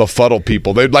seemed to befuddle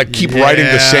people. They'd keep writing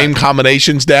the same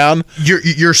combinations down.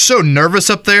 You're so nervous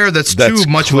up there. That's too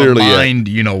much of a mind.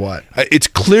 You know what? It's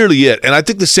clearly it. And I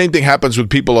think the same thing happens with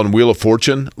people on Wheel of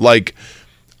Fortune.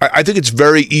 I think it's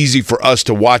very easy for us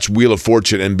to watch Wheel of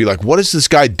Fortune and be like, what is this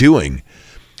guy doing?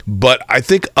 But I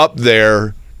think up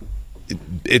there,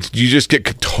 you just get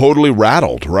totally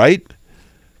rattled, right?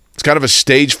 It's kind of a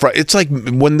stage fright. It's like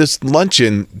when this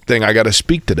luncheon thing, I got to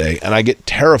speak today, and I get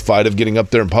terrified of getting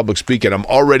up there in public speaking. I'm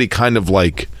already kind of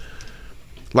like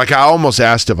I almost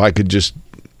asked if I could just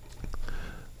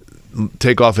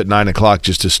take off at 9 o'clock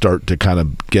just to start to kind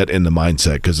of get in the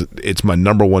mindset, because it's my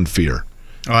number one fear.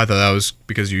 Oh, I thought that was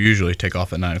because you usually take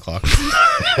off at 9 o'clock.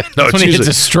 No, it's when he hits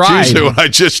a stride. It's usually when I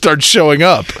just start showing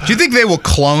up. Do you think they will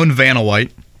clone Vanna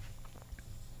White?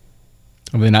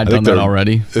 Have they not done that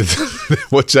already?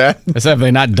 What's that? I said, have they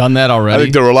not done that already? I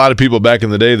think there were a lot of people back in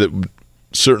the day that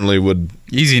certainly would.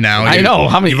 Easy now. I know.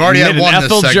 How many? You've already had one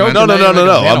this segment.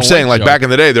 No. I'm saying back in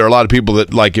the day, there are a lot of people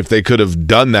that if they could have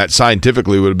done that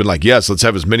scientifically, would have been like, yes, let's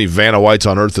have as many Vanna Whites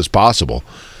on Earth as possible.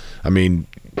 I mean,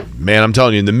 man, I'm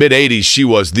telling you, in the mid '80s, she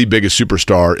was the biggest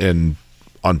superstar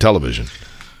on television.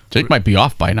 Jake might be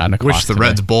off by 9 o'clock. Wish the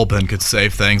Reds bullpen could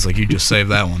save things like you just saved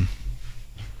that one.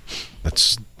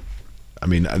 That's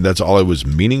all I was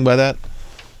meaning by that.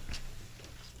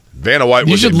 Vanna White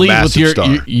was a massive star.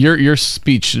 You should lead with your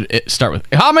speech. Start with,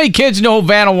 how many kids know who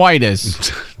Vanna White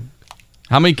is?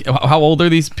 How old are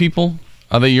these people?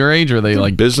 Are they your age, or are they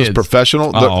like business kids?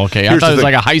 professional? Oh, okay. I thought it was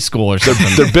like a high school or something.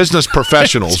 They're business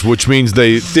professionals, which means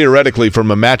they theoretically,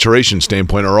 from a maturation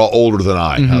standpoint, are all older than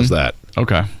I. Mm-hmm. How's that?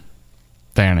 Okay.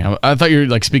 Dang, I thought you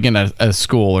were speaking at a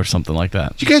school or something like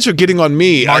that. You guys are getting on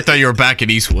me. I thought you were back at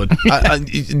Eastwood.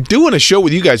 Doing a show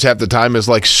with you guys half the time is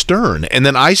like Stern, and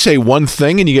then I say one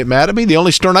thing and you get mad at me. The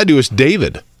only Stern I do is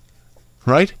David,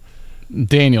 right?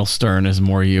 Daniel Stern is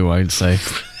more you, I'd say.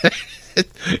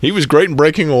 He was great in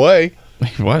Breaking Away.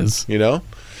 He was.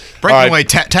 Breaking Away,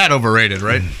 Tad overrated,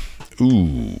 right?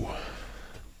 Ooh.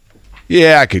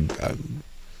 Yeah, I could.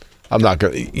 I'm not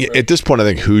going to. At this point, I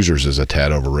think Hoosiers is a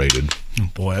tad overrated. Oh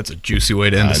boy, that's a juicy way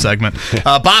to end the segment.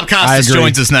 Bob Costas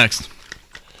joins us next.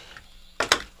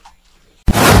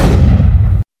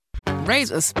 Raise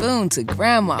a spoon to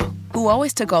Grandma, who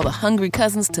always took all the hungry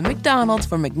cousins to McDonald's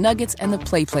for McNuggets and the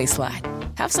Play Slide.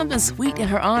 Have something sweet in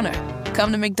her honor.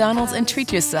 Come to McDonald's and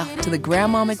treat yourself to the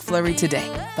Grandma McFlurry today.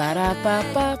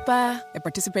 Ba-da-ba-ba-ba. At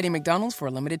participating McDonald's for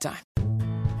a limited time.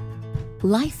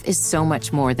 Life is so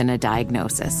much more than a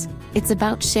diagnosis. It's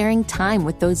about sharing time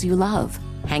with those you love,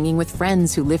 hanging with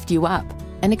friends who lift you up,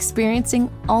 and experiencing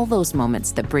all those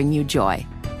moments that bring you joy.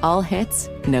 All hits,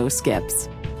 no skips.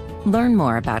 Learn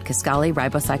more about Kisqali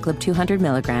Ribociclib 200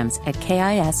 milligrams at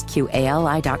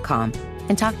KISQALI.com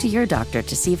and talk to your doctor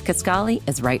to see if Kisqali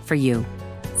is right for you.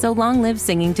 So long live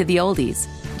singing to the oldies,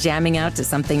 jamming out to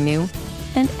something new,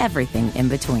 and everything in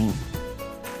between.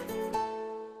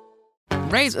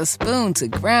 Raise a spoon to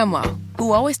Grandma,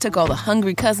 who always took all the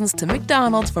hungry cousins to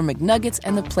McDonald's for McNuggets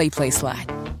and the Play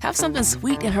Slide. Have something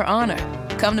sweet in her honor.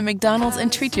 Come to McDonald's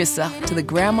and treat yourself to the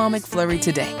Grandma McFlurry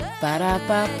today.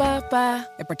 Ba-da-ba-ba-ba.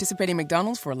 At participating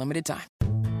McDonald's for a limited time.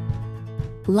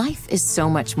 Life is so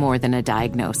much more than a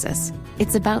diagnosis.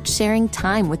 It's about sharing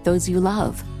time with those you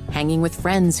love, hanging with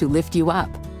friends who lift you up,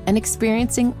 and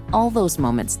experiencing all those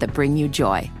moments that bring you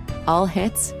joy. All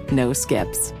hits, no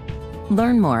skips.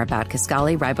 Learn more about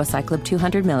Kisqali Ribociclib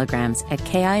 200 milligrams at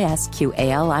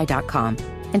KISQALI.com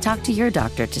and talk to your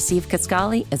doctor to see if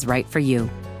Kisqali is right for you.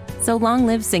 So long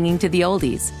live singing to the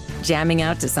oldies, jamming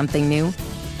out to something new,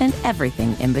 and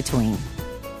everything in between.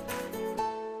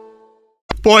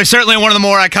 Boy, certainly one of the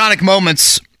more iconic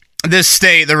moments this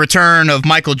state, the return of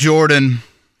Michael Jordan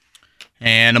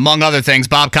And among other things,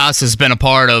 Bob Costas has been a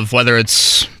part of, whether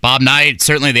it's Bob Knight,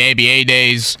 certainly the ABA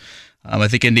days. I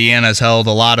think Indiana has held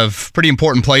a lot of pretty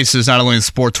important places, not only in the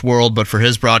sports world, but for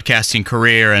his broadcasting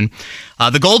career. And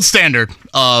the gold standard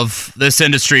of this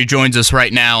industry joins us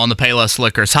right now on the Payless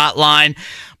Liquors hotline.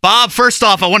 Bob, first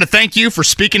off, I want to thank you for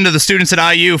speaking to the students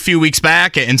at IU a few weeks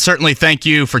back, and certainly thank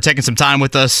you for taking some time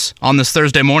with us on this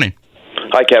Thursday morning.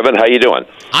 Hi, Kevin. How you doing?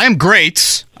 I am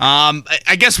great.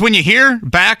 I guess when you hear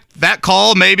back that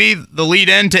call, maybe the lead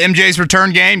in to MJ's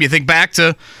return game, you think back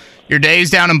to your days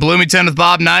down in Bloomington with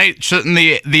Bob Knight, shooting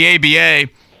the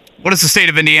ABA. What does the state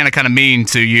of Indiana kind of mean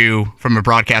to you from a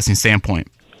broadcasting standpoint?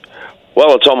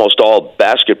 Well, it's almost all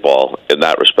basketball in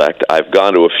that respect. I've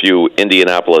gone to a few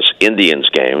Indianapolis Indians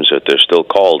games, that they're still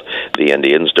called the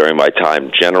Indians, during my time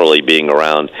generally being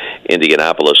around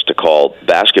Indianapolis to call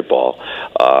basketball.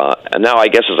 And now I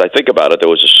guess as I think about it, there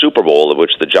was a Super Bowl in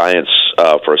which the Giants,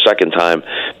 for a second time,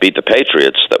 beat the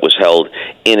Patriots that was held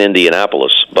in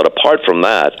Indianapolis. But apart from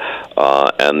that,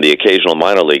 and the occasional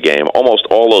minor league game, almost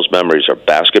all those memories are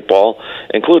basketball,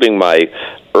 including my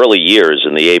early years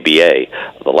in the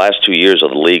ABA. The last 2 years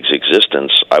of the league's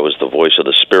existence, I was the voice of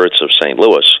the Spirits of St.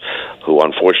 Louis, who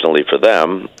unfortunately for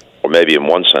them, or maybe in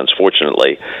one sense,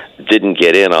 fortunately, didn't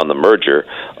get in on the merger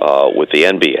with the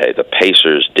NBA. The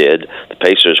Pacers did. The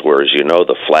Pacers were, as you know,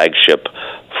 the flagship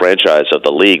franchise of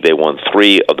the league. They won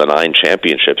 3 of the 9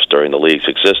 championships during the league's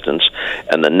existence.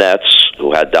 And the Nets,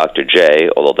 who had Dr. J,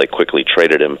 although they quickly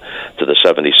traded him to the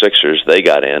 76ers, they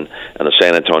got in. And the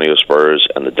San Antonio Spurs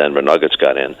and the Denver Nuggets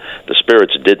got in. The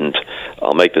Spirits didn't.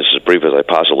 I'll make this as brief as I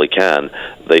possibly can.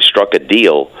 They struck a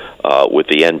deal with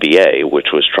the NBA, which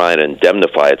was trying to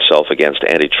indemnify itself against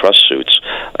antitrust suits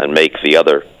and make the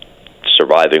other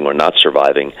surviving or not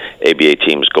surviving ABA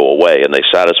teams go away, and they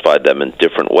satisfied them in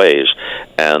different ways.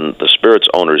 And the Spirits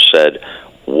owners said,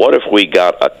 what if we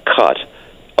got a cut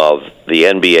of the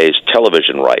NBA's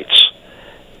television rights?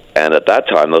 And at that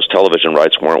time, those television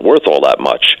rights weren't worth all that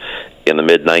much in the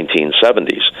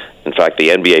mid-1970s. In fact, the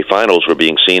NBA Finals were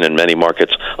being seen in many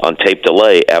markets on tape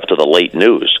delay after the late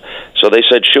news. So they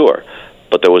said, sure.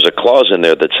 But there was a clause in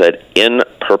there that said, in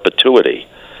perpetuity.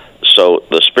 So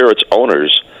the Spirits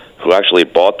owners, who actually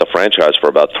bought the franchise for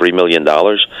about $3 million,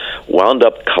 wound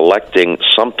up collecting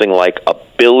something like $1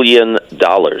 billion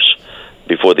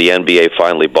before the NBA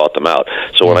finally bought them out.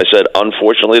 So when I said,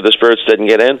 unfortunately, the Spirits didn't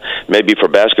get in, maybe for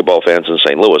basketball fans in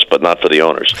St. Louis, but not for the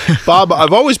owners. Bob,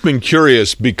 I've always been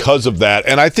curious because of that,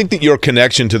 and I think that your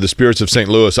connection to the Spirits of St.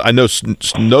 Louis, I know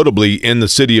notably in the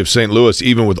city of St. Louis,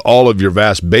 even with all of your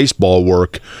vast baseball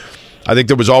work, I think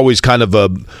there was always kind of a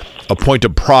point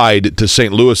of pride to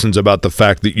St. Louisans about the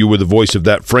fact that you were the voice of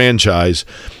that franchise.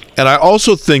 And I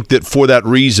also think that for that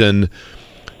reason,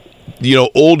 you know,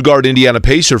 old guard Indiana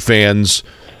Pacer fans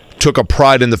took a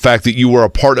pride in the fact that you were a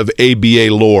part of ABA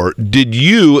lore. Did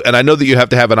you, and I know that you have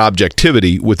to have an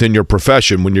objectivity within your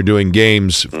profession when you're doing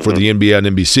games for the NBA and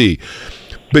NBC,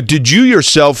 but did you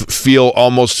yourself feel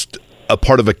almost a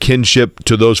part of a kinship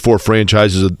to those 4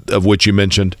 franchises of which you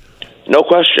mentioned? No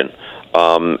question.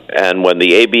 And when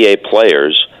the ABA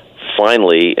players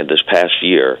finally, in this past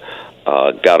year,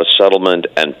 got a settlement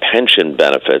and pension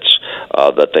benefits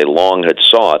that they long had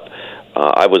sought,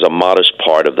 I was a modest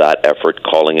part of that effort,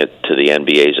 calling it to the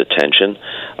NBA's attention.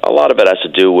 A lot of it has to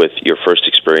do with your first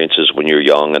experiences when you're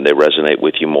young and they resonate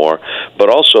with you more. But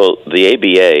also, the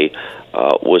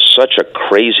ABA was such a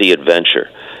crazy adventure.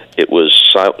 It was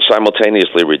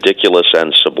simultaneously ridiculous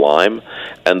and sublime.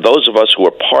 And those of us who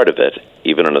were part of it,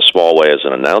 even in a small way as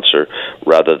an announcer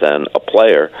rather than a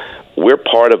player, we're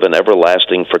part of an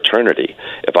everlasting fraternity.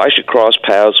 If I should cross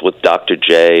paths with Dr.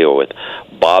 J or with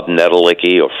Bob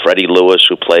Nedelicki or Freddie Lewis,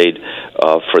 who played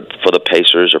for the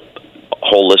Pacers, or a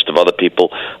whole list of other people,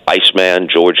 Iceman,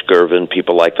 George Gervin,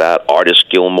 people like that, Artis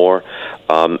Gilmore,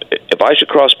 if I should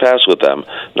cross paths with them,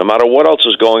 no matter what else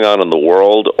is going on in the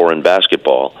world or in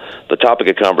basketball, the topic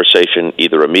of conversation,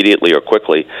 either immediately or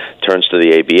quickly, turns to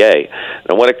the ABA.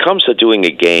 And when it comes to doing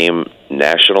a game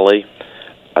nationally,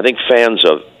 I think fans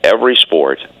of every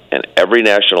sport and every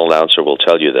national announcer will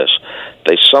tell you this.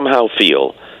 They somehow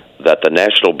feel that the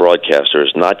national broadcaster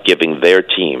is not giving their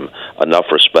team enough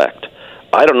respect.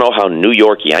 I don't know how New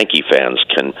York Yankee fans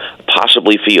can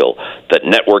possibly feel that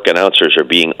network announcers are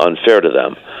being unfair to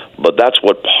them, but that's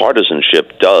what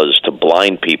partisanship does to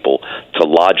blind people to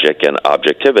logic and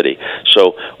objectivity.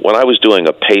 So when I was doing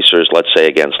a Pacers, let's say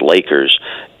against Lakers,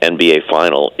 NBA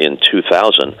final in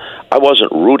 2000, I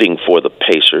wasn't rooting for the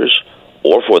Pacers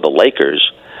or for the Lakers,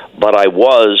 but I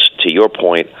was, to your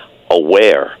point,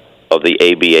 aware of the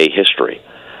ABA history.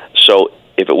 So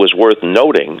if it was worth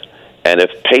noting, and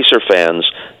if Pacer fans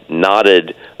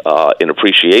nodded in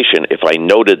appreciation if I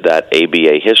noted that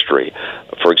ABA history.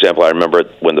 For example, I remember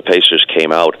when the Pacers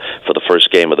came out for the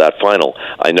first game of that final,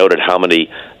 I noted how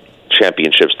many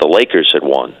championships the Lakers had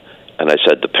won. And I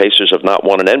said, the Pacers have not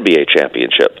won an NBA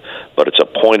championship, but it's a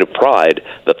point of pride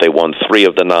that they won 3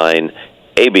 of the 9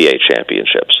 ABA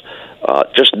championships.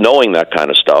 Just knowing that kind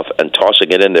of stuff and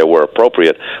tossing it in there where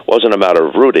appropriate wasn't a matter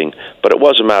of rooting, but it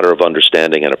was a matter of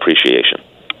understanding and appreciation.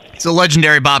 It's the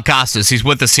legendary Bob Costas. He's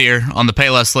with us here on the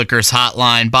Payless Liquors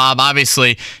hotline. Bob,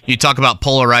 obviously, you talk about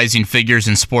polarizing figures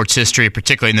in sports history,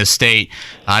 particularly in this state.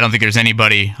 I don't think there's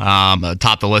anybody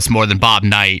top the list more than Bob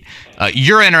Knight.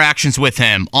 Your interactions with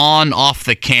him, on, off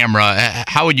the camera,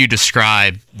 how would you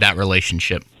describe that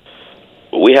relationship?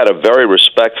 We had a very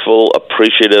respectful,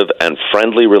 appreciative, and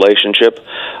friendly relationship.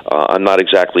 I'm not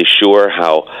exactly sure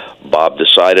how Bob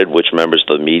decided which members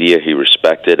of the media he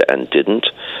respected and didn't,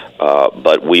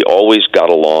 but we always got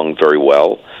along very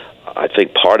well. I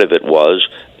think part of it was,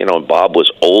 Bob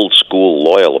was old school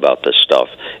loyal about this stuff.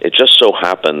 It just so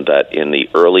happened that in the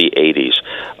early 80s,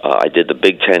 I did the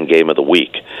Big Ten Game of the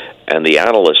Week, and the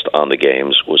analyst on the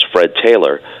games was Fred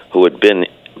Taylor, who had been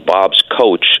Bob's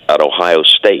coach at Ohio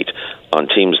State on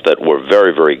teams that were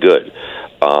very, very good.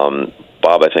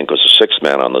 Bob, I think, was a sixth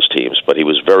man on those teams, but he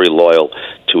was very loyal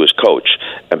to his coach.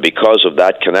 And because of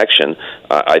that connection,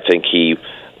 I think he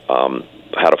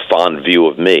had a fond view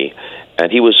of me.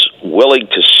 And he was willing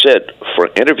to sit for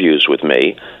interviews with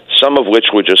me, some of which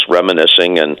were just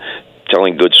reminiscing and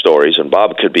telling good stories. And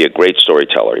Bob could be a great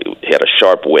storyteller. He had a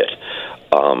sharp wit.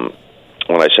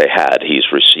 When I say had, he's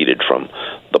receded from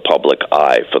the public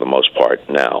eye for the most part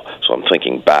now. So I'm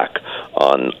thinking back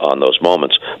on those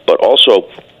moments. But also,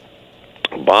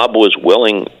 Bob was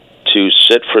willing to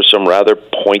sit for some rather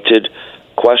pointed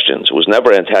questions. It was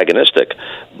never antagonistic,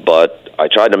 but I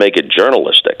tried to make it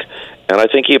journalistic. And I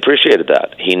think he appreciated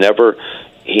that. He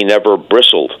never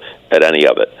bristled at any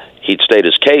of it. He'd state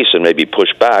his case and maybe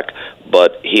push back,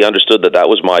 but he understood that that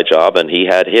was my job and he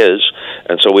had his,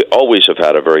 and so we always have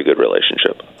had a very good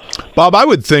relationship. Bob, I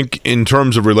would think in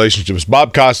terms of relationships,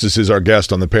 Bob Costas is our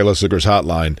guest on the Payless Liquors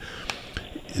hotline.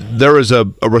 There is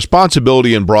a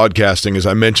responsibility in broadcasting, as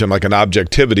I mentioned, like an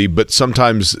objectivity, but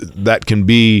sometimes that can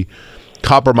be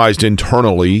compromised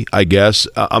internally, I guess.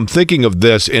 I'm thinking of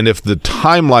this, and if the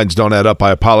timelines don't add up,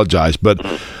 I apologize, but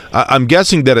I'm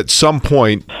guessing that at some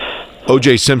point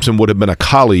O.J. Simpson would have been a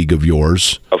colleague of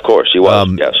yours. Of course, he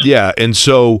was, yes. Yeah, and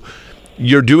so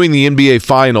you're doing the NBA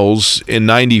Finals in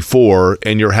 '94,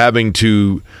 and you're having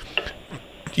to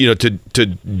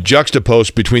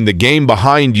juxtapose between the game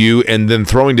behind you and then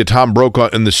throwing to Tom Brokaw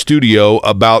in the studio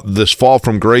about this fall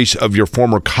from grace of your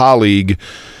former colleague.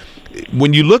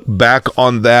 When you look back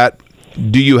on that,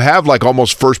 do you have like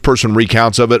almost first-person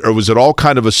recounts of it, or was it all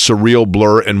kind of a surreal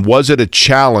blur, and was it a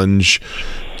challenge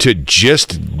to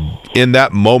just, in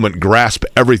that moment, grasp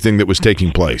everything that was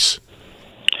taking place?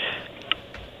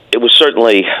 It was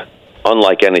certainly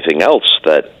unlike anything else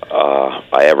that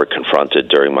I ever confronted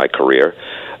during my career,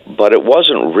 but it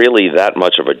wasn't really that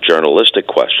much of a journalistic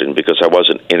question because I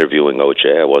wasn't interviewing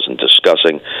O.J., I wasn't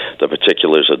discussing the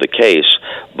particulars of the case.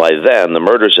 By then, the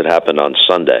murders had happened on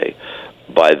Sunday.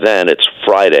 By then, it's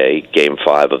Friday, Game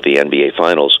 5 of the NBA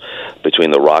Finals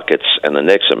between the Rockets and the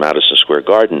Knicks at Madison Square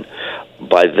Garden.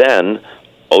 By then,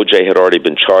 O.J. had already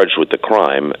been charged with the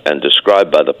crime and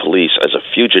described by the police as a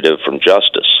fugitive from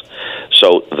justice.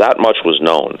 So that much was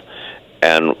known.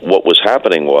 And what was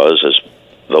happening was, as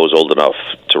those old enough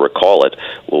to recall it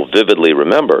will vividly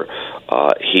remember,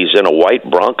 he's in a white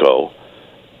Bronco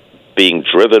being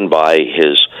driven by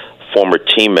his former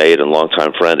teammate and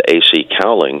longtime friend A.C.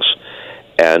 Cowlings,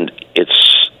 and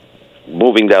it's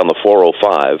moving down the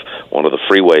 405, one of the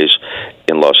freeways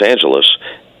in Los Angeles,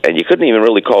 and you couldn't even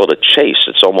really call it a chase.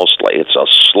 It's almost like it's a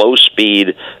slow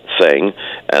speed thing,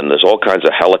 and there's all kinds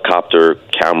of helicopter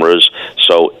cameras.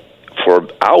 So for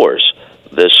hours,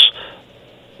 this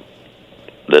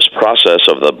process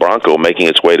of the Bronco making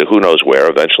its way to who knows where,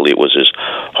 eventually it was his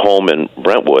home in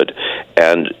Brentwood,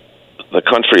 and the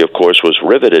country, of course, was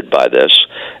riveted by this,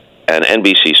 and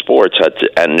NBC Sports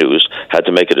and News had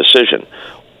to make a decision.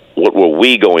 What were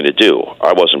we going to do?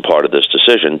 I wasn't part of this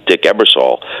decision. Dick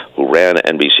Ebersol, who ran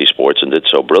NBC Sports and did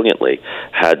so brilliantly,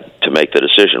 had to make the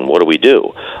decision. What do we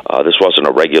do? This wasn't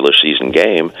a regular season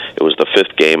game. It was the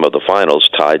fifth game of the finals,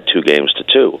 tied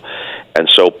 2-2. And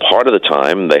so part of the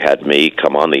time, they had me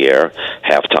come on the air,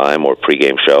 halftime or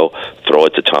pregame show, throw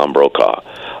it to Tom Brokaw.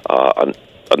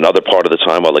 another part of the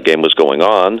time while the game was going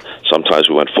on. Sometimes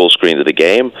we went full screen to the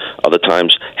game. Other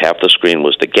times, half the screen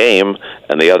was the game,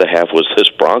 and the other half was this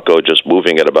Bronco just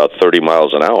moving at about 30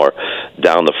 miles an hour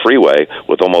down the freeway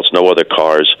with almost no other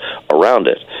cars around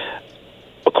it.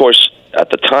 Of course, at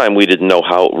the time, we didn't know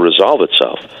how it would resolve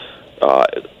itself.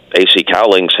 A.C.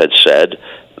 Cowlings had said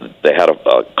they had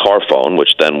a car phone,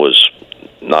 which then was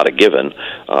not a given.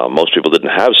 Most people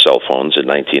didn't have cell phones in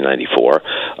 1994,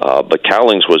 but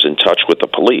Cowlings was in touch with the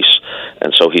police,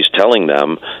 and so he's telling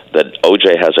them that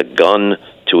O.J. has a gun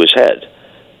to his head.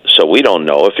 So we don't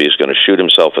know if he's going to shoot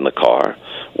himself in the car.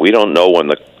 We don't know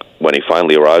when he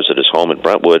finally arrives at his home in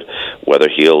Brentwood, whether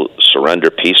he'll surrender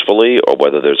peacefully or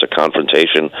whether there's a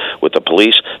confrontation with the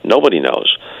police. Nobody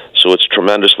knows. So it's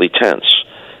tremendously tense.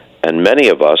 And many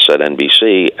of us at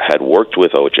NBC had worked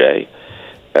with O.J.,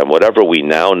 and whatever we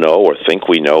now know or think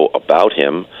we know about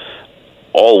him,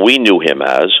 all we knew him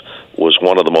as was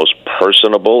one of the most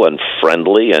personable and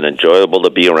friendly and enjoyable to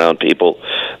be around people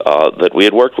that we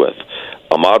had worked with.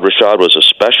 Ahmad Rashad was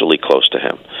especially close to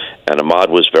him, and Ahmad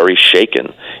was very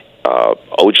shaken.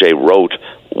 O.J. wrote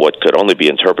what could only be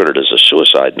interpreted as a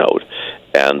suicide note,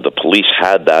 and the police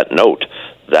had that note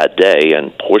that day,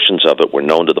 and portions of it were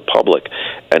known to the public.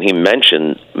 And he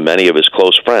mentioned many of his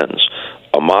close friends.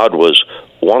 Ahmad was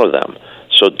one of them.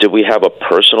 So did we have a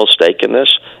personal stake in this?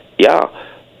 Yeah.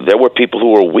 There were people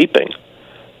who were weeping.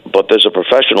 But there's a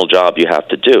professional job you have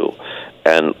to do.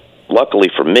 And luckily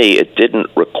for me, it didn't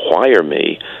require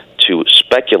me to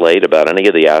speculate about any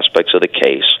of the aspects of the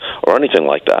case or anything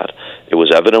like that. It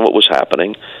was evident what was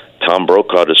happening. Tom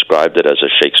Brokaw described it as a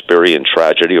Shakespearean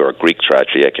tragedy or a Greek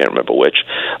tragedy, I can't remember which.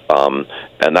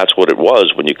 And that's what it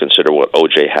was when you consider what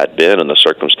O.J. had been and the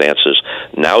circumstances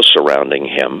now surrounding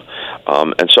him.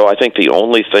 And so I think the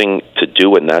only thing to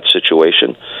do in that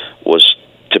situation was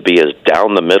to be as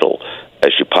down the middle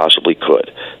as you possibly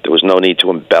could. There was no need to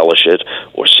embellish it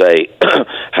or say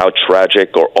how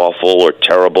tragic or awful or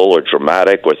terrible or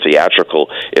dramatic or theatrical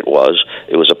it was.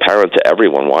 It was apparent to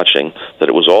everyone watching that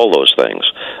it was all those things.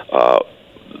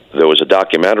 There was a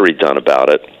documentary done about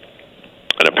it,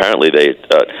 and apparently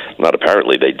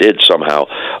they did somehow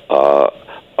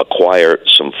acquire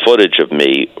some footage of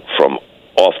me from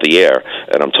off the air,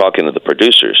 and I'm talking to the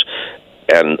producers.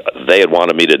 And they had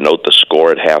wanted me to note the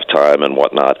score at halftime and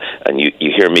whatnot. And you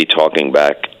hear me talking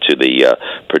back to the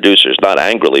producers, not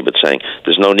angrily, but saying,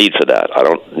 there's no need for that. I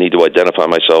don't need to identify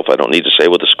myself. I don't need to say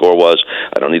what the score was.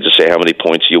 I don't need to say how many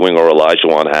points Ewing or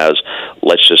Olajuwon has.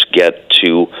 Let's just get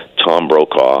to Tom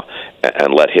Brokaw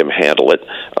and let him handle it.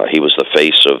 He was the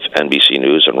face of NBC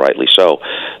News, and rightly so.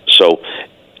 So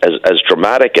as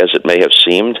dramatic as it may have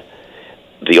seemed,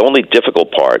 the only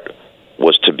difficult part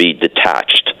was to be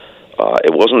detached.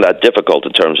 It wasn't that difficult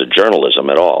in terms of journalism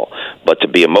at all, but to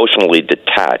be emotionally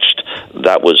detached,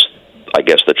 that was, I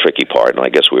guess, the tricky part, and I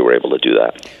guess we were able to do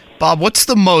that. Bob, what's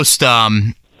the most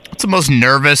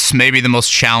nervous, maybe the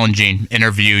most challenging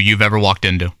interview you've ever walked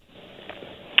into?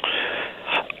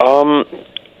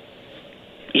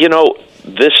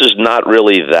 This is not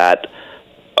really that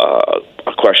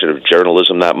a question of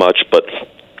journalism that much, but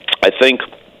I think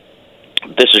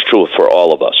this is true for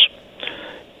all of us.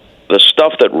 The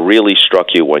stuff that really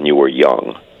struck you when you were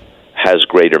young has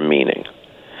greater meaning.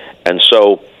 And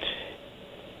so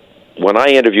when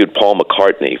I interviewed Paul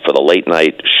McCartney for the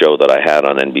late-night show that I had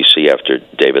on NBC after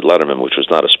David Letterman, which was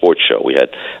not a sports show, we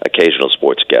had occasional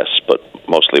sports guests, but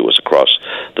mostly it was across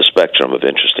the spectrum of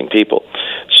interesting people.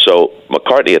 So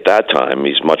McCartney at that time,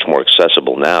 he's much more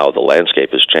accessible now. The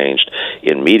landscape has changed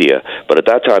in media. But at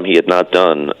that time, he had not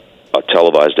done a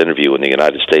televised interview in the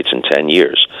United States in 10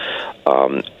 years.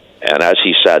 And as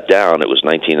he sat down, it was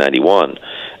 1991,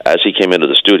 as he came into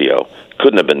the studio,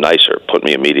 couldn't have been nicer, put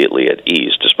me immediately at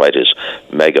ease. Despite his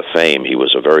mega fame, he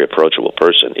was a very approachable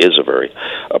person, is a very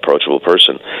approachable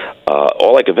person.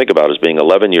 All I can think about is being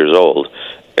 11 years old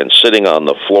and sitting on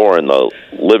the floor in the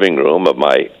living room of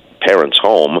my parents'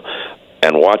 home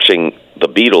and watching the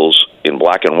Beatles in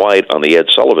black and white on the Ed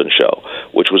Sullivan Show,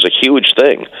 which was a huge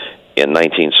thing in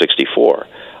 1964,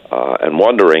 and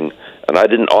wondering, and I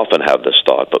didn't often have this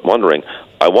thought, but wondering,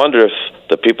 I wonder if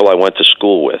the people I went to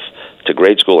school with, to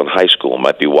grade school and high school,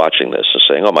 might be watching this and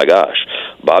saying, oh my gosh,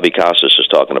 Bobby Costas is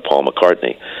talking to Paul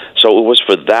McCartney. So it was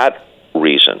for that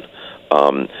reason.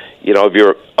 If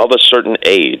you're of a certain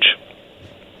age,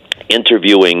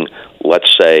 interviewing,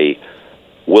 let's say,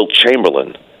 Wilt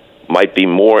Chamberlain might be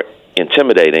more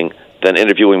intimidating than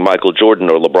interviewing Michael Jordan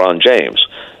or LeBron James,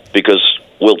 because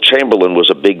Wilt Chamberlain was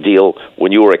a big deal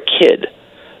when you were a kid.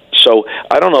 So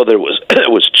I don't know that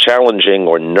it was challenging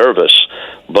or nervous,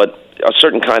 but a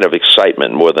certain kind of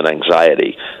excitement more than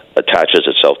anxiety attaches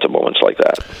itself to moments like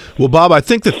that. Well, Bob, I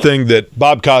think the thing that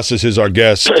Bob Costas is our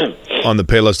guest on the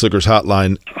Payless Liquors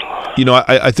hotline.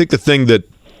 I think the thing that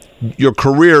your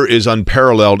career is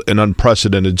unparalleled and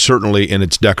unprecedented, certainly in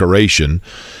its decoration,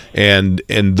 and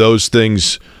those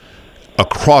things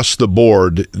across the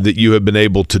board that you have been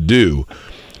able to do.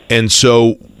 And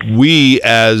so we,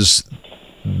 as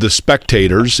the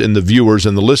spectators and the viewers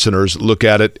and the listeners, look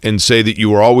at it and say that you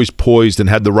were always poised and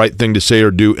had the right thing to say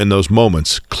or do in those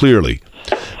moments, clearly.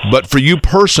 But for you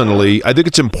personally, I think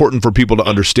it's important for people to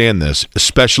understand this,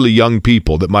 especially young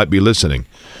people that might be listening.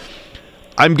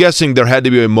 I'm guessing there had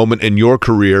to be a moment in your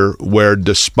career where,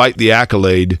 despite the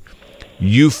accolade,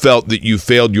 you felt that you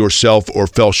failed yourself or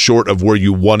fell short of where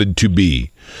you wanted to be.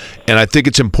 And I think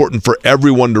it's important for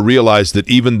everyone to realize that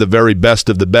even the very best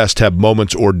of the best have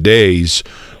moments or days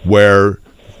where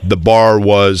the bar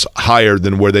was higher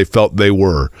than where they felt they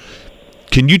were.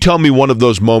 Can you tell me one of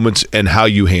those moments and how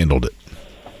you handled it?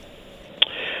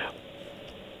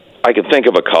 I can think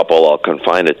of a couple. I'll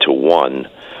confine it to one.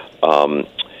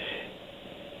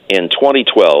 In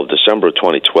 2012, December of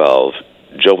 2012,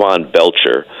 Jovan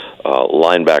Belcher,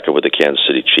 linebacker with the Kansas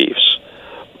City Chiefs,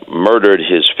 murdered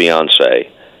his fiancée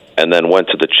and then went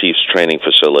to the Chiefs training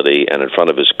facility and in front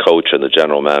of his coach and the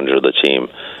general manager of the team,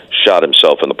 shot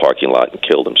himself in the parking lot and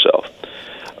killed himself.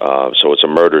 So it's a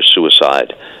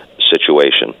murder-suicide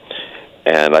situation.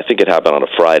 And I think it happened on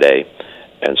a Friday.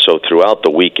 And so throughout the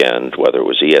weekend, whether it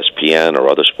was ESPN or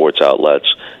other sports outlets,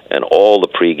 and all the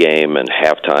pregame and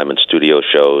halftime and studio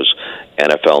shows,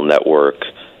 NFL Network,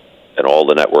 and all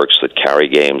the networks that carry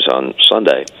games on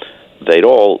Sunday, they'd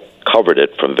all covered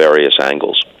it from various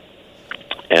angles.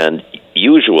 And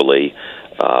usually,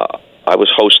 I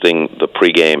was hosting the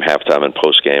pregame, halftime, and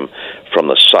postgame from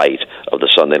the site of the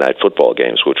Sunday night football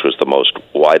games, which was the most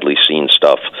widely seen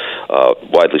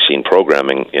widely seen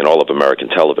programming in all of American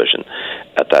television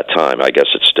at that time. I guess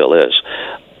it still is.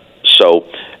 So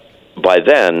by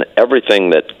then,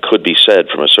 everything that could be said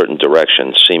from a certain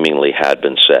direction seemingly had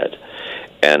been said.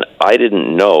 And I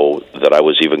didn't know that I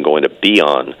was even going to be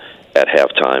on at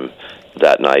halftime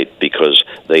that night because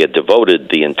they had devoted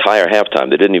the entire halftime.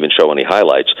 They didn't even show any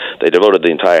highlights. They devoted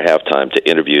the entire halftime to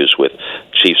interviews with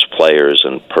Chiefs players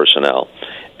and personnel.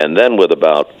 And then with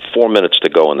about 4 minutes to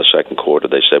go in the second quarter,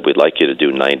 they said, "We'd like you to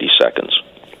do 90 seconds.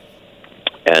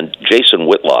 And Jason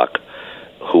Whitlock,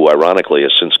 who ironically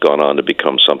has since gone on to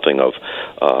become something of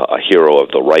a hero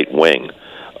of the right wing,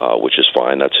 which is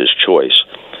fine, that's his choice.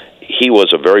 He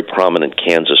was a very prominent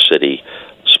Kansas City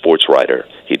sports writer.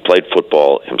 He'd played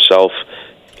football himself,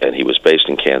 and he was based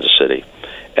in Kansas City.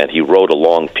 And he wrote a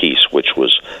long piece, which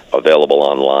was available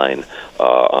online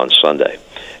on Sunday.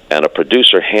 And a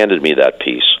producer handed me that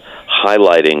piece,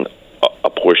 highlighting a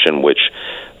portion which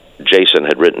Jason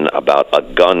had written about a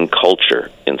gun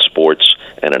culture in sports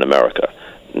and in America.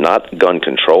 Not gun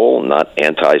control, not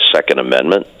anti-Second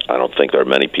Amendment. I don't think there are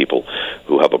many people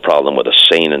who have a problem with a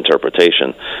sane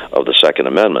interpretation of the Second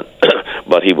Amendment.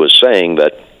 But he was saying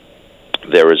that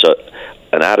there is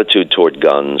an attitude toward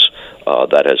guns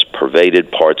that has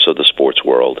pervaded parts of the sports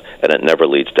world, and it never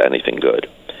leads to anything good.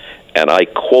 And I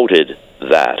quoted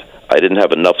that. I didn't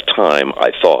have enough time,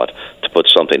 I thought, to put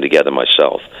something together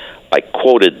myself. I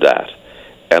quoted that,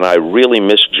 and I really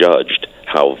misjudged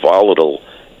how volatile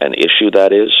an issue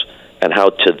that is, and how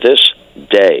to this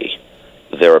day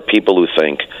there are people who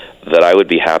think that I would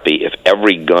be happy if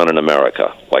every gun in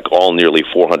America, like all nearly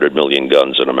 400 million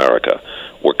guns in America,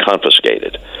 were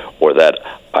confiscated, or that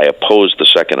I oppose the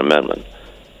Second Amendment.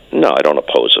 No, I don't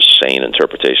oppose a sane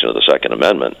interpretation of the Second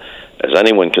Amendment. As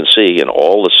anyone can see in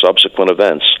all the subsequent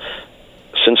events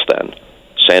since then,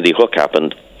 Sandy Hook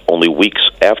happened only weeks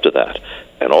after that,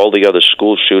 and all the other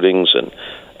school shootings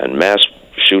and mass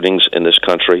shootings in this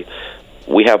country,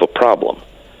 we have a problem.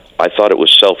 I thought it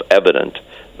was self-evident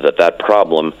that that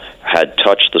problem had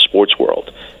touched the sports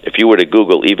world. If you were to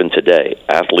Google even today,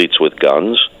 athletes with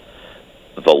guns,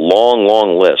 the long,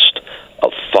 long list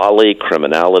of folly,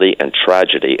 criminality, and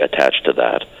tragedy attached to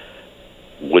that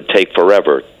would take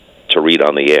forever to read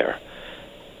on the air.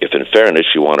 If in fairness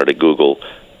you wanted to Google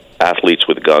athletes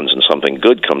with guns and something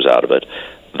good comes out of it,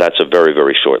 that's a very,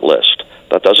 very short list.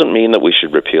 That doesn't mean that we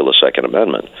should repeal the Second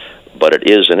Amendment, but it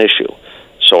is an issue.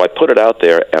 So I put it out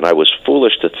there, and I was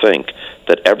foolish to think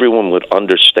that everyone would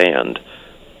understand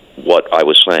what I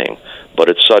was saying. But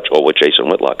it's such, or what Jason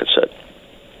Whitlock had said,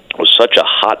 it was such a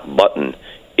hot-button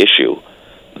issue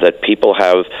that people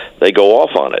they go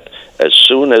off on it. As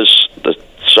soon as the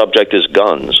subject is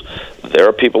guns, there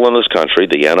are people in this country,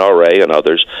 the NRA and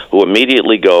others, who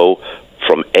immediately go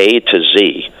from A to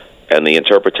Z And the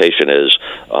interpretation is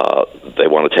they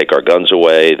want to take our guns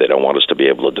away. They don't want us to be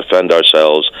able to defend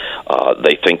ourselves.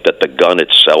 They think that the gun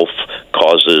itself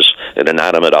causes an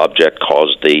inanimate object,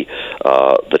 caused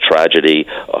the tragedy.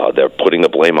 They're putting the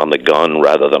blame on the gun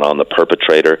rather than on the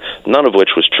perpetrator, none of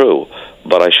which was true.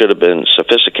 But I should have been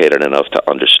sophisticated enough to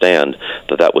understand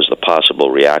that that was the possible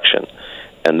reaction.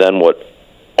 And then what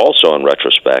also in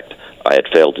retrospect I had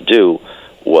failed to do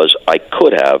was I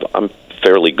could have, I'm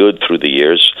fairly good through the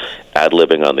years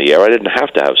ad-libbing on the air. I didn't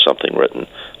have to have something written.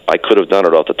 I could have done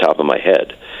it off the top of my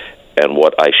head. And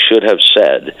what I should have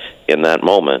said in that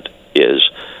moment is,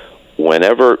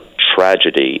 whenever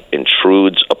tragedy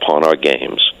intrudes upon our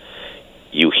games,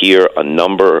 you hear a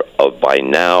number of, by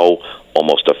now,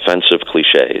 almost offensive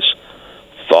cliches,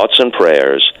 thoughts and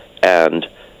prayers, and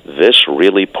this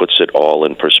really puts it all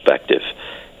in perspective.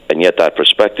 And yet that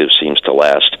perspective seems to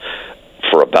last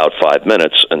for about 5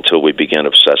 minutes until we begin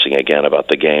obsessing again about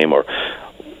the game or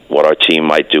what our team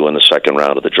might do in the second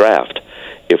round of the draft.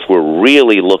 If we're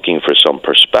really looking for some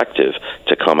perspective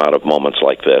to come out of moments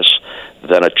like this,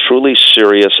 then a truly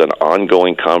serious and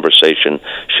ongoing conversation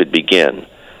should begin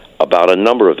about a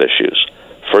number of issues.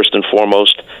 First and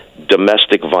foremost,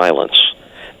 domestic violence.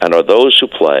 And are those who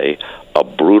play a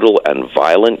brutal and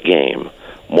violent game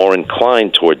more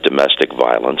inclined toward domestic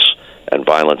violence and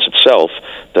violence itself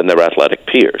than their athletic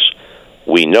peers?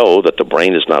 We know that the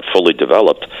brain is not fully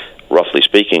developed, roughly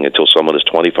speaking, until someone is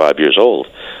 25 years old.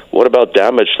 What about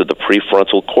damage to the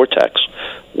prefrontal cortex,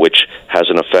 which has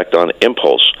an effect on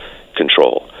impulse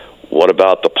control? What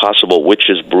about the possible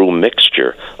witch's brew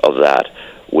mixture of that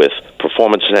with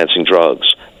performance-enhancing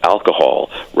drugs, alcohol,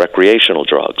 recreational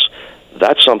drugs?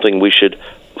 That's something we should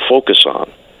focus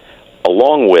on,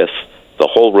 along with the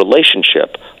whole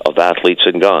relationship of athletes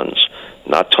and guns.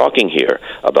 Not talking here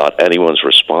about anyone's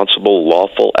responsible,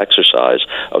 lawful exercise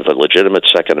of the legitimate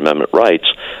Second Amendment rights,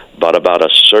 but about a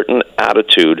certain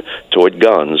attitude toward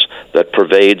guns that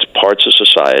pervades parts of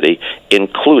society,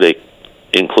 including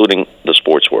the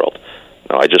sports world.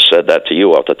 Now, I just said that to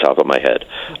you off the top of my head.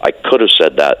 I could have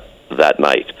said that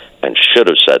night, and should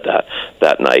have said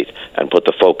that night, and put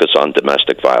the focus on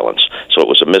domestic violence. So it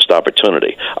was a missed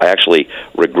opportunity. I actually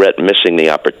regret missing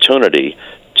the opportunity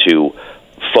to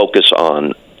focus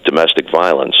on domestic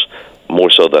violence more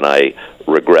so than I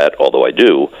regret, although I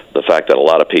do, the fact that a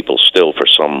lot of people still, for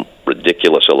some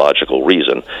ridiculous, illogical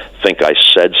reason, think I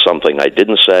said something I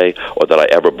didn't say or that I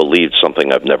ever believed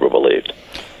something I've never believed.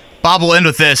 Bob, we'll end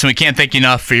with this, and we can't thank you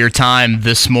enough for your time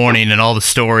this morning and all the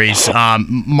stories.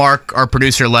 Mark, our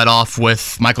producer, led off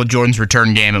with Michael Jordan's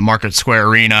return game at Market Square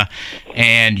Arena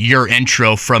and your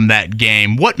intro from that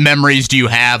game. What memories do you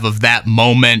have of that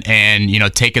moment and,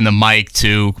 taking the mic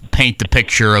to paint the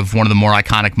picture of one of the more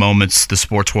iconic moments the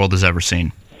sports world has ever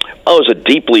seen? Oh, it was a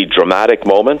deeply dramatic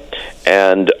moment,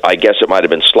 and I guess it might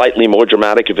have been slightly more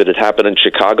dramatic if it had happened in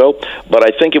Chicago, but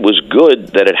I think it was good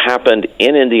that it happened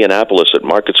in Indianapolis at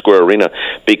Market Square Arena,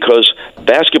 because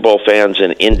basketball fans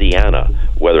in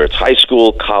Indiana, whether it's high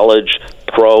school, college,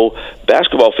 pro,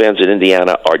 basketball fans in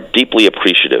Indiana are deeply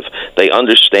appreciative. They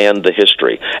understand the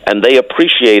history, and they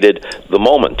appreciated the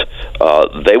moment.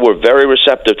 They were very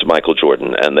receptive to Michael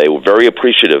Jordan, and they were very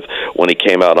appreciative when he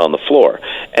came out on the floor.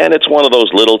 And it's one of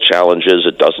those little challenges.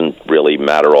 It doesn't really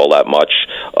matter all that much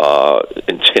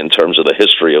in terms of the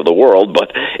history of the world,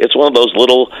 but it's one of those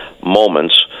little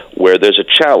moments where there's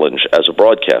a challenge as a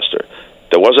broadcaster.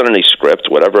 There wasn't any script.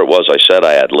 Whatever it was I said,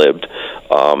 I ad-libbed.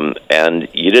 And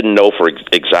you didn't know for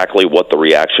exactly what the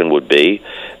reaction would be.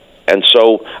 And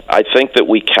so I think that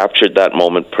we captured that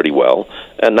moment pretty well,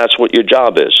 and that's what your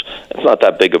job is. It's not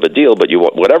that big of a deal, but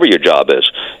whatever your job is,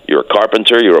 you're a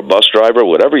carpenter, you're a bus driver,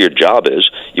 whatever your job is,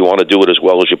 you want to do it as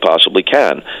well as you possibly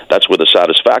can. That's where the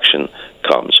satisfaction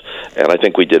comes, and I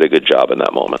think we did a good job in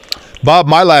that moment. Bob,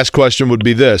 my last question would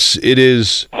be this. It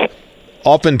is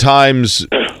oftentimes,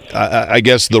 I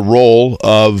guess, the role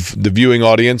of the viewing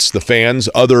audience, the fans,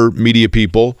 other media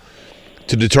people,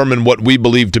 to determine what we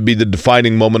believe to be the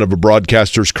defining moment of a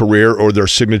broadcaster's career or their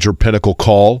signature pinnacle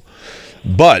call.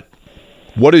 But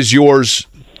what is yours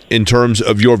in terms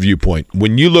of your viewpoint?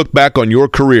 When you look back on your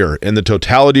career and the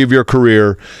totality of your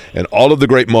career and all of the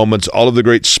great moments, all of the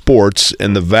great sports,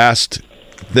 and the vast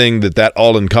thing that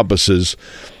all encompasses,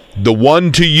 the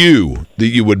one to you that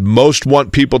you would most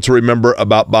want people to remember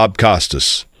about Bob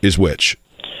Costas is which?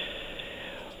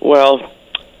 Well,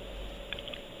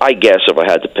 I guess if I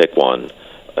had to pick one,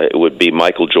 it would be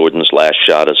Michael Jordan's last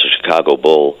shot as a Chicago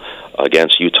Bull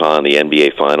against Utah in the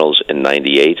NBA Finals in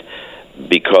 '98,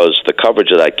 because the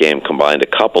coverage of that game combined a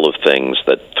couple of things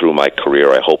that through my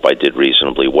career I hope I did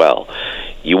reasonably well.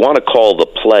 You want to call the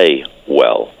play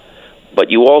well, but but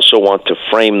you also want to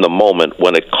frame the moment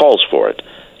when it calls for it.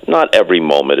 Not every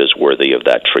moment is worthy of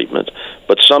that treatment,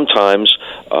 but sometimes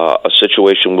a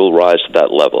situation will rise to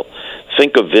that level.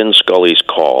 Think of Vin Scully's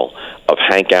call of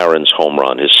Hank Aaron's home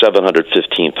run, his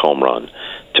 715th home run,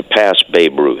 to pass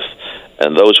Babe Ruth.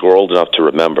 And those who are old enough to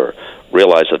remember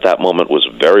realize that that moment was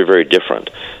very, very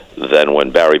different than when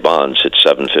Barry Bonds hit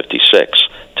 756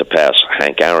 to pass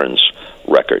Hank Aaron's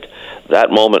record. That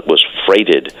moment was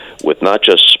freighted with not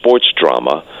just sports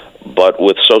drama, but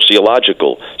with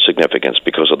sociological significance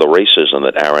because of the racism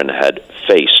that Aaron had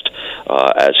faced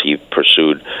as he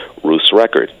pursued Ruth's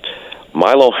record.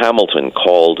 Milo Hamilton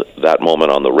called that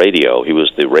moment on the radio. He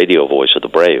was the radio voice of the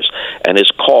Braves, and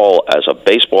his call as a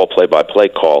baseball play-by-play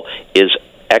call is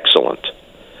excellent.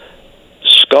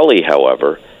 Scully,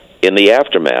 however, in the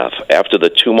aftermath, after the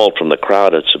tumult from the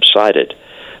crowd had subsided,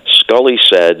 Scully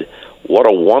said, "What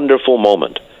a wonderful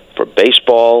moment for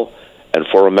baseball and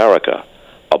for America.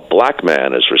 A black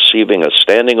man is receiving a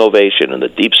standing ovation in the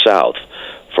Deep South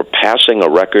for passing a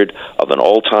record of an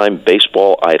all-time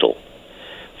baseball idol."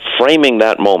 Framing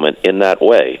that moment in that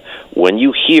way, when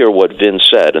you hear what Vin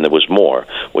said, and there was more,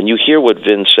 when you hear what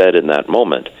Vin said in that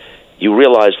moment, you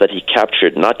realize that he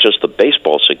captured not just the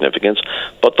baseball significance,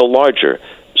 but the larger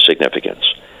significance.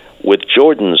 With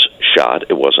Jordan's shot,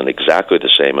 it wasn't exactly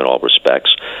the same in all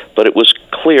respects, but it was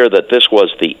clear that this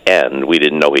was the end. We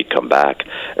didn't know he'd come back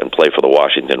and play for the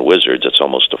Washington Wizards. It's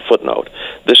almost a footnote.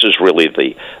 This is really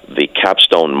the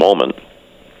capstone moment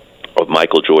of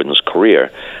Michael Jordan's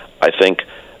career. I think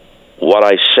what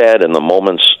I said in the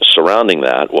moments surrounding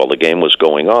that while the game was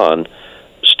going on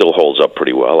still holds up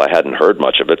pretty well. I hadn't heard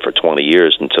much of it for 20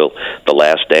 years until the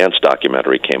Last Dance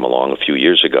documentary came along a few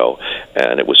years ago,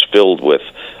 and it was filled with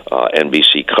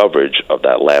NBC coverage of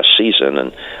that last season,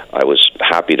 and I was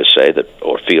happy to say that,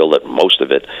 or feel that most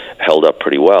of it held up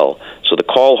pretty well. So the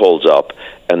call holds up,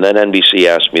 and then NBC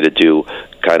asked me to do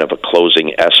kind of a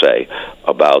closing essay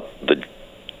about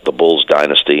the Bulls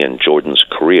dynasty and Jordan's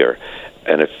career.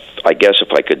 And if I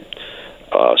could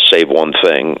save one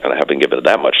thing, and I haven't given it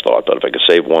that much thought, but if I could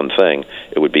save one thing,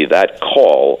 it would be that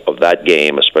call of that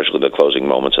game, especially the closing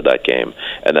moments of that game,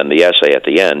 and then the essay at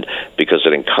the end, because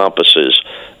it encompasses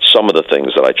some of the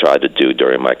things that I tried to do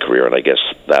during my career, and I guess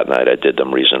that night I did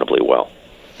them reasonably well.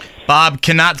 Bob,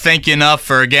 cannot thank you enough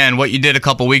for, again, what you did a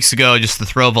couple weeks ago, just the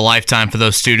thrill of a lifetime for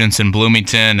those students in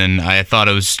Bloomington, and I thought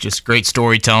it was just great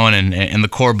storytelling and the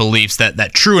core beliefs, that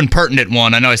true and pertinent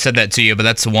one. I know I said that to you, but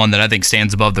that's the one that I think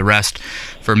stands above the rest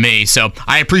for me. So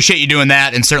I appreciate you doing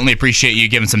that, and certainly appreciate you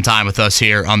giving some time with us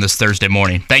here on this Thursday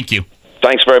morning. Thank you.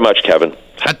 Thanks very much, Kevin.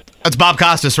 That's Bob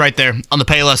Costas right there on the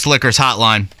Payless Liquors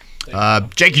hotline.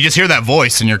 Jake, you just hear that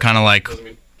voice, and you're kind of like,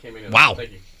 wow.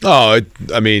 Oh,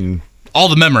 I mean, all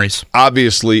the memories.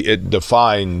 Obviously, it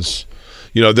defines,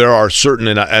 there are certain,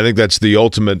 and I think that's the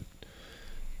ultimate,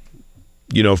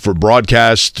 for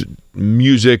broadcast,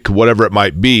 music, whatever it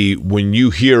might be, when you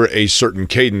hear a certain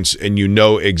cadence and you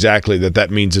know exactly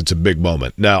that means it's a big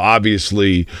moment. Now,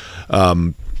 obviously,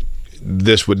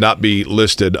 this would not be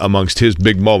listed amongst his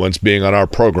big moments being on our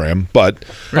program, but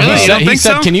really? He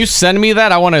said, "Can you send me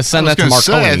that? I want to send that to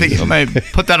Marconi." I think he might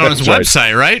put that on his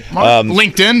website, right?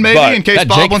 LinkedIn, maybe, in case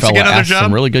Bob wants to get another job.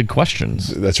 Some really good questions.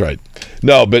 That's right.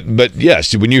 No, but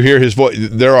yes, when you hear his voice,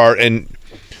 there are, and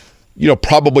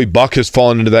probably Buck has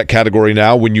fallen into that category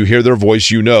now. When you hear their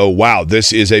voice, wow,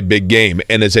 this is a big game.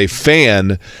 And as a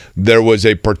fan, there was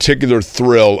a particular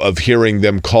thrill of hearing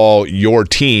them call your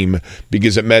team,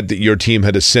 because it meant that your team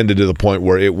had ascended to the point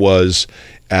where it was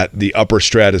at the upper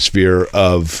stratosphere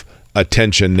of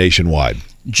attention nationwide.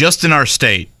 Just in our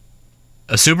state,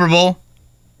 a Super Bowl,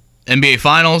 NBA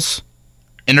Finals,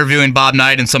 interviewing Bob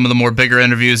Knight and some of the more bigger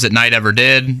interviews that Knight ever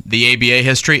did, the ABA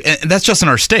history, and that's just in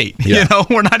our state. Yeah.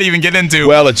 We're not even getting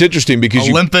into it's interesting because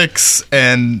Olympics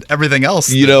and everything else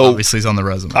that obviously is on the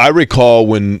resume. I recall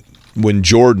when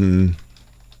Jordan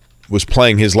was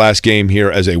playing his last game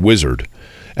here as a Wizard,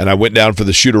 and I went down for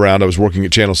the shoot-around. I was working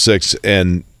at Channel 6,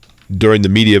 and during the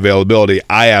media availability,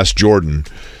 I asked Jordan,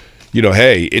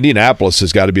 hey, Indianapolis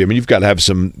has got to be, you've got to have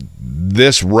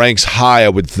this ranks high, I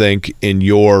would think, in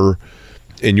your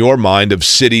mind of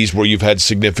cities where you've had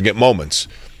significant moments.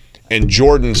 And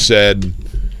Jordan said,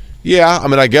 yeah,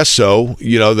 I guess so.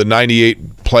 The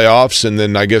 98 playoffs, and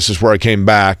then I guess is where I came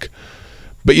back.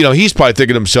 But, he's probably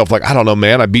thinking to himself, like, I don't know,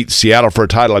 man, I beat Seattle for a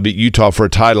title. I beat Utah for a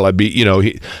title. I beat,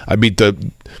 I beat the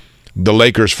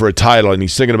Lakers for a title. And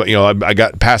he's thinking about, I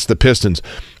got past the Pistons.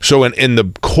 So in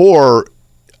the core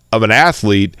of an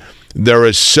athlete, there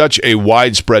is such a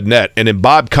widespread net. And in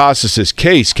Bob Costas'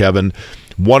 case, Kevin,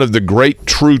 one of the great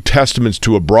true testaments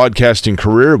to a broadcasting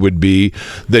career would be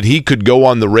that he could go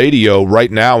on the radio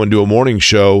right now and do a morning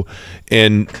show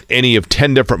in any of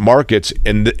 10 different markets,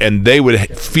 and they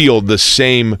would feel the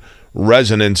same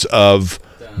resonance of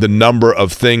the number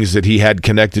of things that he had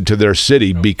connected to their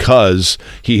city because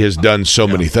he has done so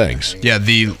many things. Yeah,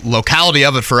 the locality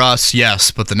of it for us,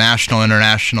 yes, but the national,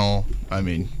 international, I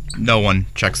mean, no one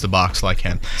checks the box like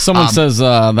him. Someone says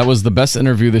that was the best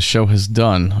interview this show has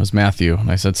done, was Matthew. And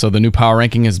I said, so the new power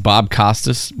ranking is Bob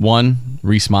Costas 1,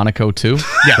 Reese Monaco 2?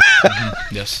 Yeah.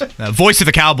 Yes. Voice of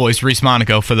the Cowboys, Reese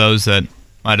Monaco, for those that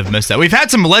might have missed that. We've had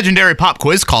some legendary pop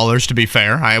quiz callers, to be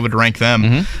fair. I would rank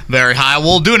them very high.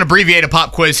 We'll do an abbreviated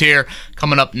pop quiz here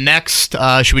coming up next.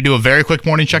 Should we do a very quick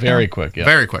morning check down? Very quick, yeah.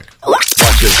 Very quick. Watch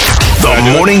this.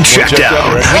 The morning check down.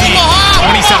 27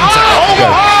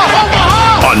 seconds.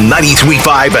 On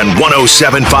 93.5 and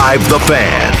 107.5 The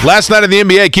Fan. Last night in the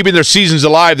NBA, keeping their seasons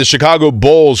alive, the Chicago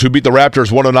Bulls, who beat the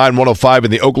Raptors 109-105,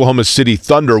 and the Oklahoma City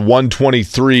Thunder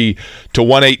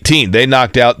 123-118. They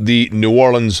knocked out the New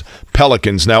Orleans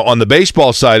Pelicans. Now, on the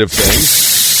baseball side of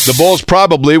things, the Bulls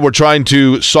probably were trying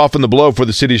to soften the blow for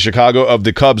the city of Chicago of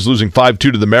the Cubs losing 5-2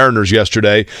 to the Mariners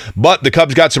yesterday. But the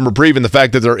Cubs got some reprieve in the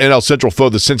fact that their NL Central foe,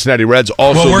 the Cincinnati Reds,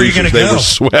 also losers. They were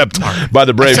swept by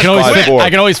the Braves 5-4.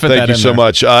 I can always fit that in. Thank you so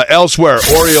much. Elsewhere,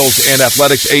 Orioles and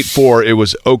Athletics 8-4. It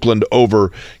was Oakland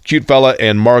over Cute Fella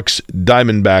and Mark's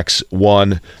Diamondbacks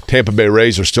won. Tampa Bay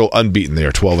Rays are still unbeaten. They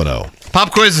are 12-0.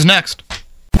 Pop quiz is next.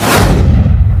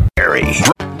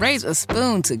 Raise a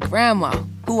spoon to Grandma,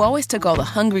 who always took all the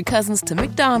hungry cousins to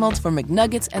McDonald's for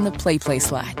McNuggets and the Play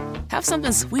Slide. Have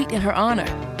something sweet in her honor.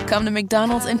 Come to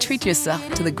McDonald's and treat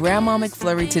yourself to the Grandma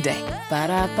McFlurry today.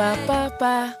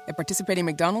 Ba-da-ba-ba-ba. At participating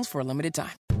McDonald's for a limited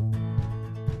time.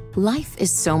 Life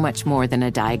is so much more than a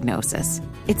diagnosis.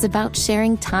 It's about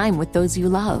sharing time with those you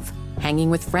love, hanging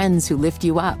with friends who lift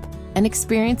you up, and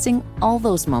experiencing all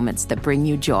those moments that bring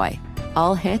you joy.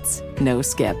 All hits, no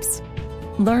skips.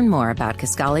 Learn more about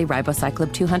Kisqali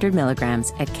Ribociclib 200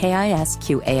 milligrams at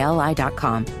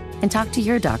KISQALI.com and talk to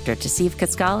your doctor to see if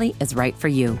Kisqali is right for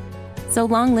you. So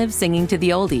long live singing to the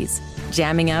oldies,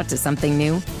 jamming out to something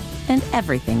new, and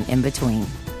everything in between.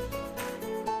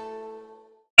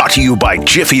 Brought to you by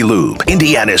Jiffy Lube,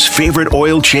 Indiana's favorite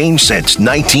oil change since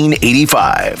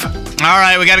 1985. All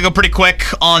right, we got to go pretty quick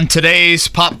on today's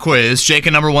pop quiz. Jake,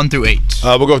 at number 1 through 8.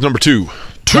 We'll go with number 2.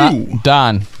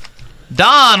 Don.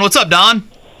 Don, what's up, Don?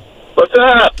 What's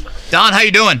up? Don, how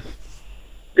you doing?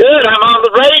 Good. I'm on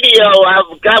the radio. I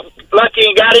got lucky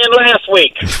and got in last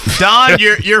week. Don,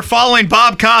 you're following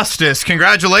Bob Costas.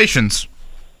 Congratulations.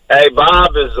 Hey,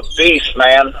 Bob is a beast,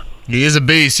 man. He is a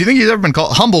beast. You think he's ever been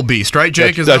called Humble Beast, right,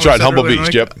 Jake? That's right, Humble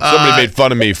Beast, yep. Somebody made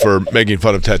fun of me for making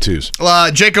fun of tattoos.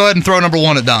 Jake, go ahead and throw number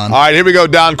 1 at Don. All right, here we go,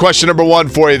 Don. Question number 1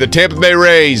 for you. The Tampa Bay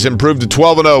Rays improved to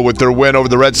 12-0 with their win over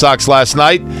the Red Sox last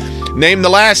night. Name the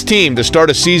last team to start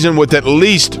a season with at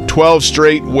least 12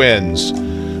 straight wins.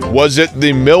 Was it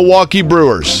the Milwaukee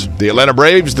Brewers, the Atlanta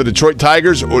Braves, the Detroit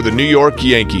Tigers, or the New York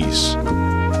Yankees?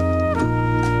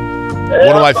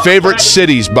 One of my favorite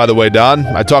cities, by the way, Don.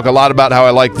 I talk a lot about how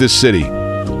I like this city.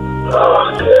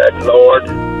 Oh, good Lord.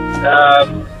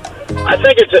 I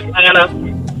think it's Atlanta.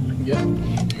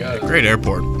 Great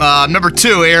airport. Number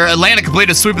 2 here. Atlanta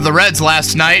completed a sweep of the Reds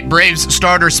last night. Braves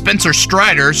starter Spencer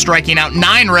Strider striking out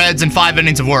 9 Reds in 5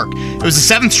 innings of work. It was the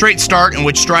 7th straight start in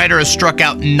which Strider has struck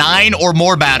out 9 or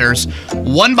more batters,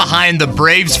 one behind the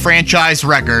Braves franchise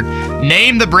record.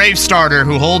 Name the Braves starter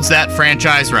who holds that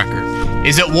franchise record.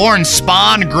 Is it Warren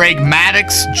Spahn, Greg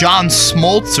Maddux, John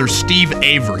Smoltz, or Steve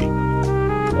Avery?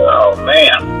 Oh,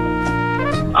 man.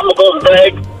 I'm going to go with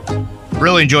Greg.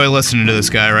 Really enjoy listening to this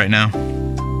guy right now.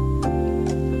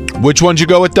 Which one'd you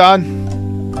go with, Don?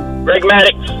 Greg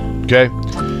Maddux. Okay.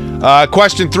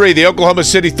 Question 3. The Oklahoma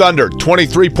City Thunder,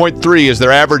 23.3 is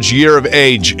their average year of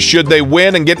age. Should they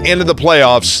win and get into the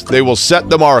playoffs, they will set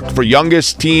the mark for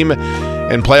youngest team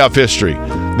in playoff history.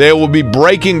 They will be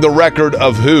breaking the record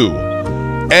of who?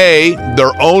 A,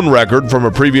 their own record from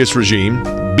a previous regime.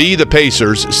 B, the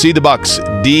Pacers. C, the Bucks.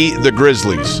 D, the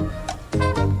Grizzlies.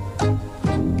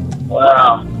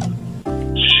 Wow.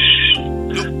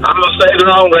 I'm going to say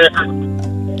their own record.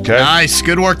 Okay. Nice.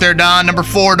 Good work there, Don. Number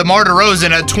 4, DeMar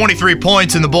DeRozan had 23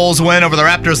 points in the Bulls' win over the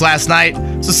Raptors last night.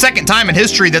 It's the second time in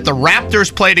history that the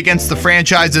Raptors played against the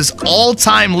franchise's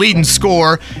all-time leading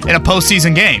scorer in a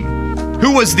postseason game.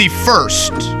 Who was the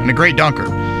first and a great dunker?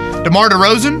 DeMar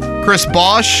DeRozan, Chris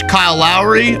Bosh, Kyle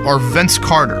Lowry, or Vince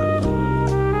Carter?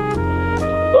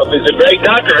 Well, if he's a great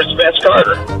dunker, it's Vince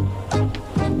Carter.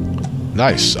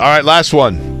 Nice. All right, last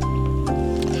one.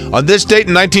 On this date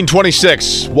in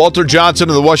 1926, Walter Johnson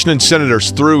of the Washington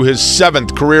Senators threw his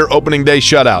 7th career opening day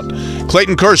shutout.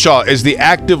 Clayton Kershaw is the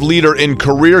active leader in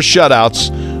career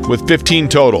shutouts with 15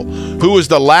 total. Who was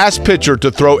the last pitcher to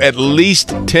throw at least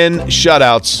 10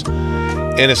 shutouts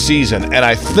in a season? And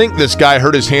I think this guy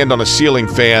hurt his hand on a ceiling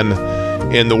fan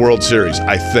in the World Series,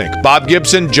 I think. Bob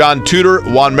Gibson, John Tudor,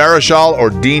 Juan Marichal, or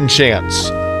Dean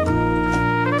Chance?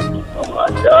 Oh, my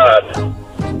God.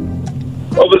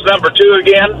 What was number 2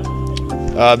 again?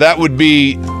 That would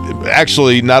be,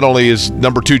 actually, not only is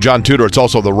number 2 John Tudor, it's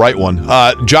also the right one.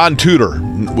 John Tudor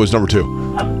was number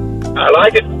 2. I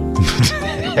like it.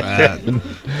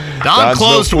 Don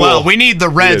closed well. We need the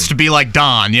Reds to be like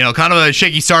Don. You know, kind of a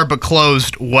shaky start, but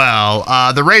closed well.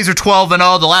 The Rays are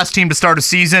 12-0, the last team to start a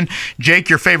season. Jake,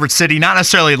 your favorite city, not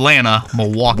necessarily Atlanta,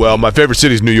 Milwaukee. Well, my favorite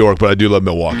city is New York, but I do love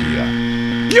Milwaukee, yeah.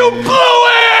 You blew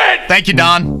it! Thank you,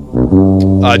 Don.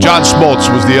 John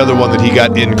Smoltz was the other one that he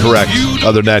got incorrect.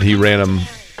 Other than that, he ran them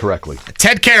correctly.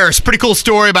 Ted Karras, pretty cool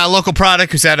story about a local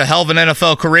product who's had a hell of an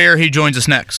NFL career. He joins us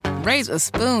next. Raise a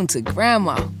spoon to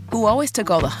Grandma, who always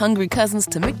took all the hungry cousins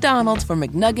to McDonald's for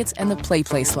McNuggets and the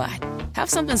Play Slide. Have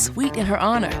something sweet in her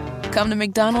honor. Come to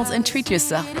McDonald's and treat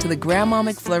yourself to the Grandma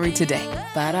McFlurry today.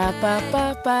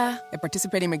 Ba-da-ba-ba-ba. At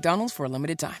participating McDonald's for a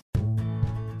limited time.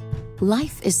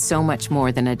 Life is so much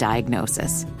more than a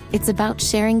diagnosis. It's about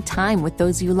sharing time with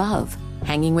those you love,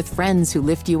 hanging with friends who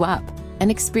lift you up, and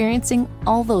experiencing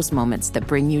all those moments that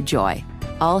bring you joy.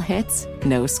 All hits,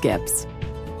 no skips.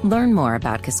 Learn more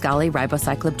about Kisqali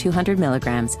Ribociclib 200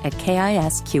 milligrams at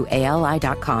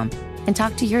KISQALI.com and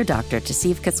talk to your doctor to see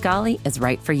if Kisqali is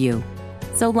right for you.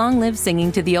 So long live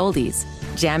singing to the oldies,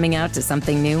 jamming out to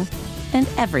something new, and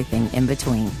everything in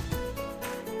between.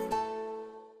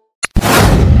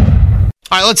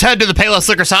 All right, let's head to the Payless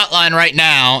Liquors hotline right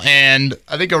now, and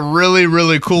I think a really,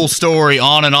 really cool story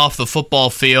on and off the football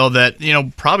field that, you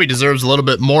know, probably deserves a little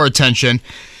bit more attention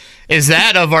is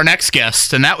that of our next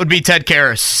guest, and that would be Ted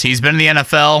Karras. He's been in the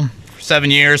NFL for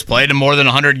 7 years, played in more than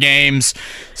 100 games,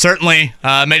 certainly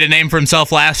made a name for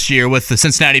himself last year with the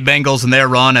Cincinnati Bengals and their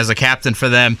run as a captain for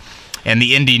them, and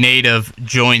the Indy native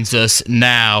joins us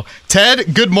now.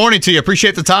 Ted, good morning to you.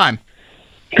 Appreciate the time.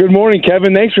 Good morning,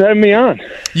 Kevin. Thanks for having me on.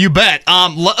 You bet.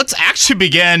 Let's actually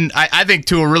begin, I think,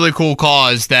 to a really cool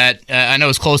cause that I know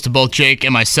is close to both Jake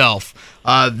and myself.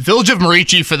 Village of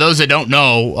Merici, for those that don't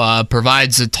know,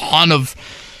 provides a ton of,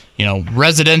 you know,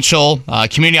 residential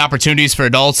community opportunities for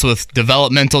adults with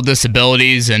developmental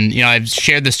disabilities. And, you know, I've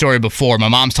shared this story before. My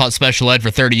mom's taught special ed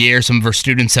for 30 years. Some of her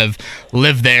students have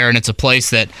lived there, and it's a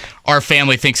place that our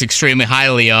family thinks extremely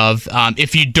highly of.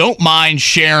 If you don't mind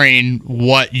sharing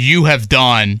what you have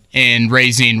done in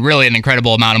raising really an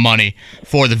incredible amount of money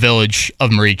for the Village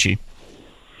of Merici.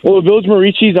 Well, the Village of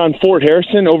Merici is on Fort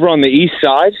Harrison over on the east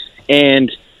side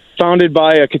and founded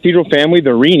by a cathedral family, the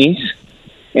Reenies.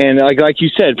 And like you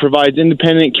said, provides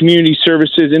independent community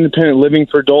services, independent living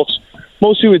for adults,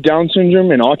 mostly with Down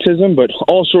syndrome and autism, but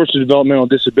all sorts of developmental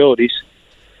disabilities.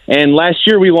 And last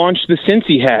year we launched the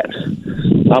Cincy hat.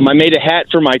 I made a hat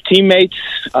for my teammates.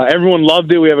 Everyone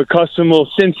loved it. We have a custom little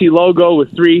Cincy logo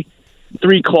with three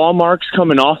claw marks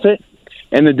coming off it.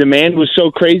 And the demand was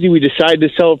so crazy, we decided to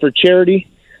sell it for charity.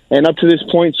 And up to this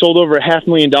point, sold over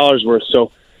 $500,000 worth.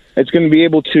 So it's going to be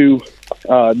able to,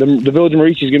 the Village of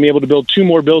Merici is going to be able to build 2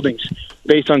 more buildings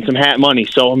based on some hat money.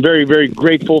 So I'm very, very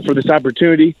grateful for this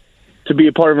opportunity to be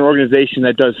a part of an organization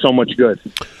that does so much good.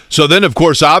 So then, of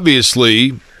course,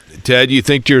 obviously, Ted, you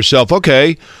think to yourself,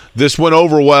 okay, this went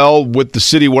over well with the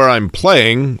city where I'm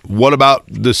playing. What about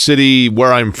the city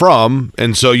where I'm from?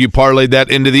 And so you parlayed that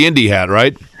into the Indy hat,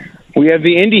 right? We have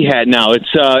the Indy hat now.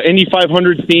 It's Indy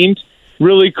 500 themed.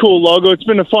 Really cool logo. It's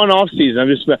been a fun off season. I've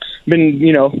just been,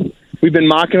 you know, we've been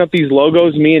mocking up these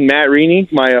logos, me and Matt Reenie,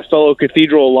 my fellow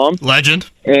Cathedral alum. Legend.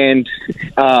 And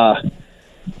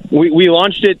we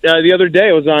launched it the other day.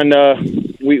 It was on,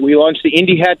 we launched the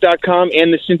IndyHat.com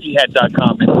and the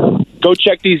CincyHat.com. And go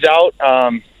check these out.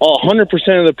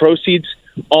 100% of the proceeds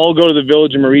all go to the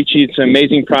Village of Merici. It's an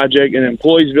amazing project and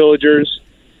employs villagers.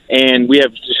 And we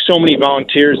have just so many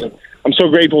volunteers. And I'm so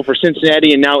grateful for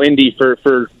Cincinnati and now Indy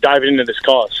for diving into this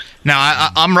cause. Now,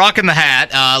 I'm rocking the hat,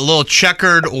 a little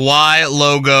checkered Y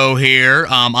logo here,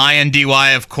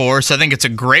 INDY, of course. I think it's a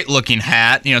great-looking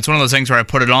hat. You know, it's one of those things where I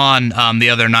put it on the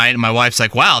other night, and my wife's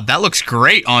like, wow, that looks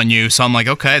great on you. So I'm like,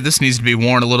 okay, this needs to be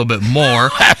worn a little bit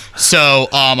more. So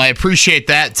I appreciate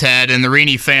that, Ted, and the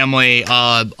Reenie family,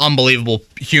 unbelievable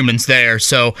humans there.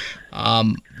 So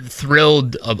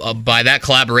thrilled by that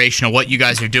collaboration of what you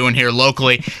guys are doing here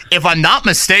locally. If I'm not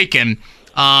mistaken,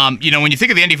 When you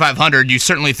think of the Indy 500, you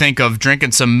certainly think of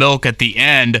drinking some milk at the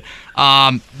end.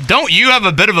 Don't you have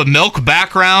a bit of a milk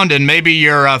background and maybe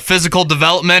your physical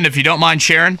development, if you don't mind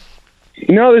sharing?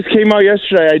 No, this came out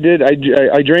yesterday. I did.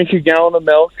 I drank a gallon of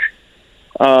milk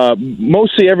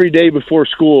mostly every day before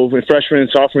school, when freshman and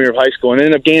sophomore year of high school, and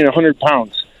ended up gaining 100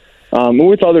 pounds.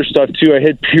 With other stuff too, I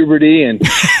hit puberty and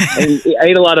I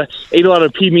ate a lot of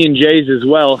PB&Js as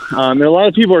well. And a lot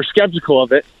of people are skeptical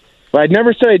of it, but I'd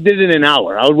never said I did it in an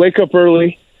hour. I would wake up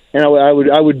early and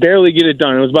I would barely get it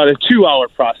done. It was about a 2-hour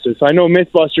process. I know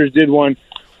Mythbusters did one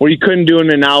where you couldn't do it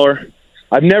in an hour.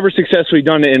 I've never successfully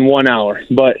done it in 1 hour,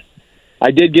 but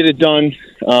I did get it done.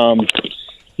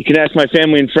 You can ask my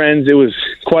family and friends. It was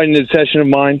quite an obsession of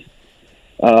mine.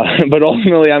 But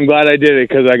ultimately, I'm glad I did it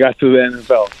because I got to the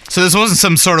NFL. So this wasn't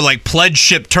some sort of like pledge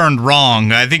ship turned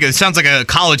wrong. I think it sounds like a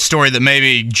college story that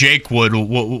maybe Jake would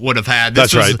have had.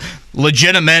 This was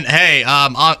legitimate. Hey,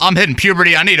 I'm hitting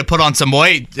puberty. I need to put on some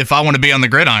weight if I want to be on the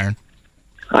gridiron.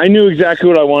 I knew exactly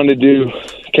what I wanted to do,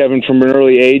 Kevin, from an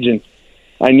early age, and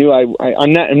I knew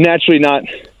I'm naturally not,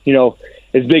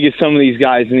 as big as some of these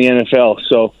guys in the NFL.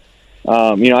 So,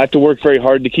 I have to work very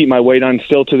hard to keep my weight on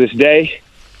still to this day.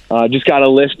 Just got a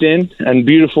lift in on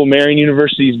beautiful Marion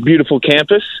University's beautiful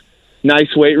campus,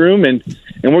 nice weight room, and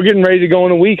we're getting ready to go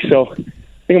in a week. So I think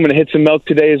I'm going to hit some milk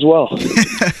today as well.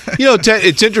 Ted,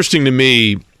 it's interesting to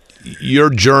me, your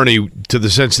journey to the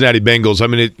Cincinnati Bengals. I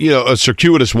mean, a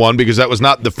circuitous one because that was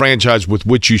not the franchise with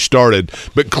which you started,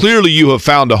 but clearly you have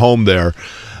found a home there.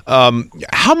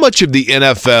 How much of the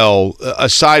NFL,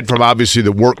 aside from obviously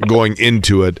the work going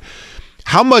into it,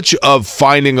 how much of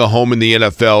finding a home in the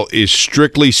NFL is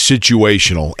strictly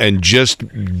situational and just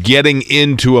getting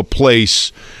into a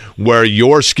place where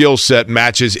your skill set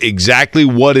matches exactly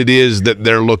what it is that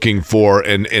they're looking for?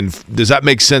 And does that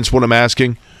make sense what I'm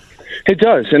asking? It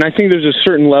does. And I think there's a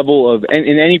certain level of,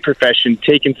 in any profession,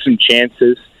 taking some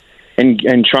chances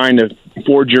and trying to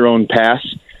forge your own path.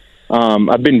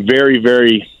 I've been very,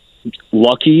 very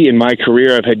lucky in my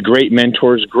career. I've had great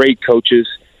mentors, great coaches,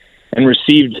 and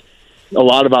received a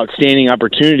lot of outstanding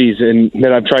opportunities and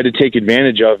that I've tried to take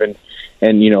advantage of and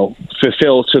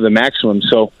fulfill to the maximum.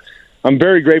 So I'm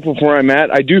very grateful for where I'm at.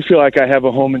 I do feel like I have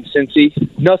a home in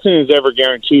Cincy. Nothing is ever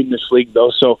guaranteed in this league,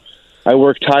 though, so I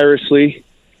work tirelessly,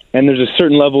 and there's a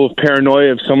certain level of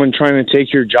paranoia of someone trying to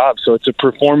take your job. So it's a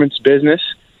performance business,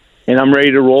 and I'm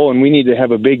ready to roll, and we need to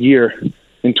have a big year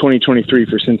in 2023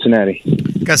 for Cincinnati.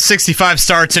 Got 65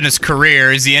 starts in his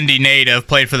career. He's the Indy native,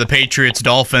 played for the Patriots,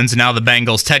 Dolphins, and now the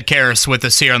Bengals. Ted Karras with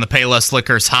us here on the Payless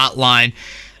Liquors hotline.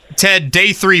 Ted,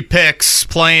 day 3 picks,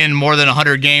 playing more than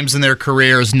 100 games in their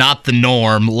career is not the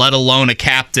norm, let alone a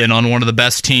captain on one of the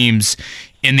best teams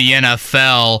in the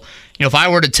NFL. If I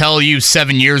were to tell you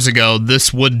 7 years ago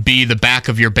this would be the back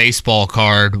of your baseball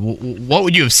card, what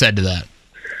would you have said to that?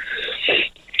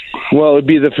 Well, it would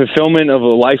be the fulfillment of a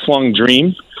lifelong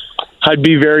dream. I'd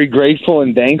be very grateful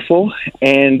and thankful,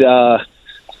 and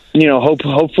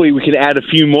hopefully we could add a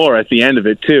few more at the end of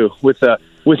it too, with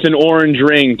an orange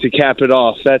ring to cap it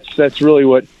off. That's really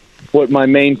what my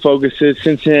main focus is.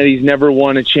 Cincinnati's never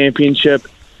won a championship,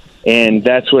 and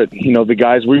that's what the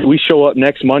guys. We show up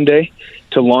next Monday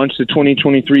to launch the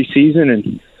 2023 season,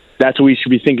 and that's what we should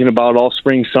be thinking about all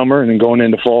spring, summer, and then going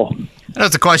into fall.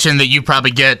 That's a question that you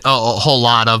probably get a whole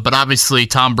lot of, but obviously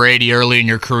Tom Brady early in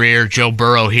your career, Joe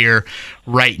Burrow here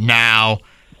right now.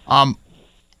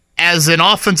 As an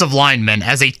offensive lineman,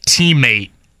 as a teammate,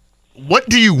 what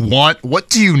do you want? What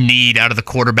do you need out of the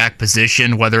quarterback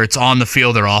position, whether it's on the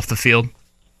field or off the field?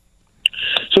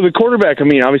 So the quarterback,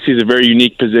 obviously is a very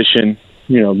unique position,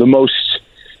 the most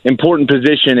important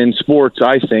position in sports,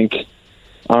 I think.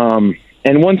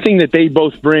 And one thing that they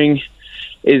both bring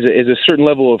is a certain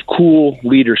level of cool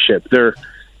leadership. They're,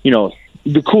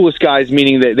 the coolest guys,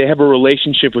 meaning that they have a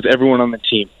relationship with everyone on the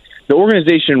team. The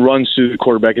organization runs through the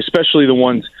quarterback, especially the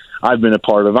ones I've been a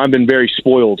part of. I've been very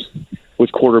spoiled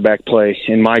with quarterback play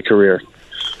in my career.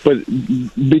 But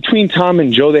between Tom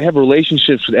and Joe, they have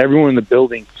relationships with everyone in the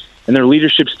building, and their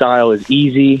leadership style is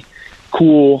easy,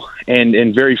 cool,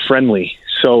 and very friendly.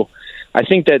 So I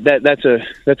think that's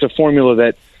a formula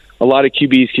that a lot of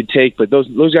QBs could take, but those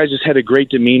guys just had a great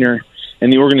demeanor,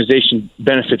 and the organization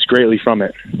benefits greatly from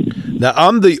it. Now,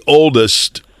 I'm the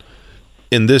oldest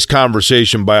in this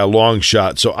conversation by a long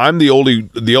shot, so I'm the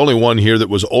only one here that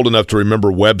was old enough to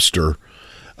remember Webster.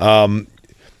 So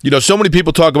many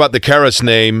people talk about the Karras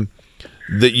name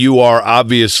that you are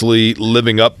obviously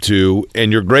living up to,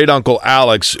 and your great-uncle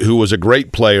Alex, who was a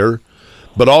great player,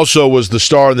 but also was the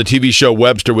star in the TV show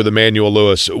Webster with Emmanuel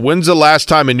Lewis. When's the last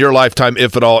time in your lifetime,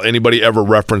 if at all, anybody ever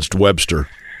referenced Webster?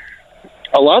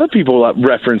 a lot of people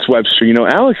reference Webster.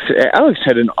 Alex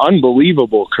had an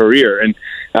unbelievable career and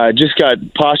just got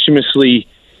posthumously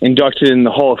inducted in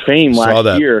the Hall of Fame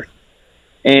last year.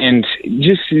 And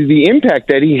just the impact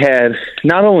that he had,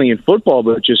 not only in football,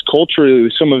 but just culturally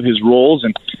with some of his roles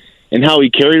and how he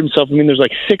carried himself. I mean, there's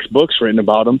like 6 books written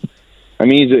about him. I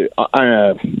mean, he's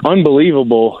an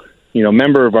unbelievable,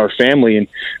 member of our family, and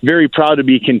very proud to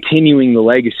be continuing the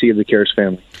legacy of the Karras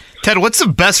family. Ted, what's the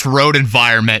best road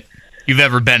environment you've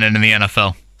ever been in the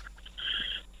NFL?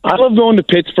 I love going to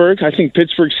Pittsburgh. I think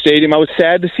Pittsburgh Stadium. I was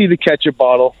sad to see the ketchup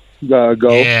bottle go.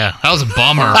 Yeah, that was a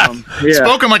bummer.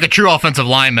 Spoken like a true offensive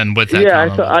lineman with that. Yeah,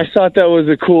 I thought that was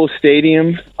a cool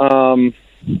stadium. The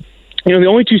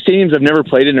only 2 stadiums I've never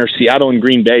played in are Seattle and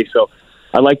Green Bay, so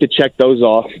I like to check those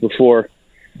off before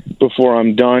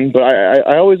I'm done. But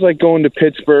I always like going to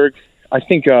Pittsburgh. I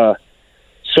think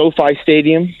SoFi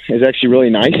Stadium is actually really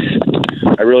nice.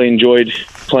 I really enjoyed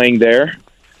playing there.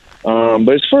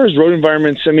 But as far as road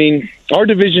environments, I mean, our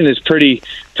division is pretty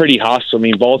hostile. I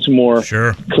mean, Baltimore,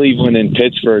 Cleveland, and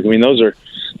Pittsburgh. I mean, those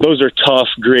are tough,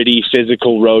 gritty,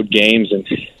 physical road games, and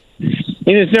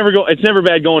it's never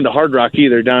bad going to Hard Rock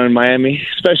either down in Miami,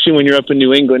 especially when you're up in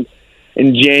New England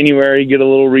in January. Get a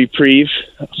little reprieve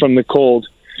from the cold.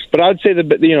 But I'd say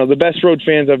the best road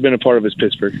fans I've been a part of is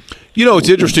Pittsburgh. It's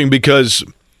interesting because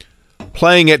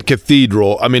playing at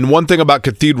Cathedral, I mean, one thing about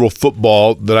Cathedral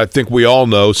football that I think we all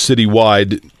know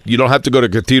citywide, you don't have to go to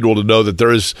Cathedral to know that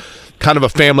there is kind of a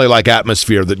family-like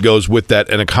atmosphere that goes with that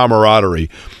and a camaraderie.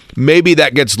 Maybe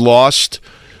that gets lost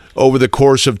over the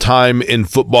course of time in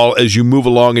football as you move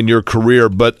along in your career,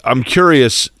 but I'm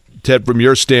curious, Ted, from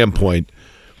your standpoint,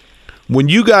 when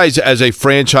you guys as a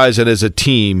franchise and as a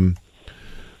team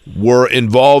were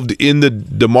involved in the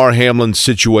Damar Hamlin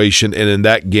situation and in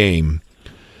that game,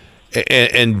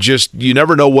 and just you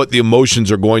never know what the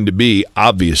emotions are going to be,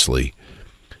 obviously.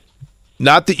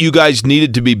 Not that you guys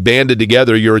needed to be banded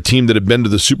together. You're a team that had been to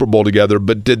the Super Bowl together,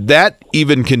 but did that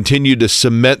even continue to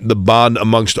cement the bond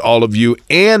amongst all of you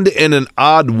and in an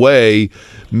odd way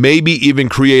maybe even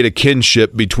create a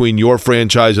kinship between your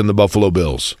franchise and the Buffalo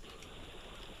Bills?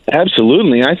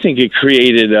 Absolutely. I think it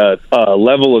created a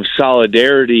level of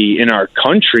solidarity in our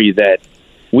country that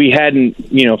we hadn't,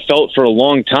 felt for a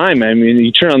long time. I mean,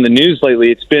 you turn on the news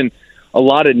lately, it's been a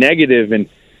lot of negative, and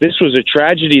this was a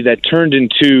tragedy that turned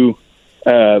into,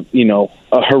 a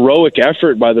heroic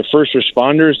effort by the first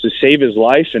responders to save his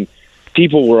life, and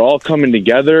people were all coming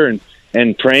together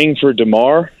and praying for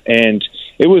Damar, and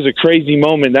it was a crazy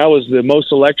moment. That was the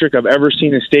most electric I've ever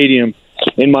seen a stadium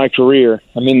in my career.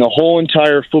 I mean, the whole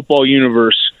entire football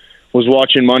universe was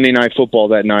watching Monday Night Football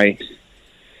that night.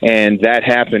 And that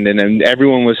happened, and then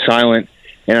everyone was silent.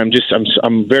 And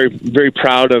I'm very, very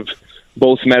proud of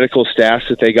both medical staffs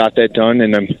that they got that done,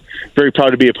 and I'm very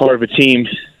proud to be a part of a team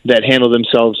that handled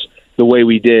themselves the way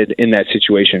we did in that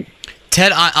situation.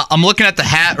 Ted, I'm looking at the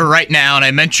hat right now, and I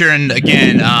mentioned,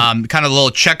 again, kind of a little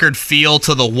checkered feel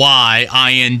to the Y,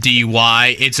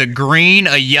 I-N-D-Y. It's a green,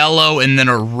 a yellow, and then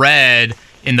a red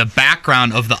in the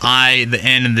background of the I, the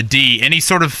N, and the D. Any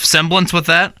sort of semblance with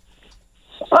that?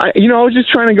 I was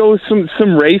just trying to go with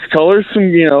some race colors,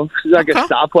 like a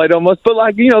stoplight almost. But,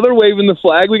 they're waving the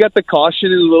flag. We got the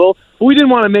caution in a little. We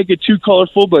didn't want to make it too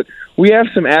colorful, but we have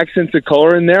some accents of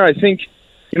color in there. I think,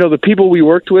 the people we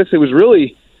worked with, it was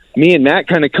really me and Matt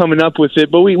kind of coming up with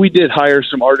it. But we did hire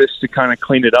some artists to kind of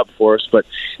clean it up for us. But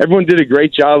everyone did a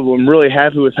great job. I'm really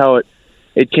happy with how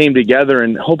it came together,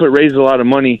 and hope it raises a lot of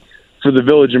money for the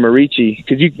Village of Merici.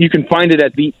 Because you can find it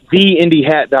at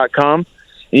theindyhat.com.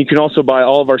 And you can also buy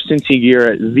all of our Cincy gear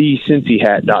at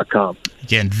thecincyhat.com.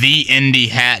 Again,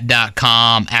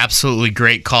 theindyhat.com. Absolutely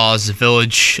great cause. The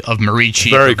Village of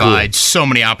Merici provides so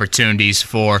many opportunities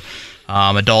for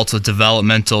adults with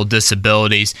developmental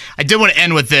disabilities. I did want to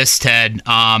end with this, Ted.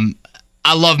 I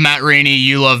love Matt Rainey.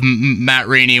 You love Matt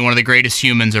Rainey, one of the greatest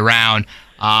humans around.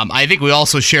 I think we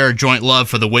also share a joint love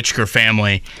for the Witchker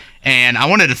family. And I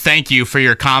wanted to thank you for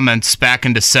your comments back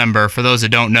in December. For those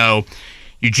that don't know,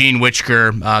 Eugene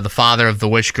Witchker, the father of the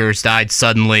Witchkers, died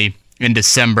suddenly in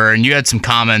December, and you had some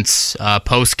comments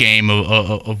post-game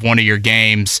of one of your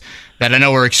games that I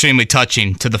know were extremely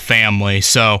touching to the family.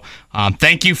 So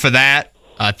thank you for that.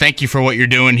 Thank you for what you're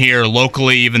doing here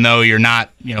locally, even though you're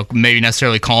not, maybe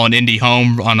necessarily calling Indy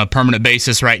home on a permanent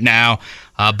basis right now.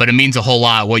 But it means a whole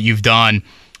lot what you've done.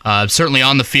 Certainly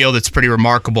on the field, it's pretty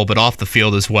remarkable, but off the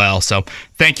field as well. So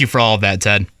thank you for all of that,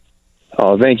 Ted.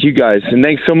 Oh, thank you guys. And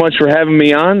thanks so much for having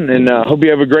me on, and hope you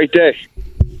have a great day.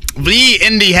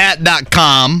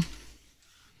 TheIndyHat.com.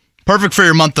 Perfect for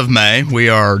your month of May. We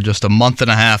are just a month and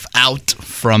a half out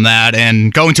from that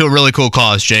and going to a really cool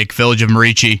cause, Jake. Village of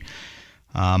Merici.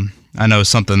 I know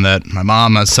something that my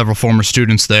mom has several former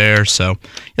students there. So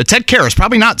Ted Karras,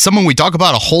 probably not someone we talk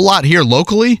about a whole lot here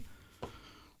locally.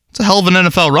 It's a hell of an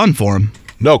NFL run for him.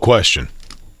 No question.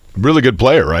 Really good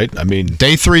player, right? I mean,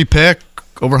 day 3 pick,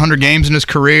 over 100 games in his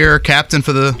career, captain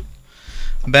for the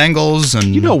Bengals.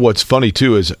 And you know what's funny,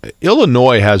 too, is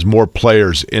Illinois has more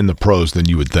players in the pros than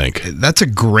you would think. That's a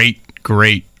great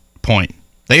point.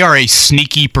 They are a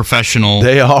sneaky professional.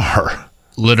 They are.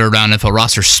 Littered around NFL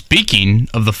roster. Speaking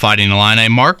of the Fighting Illini,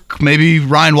 Mark, maybe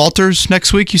Ryan Walters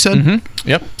next week, you said? Mm-hmm.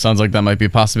 Yep. Sounds like that might be a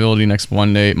possibility next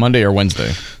Monday or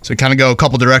Wednesday. So kind of go a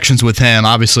couple directions with him.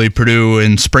 Obviously, Purdue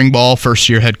in spring ball,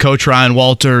 first-year head coach Ryan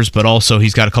Walters, but also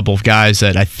he's got a couple of guys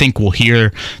that I think will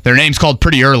hear their names called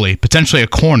pretty early, potentially a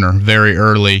corner very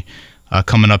early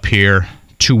coming up here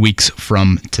 2 weeks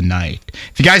from tonight.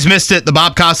 If you guys missed it, the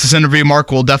Bob Costas interview,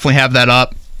 Mark, will definitely have that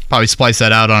up. Probably splice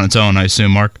that out on its own, I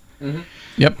assume, Mark. Mm-hmm.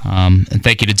 Yep. And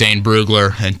thank you to Dane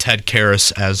Brugler and Ted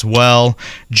Karras as well.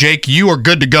 Jake, you are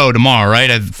good to go tomorrow,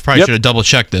 right? I probably should have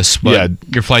double-checked this, but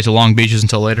your flight to Long Beach is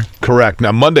until later? Correct.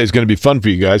 Now, Monday's going to be fun for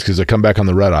you guys because I come back on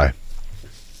the red eye.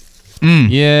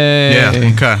 Yay. Yeah,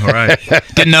 okay, all right.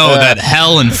 Didn't know that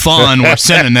hell and fun were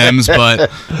synonyms, but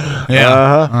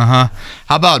yeah.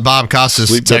 How about Bob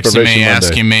Costas texting me,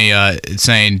 asking me,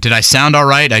 saying, did I sound all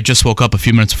right? I just woke up a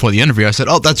few minutes before the interview. I said,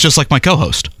 oh, that's just like my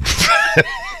co-host.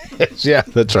 Yeah,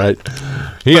 that's right.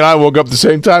 He and I woke up at the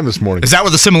same time this morning. Is that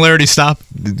where the similarities stop?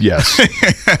 Yes.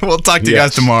 We'll talk to you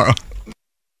guys tomorrow.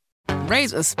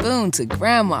 Raise a spoon to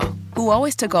Grandma, who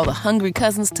always took all the hungry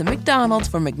cousins to McDonald's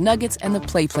for McNuggets and the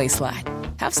Play Slide.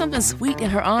 Have something sweet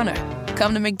in her honor.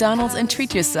 Come to McDonald's and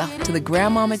treat yourself to the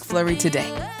Grandma McFlurry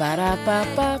today.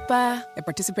 Ba-da-ba-ba-ba. At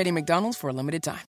participating McDonald's for a limited time.